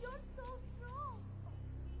 you're so strong.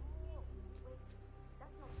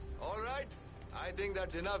 All right. I think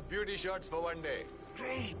that's enough beauty shots for one day.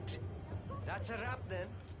 Great. That's a wrap then.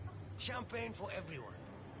 Champagne for everyone.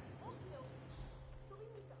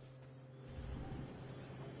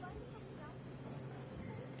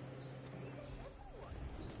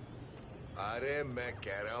 Arey, main keh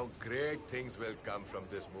raha hu, great things will come from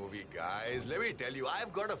this movie, guys. Let me tell you,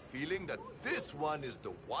 I've got a feeling that this one is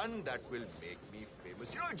the one that will make me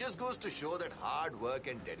famous. You know, it just goes to show that hard work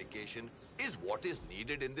and dedication is what is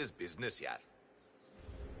needed in this business, yaar.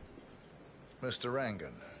 Mr.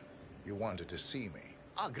 Rangan, you wanted to see me.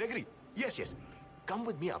 Gregory. Yes. Come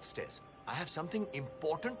with me upstairs. I have something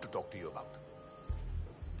important to talk to you about.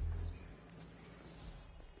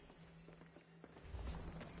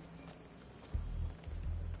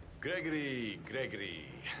 Gregory.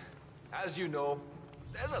 As you know,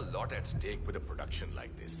 there's a lot at stake with a production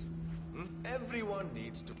like this. Everyone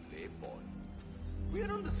needs to play ball. We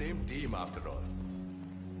are on the same team after all.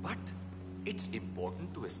 But it's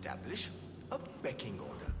important to establish a pecking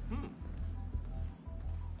order.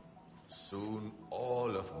 Soon all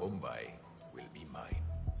of Mumbai will be mine.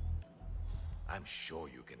 I'm sure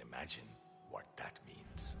you can imagine what that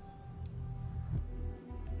means.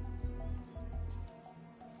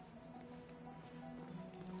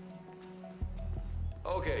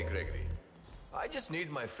 Okay, Gregory. I just need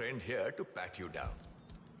my friend here to pat you down.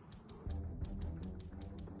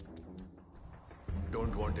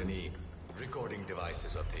 Don't want any recording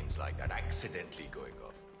devices or things like that accidentally going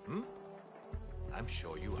off. I'm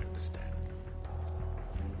sure you understand.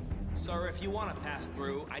 Sir, if you want to pass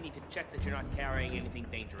through, I need to check that you're not carrying anything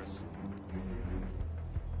dangerous.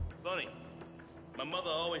 Funny. My mother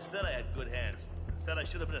always said I had good hands. Said I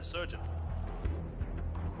should have been a surgeon.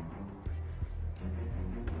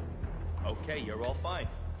 Okay, you're all fine.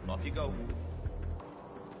 Off you go.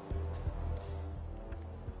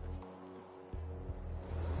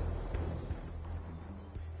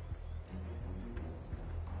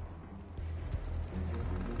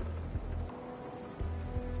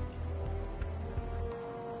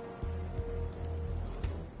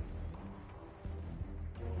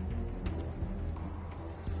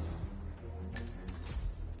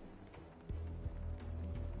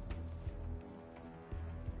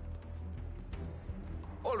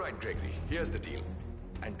 All right, Gregory, here's the deal.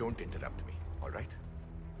 And don't interrupt me, all right?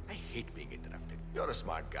 I hate being interrupted. You're a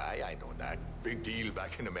smart guy, I know that. Big deal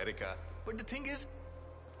back in America. But the thing is,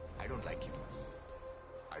 I don't like you.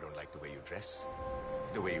 I don't like the way you dress,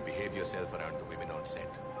 the way you behave yourself around the women on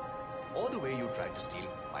set, or the way you try to steal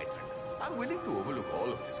my thunder. I'm willing to overlook all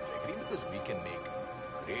of this, Gregory, because we can make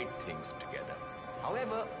great things together.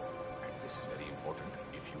 However, and this is very important,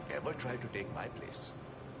 if you ever try to take my place,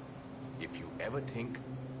 if you ever think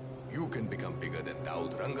you can become bigger than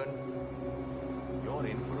Daud Rangan, you're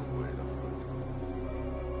in for a world of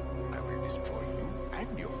hurt. I will destroy you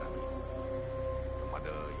and your family. Your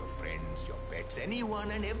mother, your friends, your pets,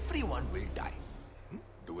 anyone and everyone will die.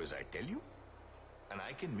 Do as I tell you, and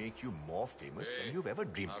I can make you more famous than you've ever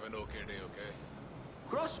dreamed of. Have an okay day, okay?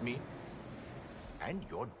 Cross me, and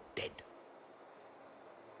you're dead.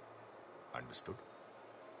 Understood?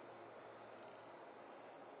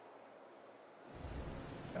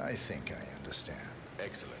 I think I understand.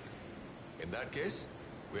 Excellent. In that case,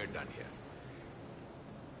 we're done here.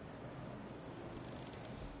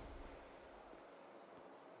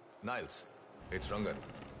 Niles, it's Rangan.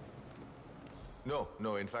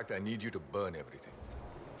 No, in fact, I need you to burn everything.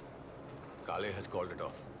 Kale has called it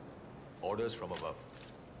off. Orders from above.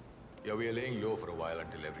 Yeah, we are laying low for a while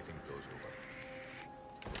until everything blows over.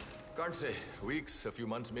 Can't say. Weeks, a few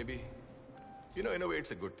months maybe. You know, in a way,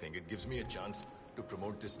 it's a good thing. It gives me a chance to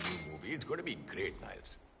promote this new movie. It's going to be great,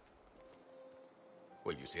 Niles.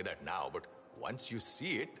 Well, you say that now, but once you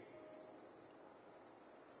see it...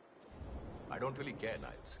 I don't really care,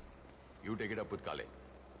 Niles. You take it up with Kale.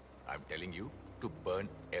 I'm telling you to burn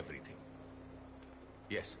everything.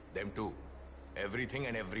 Yes, them too. Everything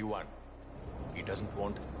and everyone. He doesn't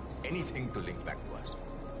want anything to link back to us.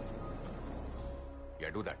 Yeah,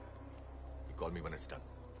 do that. You call me when it's done.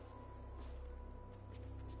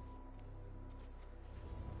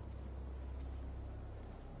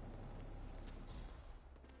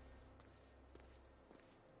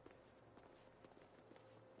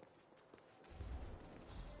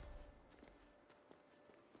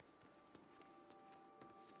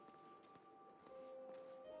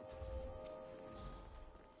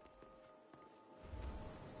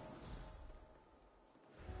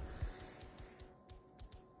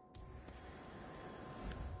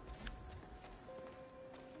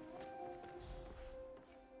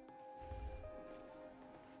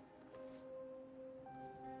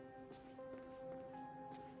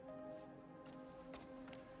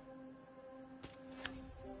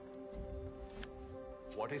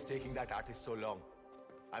 What is taking that artist so long?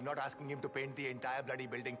 I'm not asking him to paint the entire bloody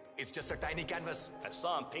building. It's just a tiny canvas. I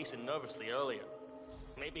saw him pacing nervously earlier.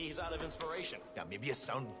 Maybe he's out of inspiration. Yeah, maybe a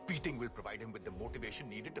sound beating will provide him with the motivation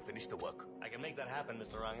needed to finish the work. I can make that happen,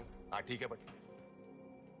 Mr. Rangan. ठीक है, but...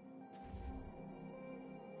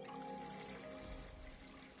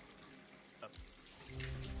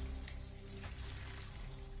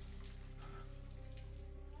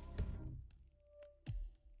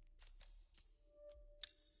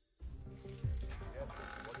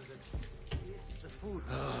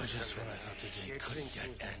 Oh, just when I thought the day couldn't get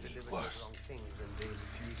any worse. Wrong things and they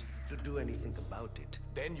refuse to do anything about it.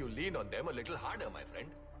 Then you lean on them a little harder, my friend.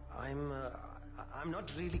 I'm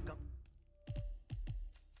not really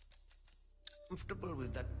comfortable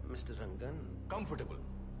with that, Mr. Rangan. Comfortable?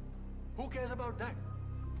 Who cares about that?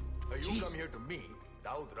 You come here to me,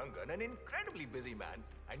 Daud Rangan, an incredibly busy man,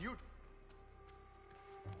 and you...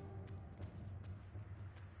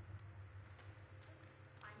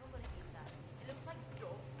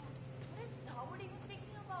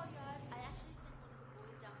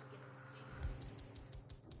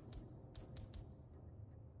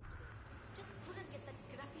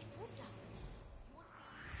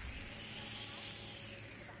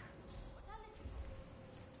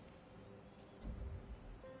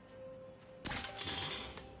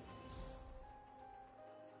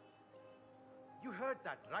 You heard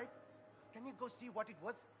that, right? Can you go see what it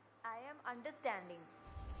was? I am understanding.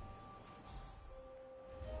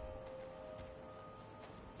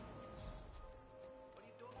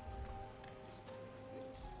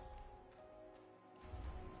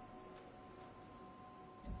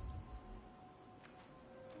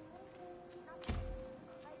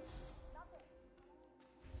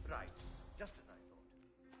 Right, just as I thought.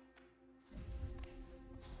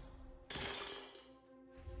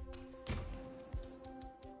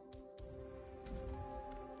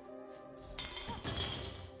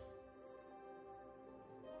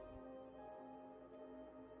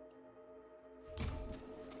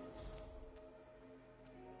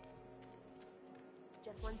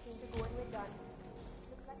 Just one thing to go and we're done.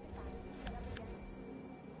 Looks like the time is set up again.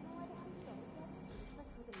 You know what I'm saying? Finish my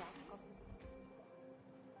food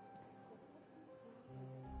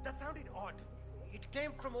sounded odd. It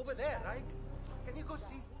came from over there, right? Can you go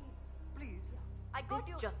see? Please? I got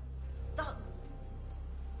you. Just sucks.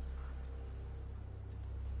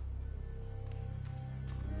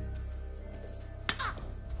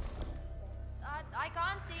 I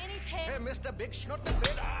can't see anything. Hey, Mr. Big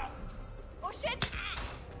Schnutterfit! Oh shit!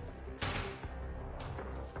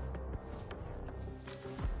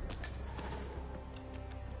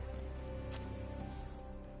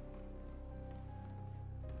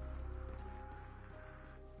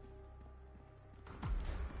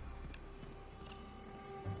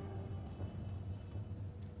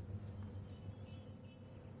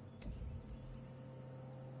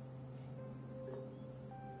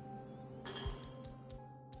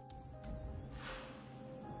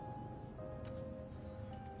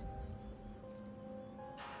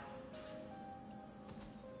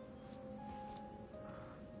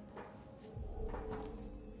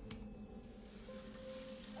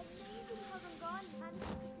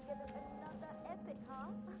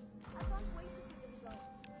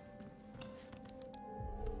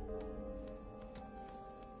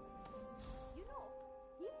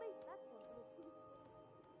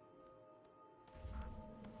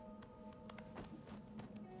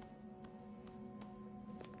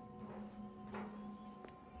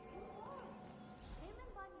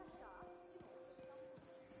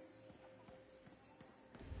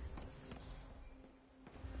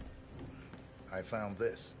 I found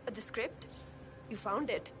this. The script? You found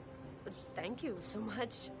it? Thank you so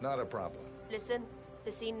much. Not a problem. Listen,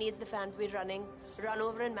 the scene needs the fan to be running. Run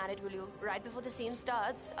over and man it, will you? Right before the scene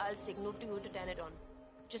starts, I'll signal to you to turn it on.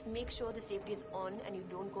 Just make sure the safety is on and you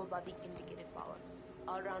don't go above the indicated power.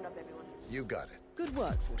 I'll round up everyone. You got it. Good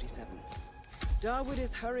work, 47. Darwood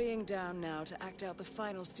is hurrying down now to act out the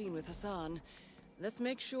final scene with Hassan. Let's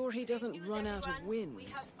make sure he doesn't run out of wind. We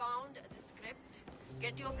have found the script.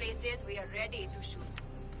 Get to your places. We are ready to shoot.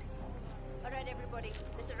 All right, everybody.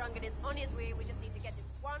 Mr. Rangan is on his way. We just need to get this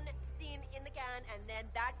one scene in the can, and then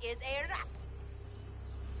that is a wrap.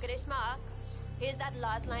 Karishma, here's that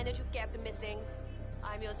last line that you kept missing.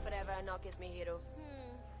 I'm yours forever, now kiss me, hero.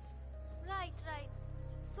 Right.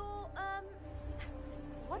 So,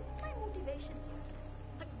 what's my motivation?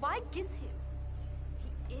 Like, why kiss him?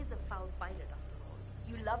 He is a foul pilot after all.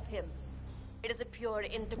 You love him. It is a pure,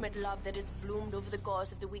 intimate love that has bloomed over the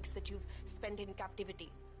course of the weeks that you've spent in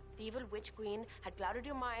captivity. The evil witch queen had clouded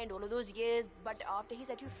your mind all of those years, but after he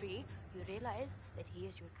set you free, you realize that he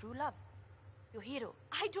is your true love. Your hero.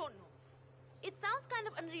 I don't know. It sounds kind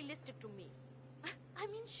of unrealistic to me. I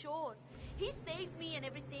mean, sure, he saved me and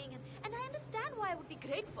everything, and I understand why I would be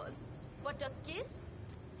grateful. But a kiss?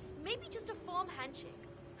 Maybe just a firm handshake.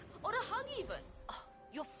 Or a hug even. Oh,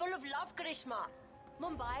 you're full of love, Karishma.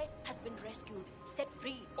 Mumbai has been rescued, set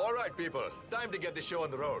free. All right, people. Time to get the show on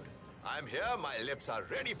the road. I'm here. My lips are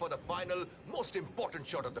ready for the final, most important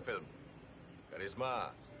shot of the film. Charisma,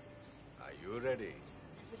 are you ready?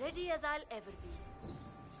 As ready as I'll ever be.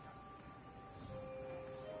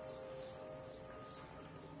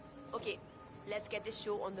 Okay, let's get this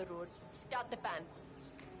show on the road. Start the fan.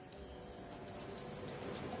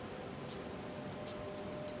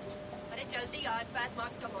 Arey jaldi yaar, fast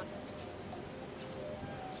marks, come on.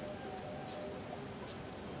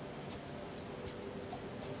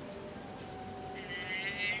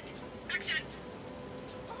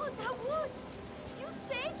 Oh, Dawood! You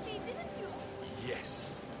saved me, didn't you?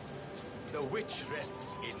 Yes. The witch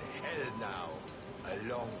rests in hell now,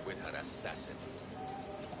 along with her assassin.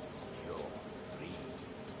 You're free.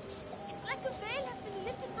 It's like a veil has been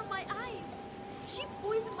lifted from my eyes. She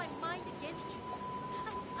poisoned my mind against you.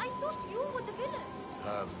 I thought you were the villain.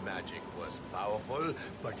 Her magic was powerful,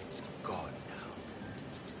 but it's gone now.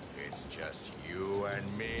 It's just you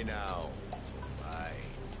and me now.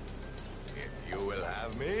 If you will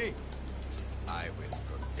have me, I will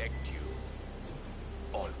protect you.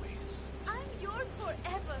 Always. I'm yours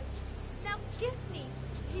forever. Now kiss me,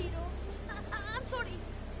 hero. I'm sorry.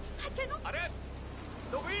 I cannot... Arey!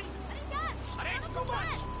 The wind! Arey, it's too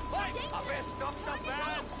much! Oi! Abey, stop the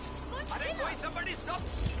fan! Arey, koi somebody stop!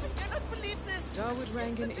 I cannot believe this! Darwood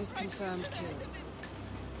Rangan is confirmed killed.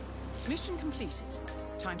 Mission completed.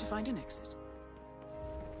 Time to find an exit.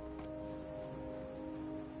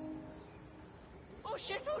 Oh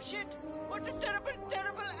shit! What a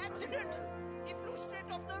terrible accident! He flew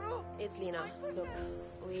straight off the roof! It's Lena. Look,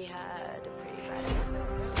 we had a pretty bad accident.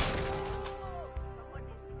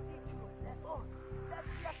 Oh, that's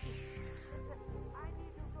lucky. Listen, I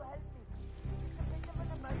need you to help me. It's a bit of an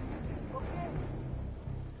emergency, okay?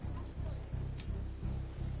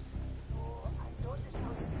 Oh, I know this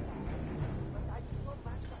sounds bad, but I just want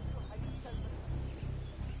my son to hide himself.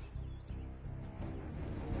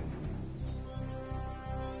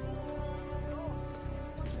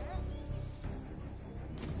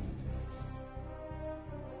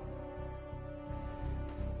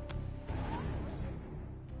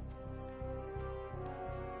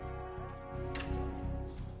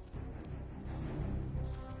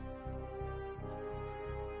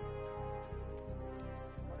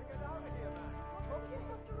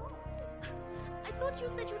 thought you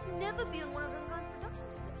said you'd never be on one of Rangan's production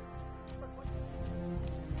sets. But what?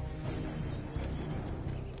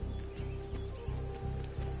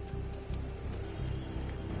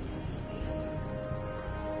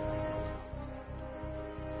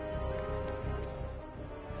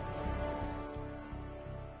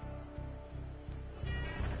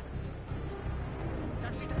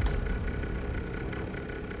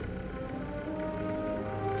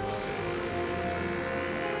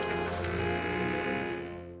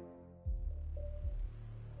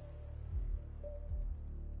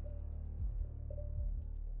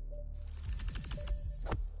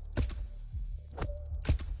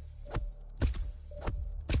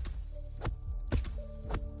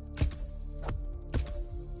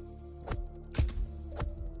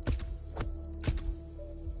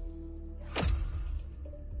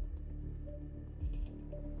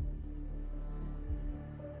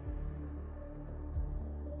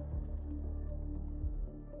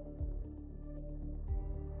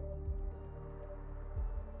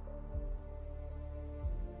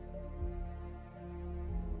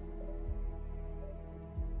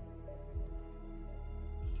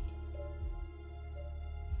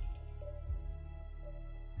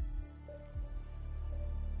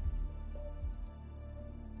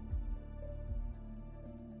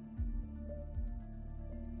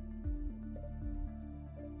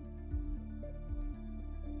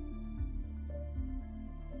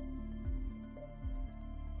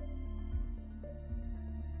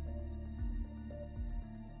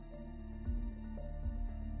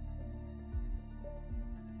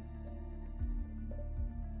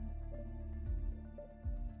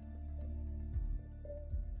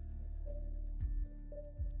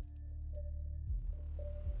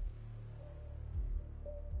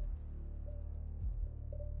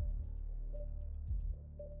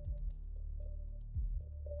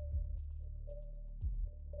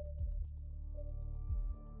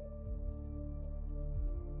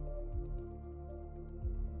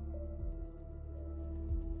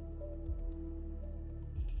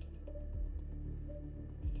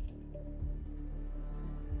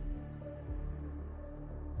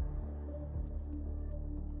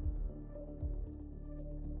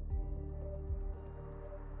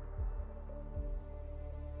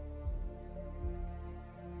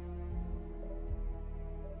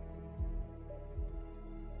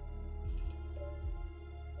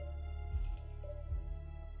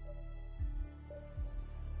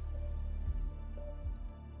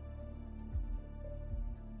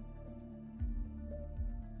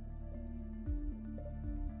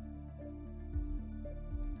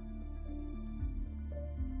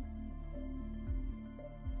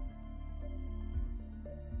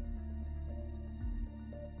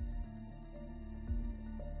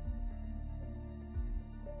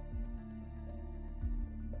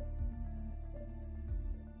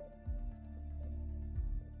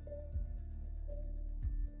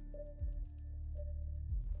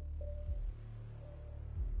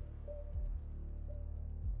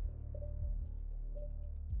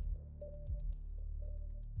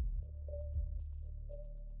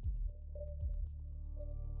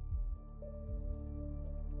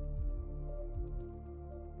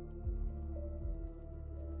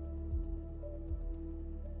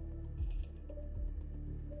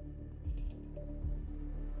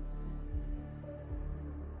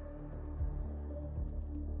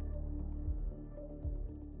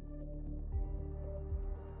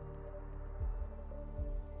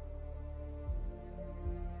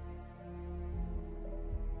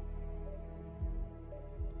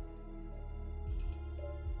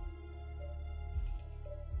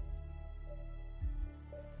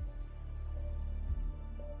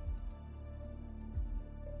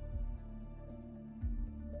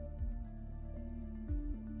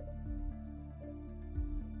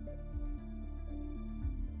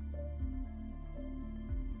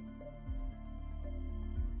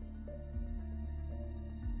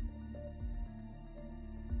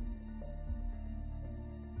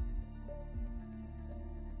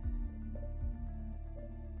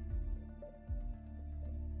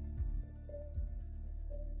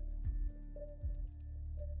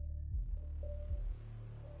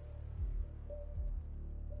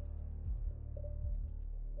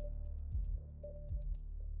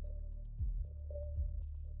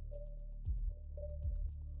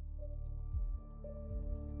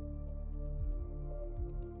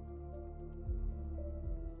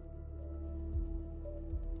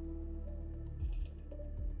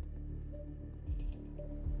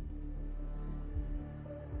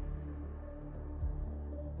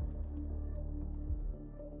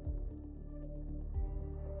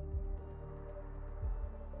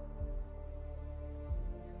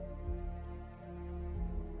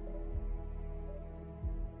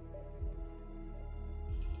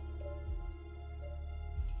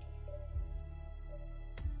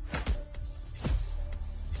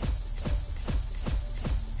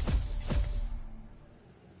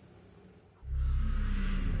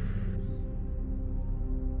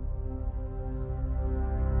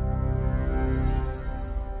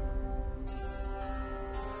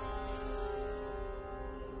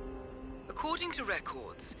 According to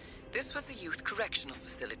records, this was a youth correctional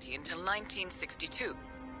facility until 1962,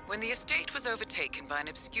 when the estate was overtaken by an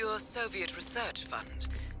obscure Soviet research fund,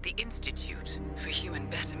 the Institute for Human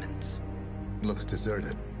Betterment. Looks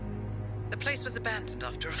deserted. The place was abandoned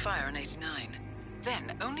after a fire in '89.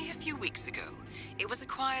 Then, only a few weeks ago, it was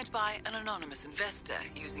acquired by an anonymous investor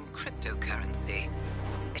using cryptocurrency.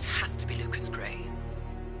 It has to be Lucas Gray.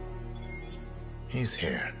 He's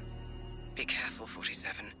here. Be careful,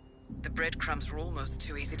 47. The breadcrumbs were almost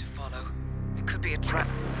too easy to follow. It could be a trap.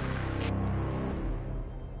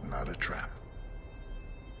 Not a trap.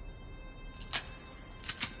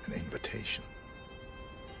 An invitation.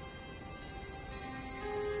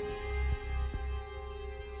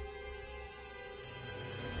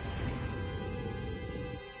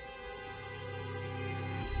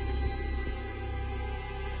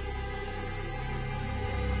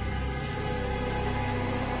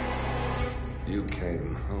 You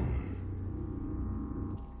came home.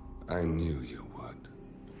 I knew you would.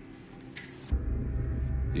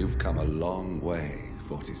 You've come a long way,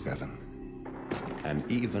 47. And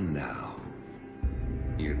even now,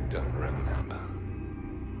 you don't remember.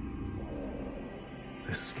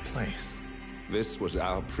 This place. This was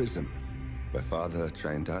our prison, where Father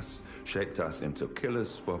trained us, shaped us into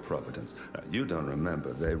killers for Providence. Now, you don't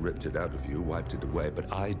remember. They ripped it out of you, wiped it away, but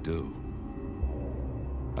I do.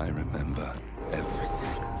 I remember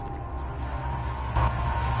everything.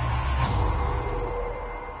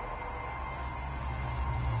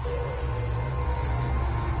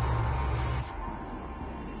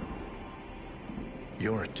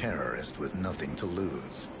 You're a terrorist with nothing to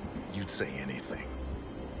lose. You'd say anything.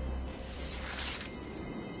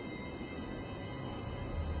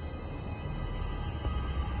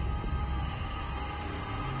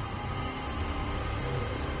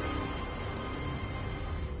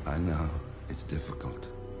 I know, it's difficult.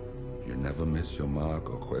 You never miss your mark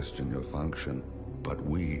or question your function, but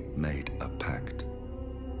we made a pact.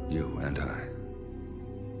 You and I.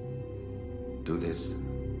 Do this,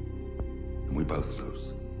 and we both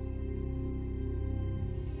lose.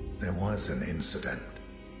 There was an incident.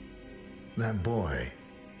 That boy,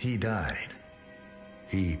 he died.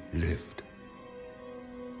 He lived.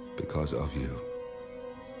 Because of you.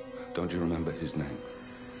 Don't you remember his name?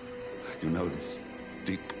 You know this.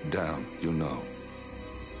 Deep down, you know.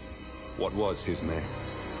 What was his name?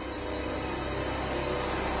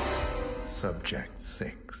 Subject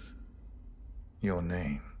 6. Your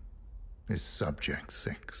name is Subject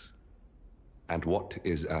 6. And what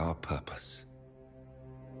is our purpose?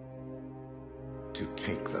 To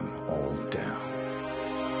take them all down.